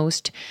the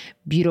most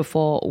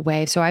beautiful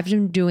way. So I've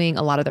been doing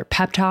a lot of their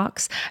pep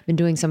talks. I've been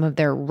doing some of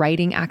their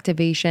writing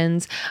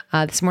activations.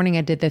 This morning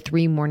I did the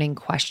 3 morning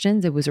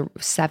questions. It was a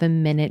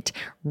 7-minute,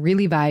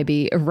 really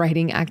vibey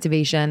writing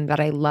activation that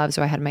I love.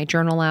 So I had my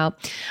journal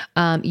out.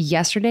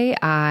 Yesterday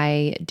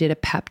I did a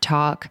pep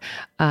talk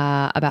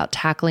about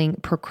tackling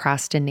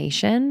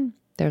procrastination.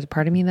 There's a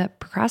part of me that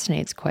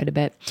procrastinates quite a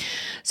bit.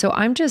 So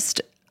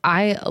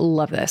I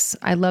love this.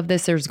 I love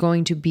this. There's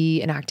going to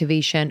be an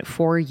activation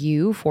for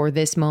you for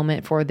this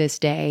moment, for this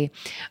day.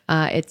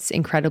 It's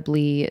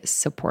incredibly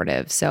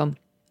supportive. So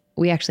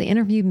we actually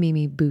interviewed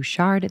Mimi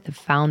Bouchard, the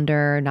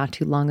founder, not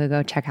too long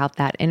ago. Check out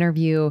that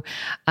interview.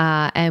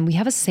 And we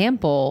have a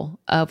sample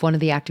of one of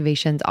the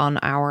activations on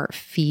our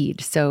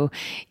feed. So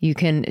you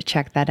can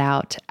check that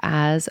out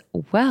as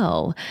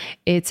well.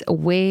 It's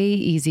way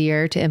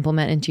easier to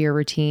implement into your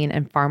routine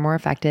and far more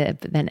effective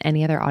than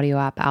any other audio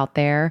app out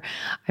there.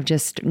 I've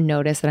just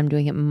noticed that I'm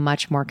doing it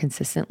much more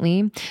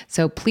consistently.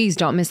 So please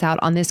don't miss out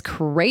on this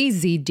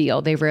crazy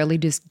deal. They rarely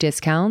do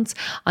discounts.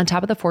 On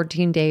top of the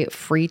 14-day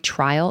free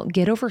trial,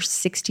 get over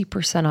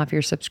 60% off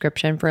your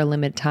subscription for a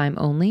limited time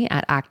only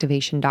at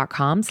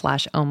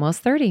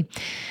activation.com/almost30.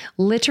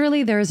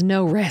 Literally, there is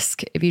no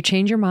risk. If you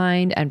change your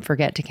mind and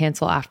forget to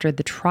cancel after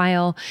the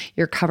trial,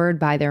 you're covered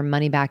by their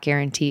money back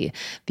guarantee.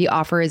 The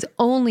offer is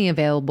only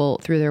available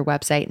through their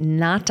website,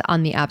 not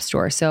on the App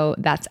Store. So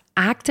that's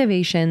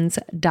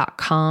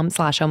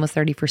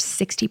activations.com/almost30 for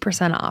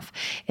 60% off.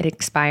 It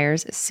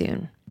expires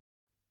soon.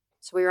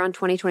 So we were on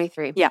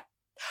 2023. Yeah.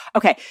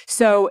 Okay.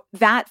 So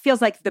that feels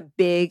like the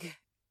big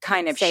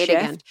kind of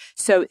shift.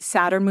 So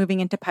Saturn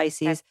moving into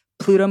Pisces,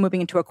 Pluto moving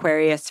into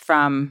Aquarius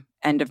from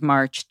end of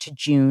March to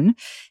June,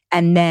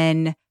 and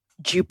then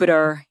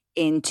Jupiter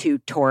into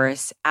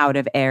Taurus out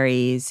of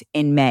Aries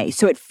in May.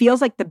 So it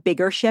feels like the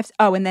bigger shifts.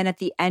 Oh, and then at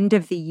the end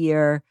of the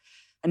year,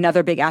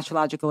 another big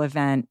astrological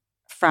event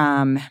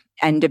from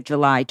end of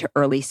July to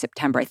early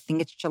September. I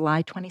think it's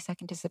July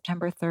 22nd to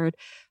September 3rd.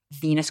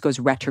 Venus goes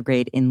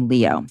retrograde in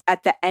Leo.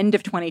 At the end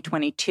of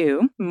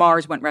 2022,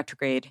 Mars went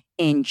retrograde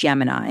in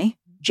Gemini.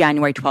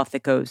 January 12th,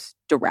 it goes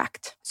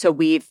direct. So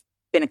we've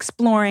been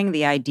exploring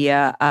the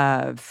idea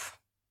of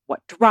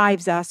what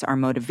drives us, our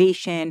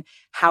motivation,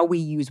 how we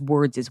use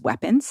words as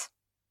weapons,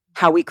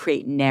 how we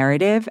create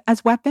narrative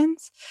as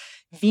weapons.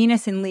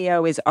 Venus in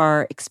Leo is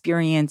our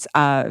experience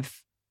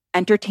of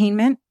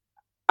entertainment,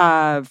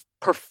 of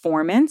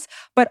performance,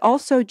 but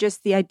also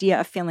just the idea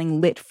of feeling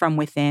lit from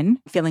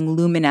within, feeling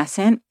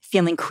luminescent,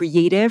 feeling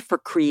creative for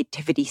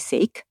creativity's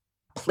sake,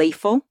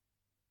 playful.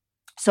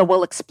 So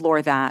we'll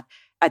explore that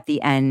at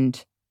the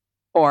end,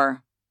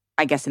 or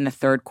I guess in the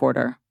third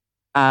quarter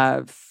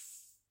of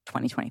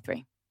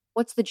 2023.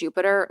 What's the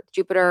Jupiter?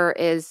 Jupiter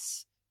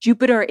is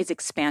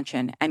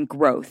expansion and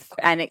growth,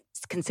 and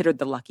it's considered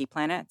the lucky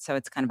planet. So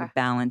it's kind of a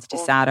balance to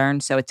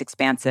Saturn. So it's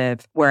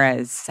expansive,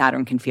 whereas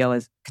Saturn can feel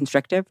as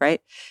constrictive,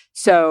 right?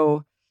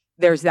 So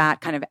there's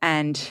that kind of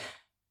end.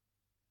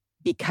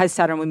 Because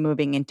Saturn was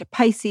moving into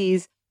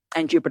Pisces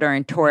and Jupiter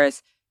in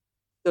Taurus,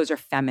 those are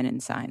feminine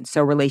signs.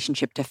 So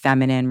relationship to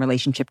feminine,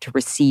 relationship to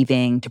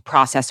receiving, to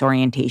process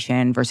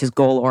orientation versus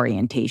goal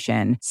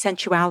orientation,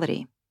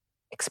 sensuality,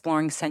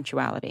 exploring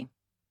sensuality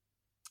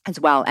as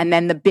well. And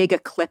then the big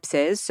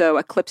eclipses. So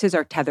eclipses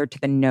are tethered to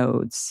the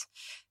nodes.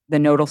 The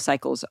nodal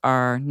cycles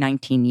are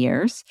 19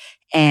 years,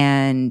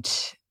 and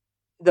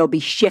they'll be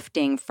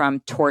shifting from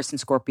Taurus and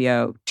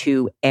Scorpio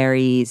to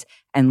Aries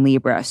and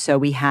Libra. So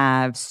we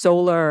have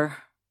solar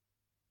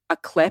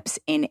eclipse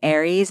in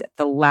Aries at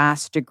the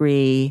last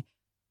degree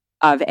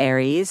of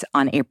Aries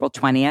on April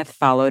 20th,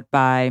 followed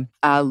by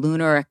a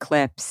lunar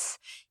eclipse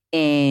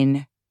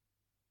in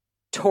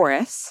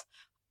Taurus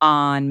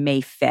on May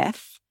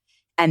 5th.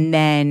 And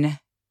then,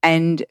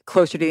 and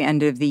closer to the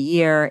end of the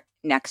year,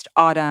 next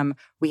autumn,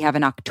 we have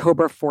an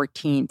October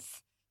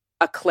 14th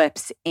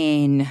eclipse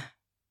in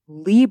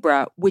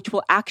Libra, which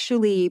will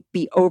actually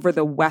be over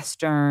the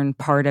western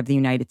part of the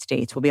United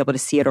States. We'll be able to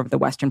see it over the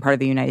western part of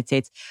the United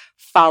States,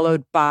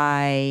 followed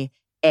by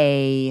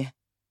a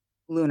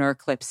lunar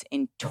eclipse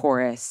in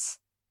Taurus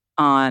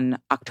on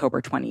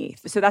October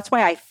 28th. So that's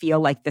why I feel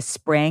like the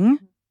spring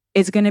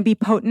is going to be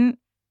potent,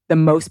 the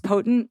most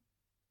potent.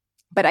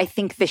 But I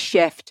think the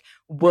shift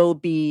will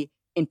be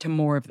into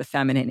more of the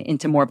feminine,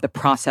 into more of the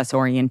process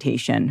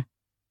orientation.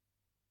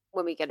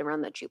 When we get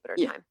around that Jupiter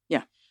time.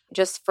 Yeah.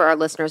 Just for our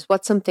listeners,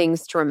 what's some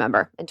things to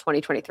remember in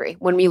 2023?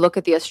 When we look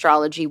at the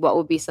astrology, what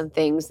would be some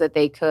things that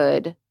they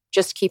could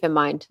just keep in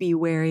mind? Be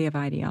wary of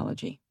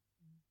ideology.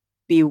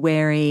 Be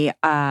wary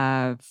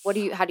of...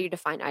 How do you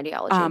define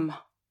ideology?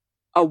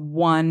 A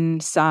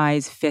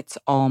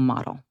one-size-fits-all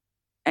model.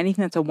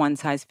 Anything that's a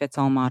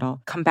one-size-fits-all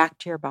model. Come back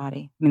to your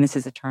body. I mean, this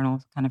is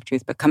eternal kind of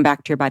truth, but come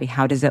back to your body.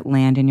 How does it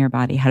land in your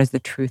body? How does the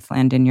truth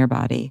land in your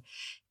body?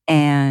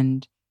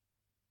 And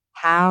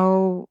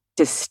how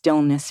does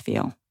stillness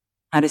feel?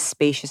 How does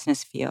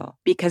spaciousness feel?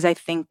 Because I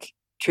think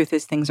truth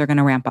is things are going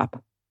to ramp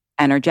up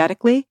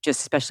energetically,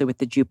 just especially with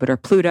the Jupiter,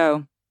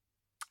 Pluto.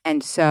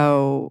 And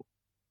so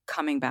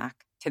coming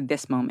back to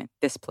this moment,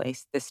 this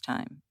place, this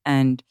time,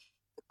 and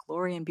the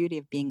glory and beauty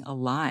of being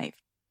alive,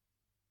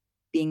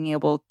 being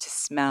able to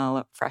smell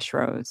a fresh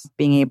rose,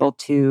 being able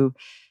to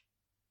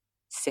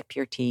sip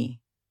your tea,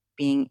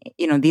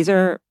 these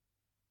are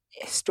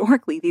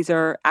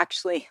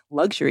actually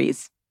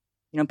luxuries.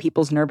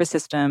 People's nervous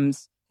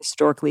systems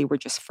historically were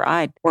just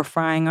fried. We're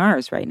frying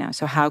ours right now.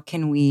 So how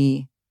can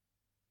we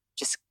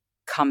just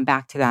come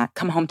back to that,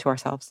 come home to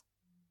ourselves?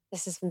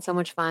 This has been so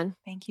much fun.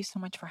 Thank you so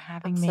much for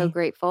having me. I'm so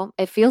grateful.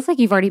 It feels like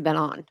you've already been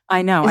on.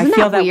 I know. Isn't I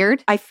feel that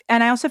weird?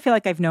 And I also feel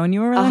like I've known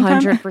you a really long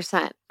time.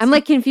 100%.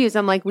 I'm confused.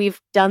 I'm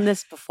we've done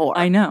this before.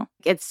 I know.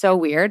 It's so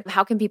weird.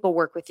 How can people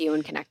work with you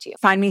and connect to you?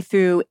 Find me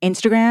through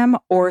Instagram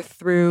or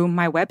through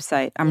my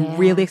website. I'm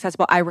really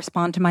accessible. I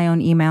respond to my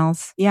own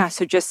emails. Yeah.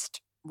 So just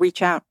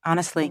reach out,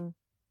 honestly.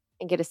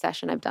 And get a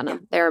session. I've done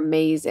them. They're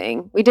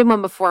amazing. We did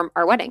one before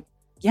our wedding.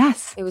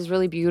 Yes. It was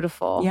really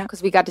beautiful. Yeah.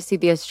 Because we got to see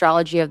the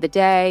astrology of the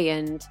day.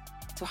 And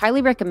so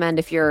highly recommend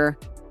if you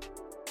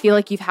feel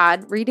like you've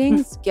had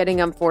readings, getting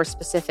them for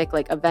specific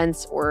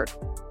events or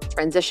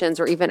transitions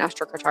or even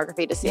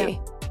astrocartography to see. Yeah.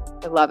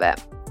 I love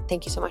it.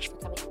 Thank you so much for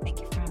coming. Thank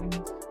you for having me.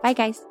 Bye,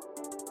 guys.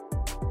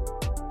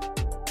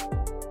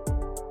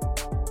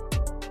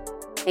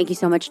 Thank you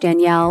so much,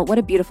 Danielle. What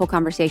a beautiful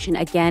conversation.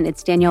 Again,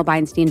 it's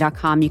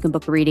DanielleBeinstein.com. You can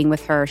book a reading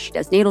with her. She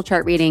does natal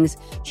chart readings.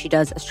 She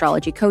does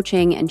astrology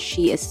coaching, and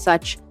she is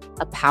such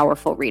a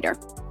powerful reader.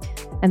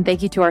 And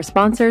thank you to our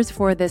sponsors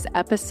for this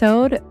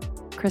episode.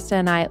 Krista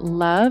and I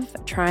love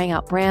trying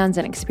out brands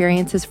and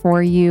experiences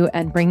for you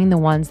and bringing the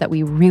ones that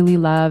we really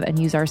love and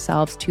use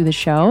ourselves to the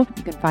show.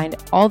 You can find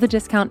all the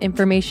discount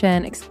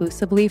information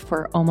exclusively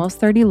for Almost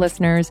 30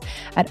 listeners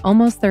at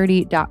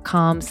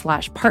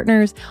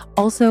almost30.com/partners.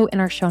 Also in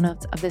our show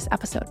notes of this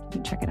episode. You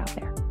can check it out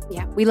there.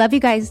 Yeah. We love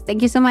you guys.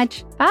 Thank you so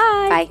much.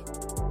 Bye.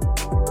 Bye.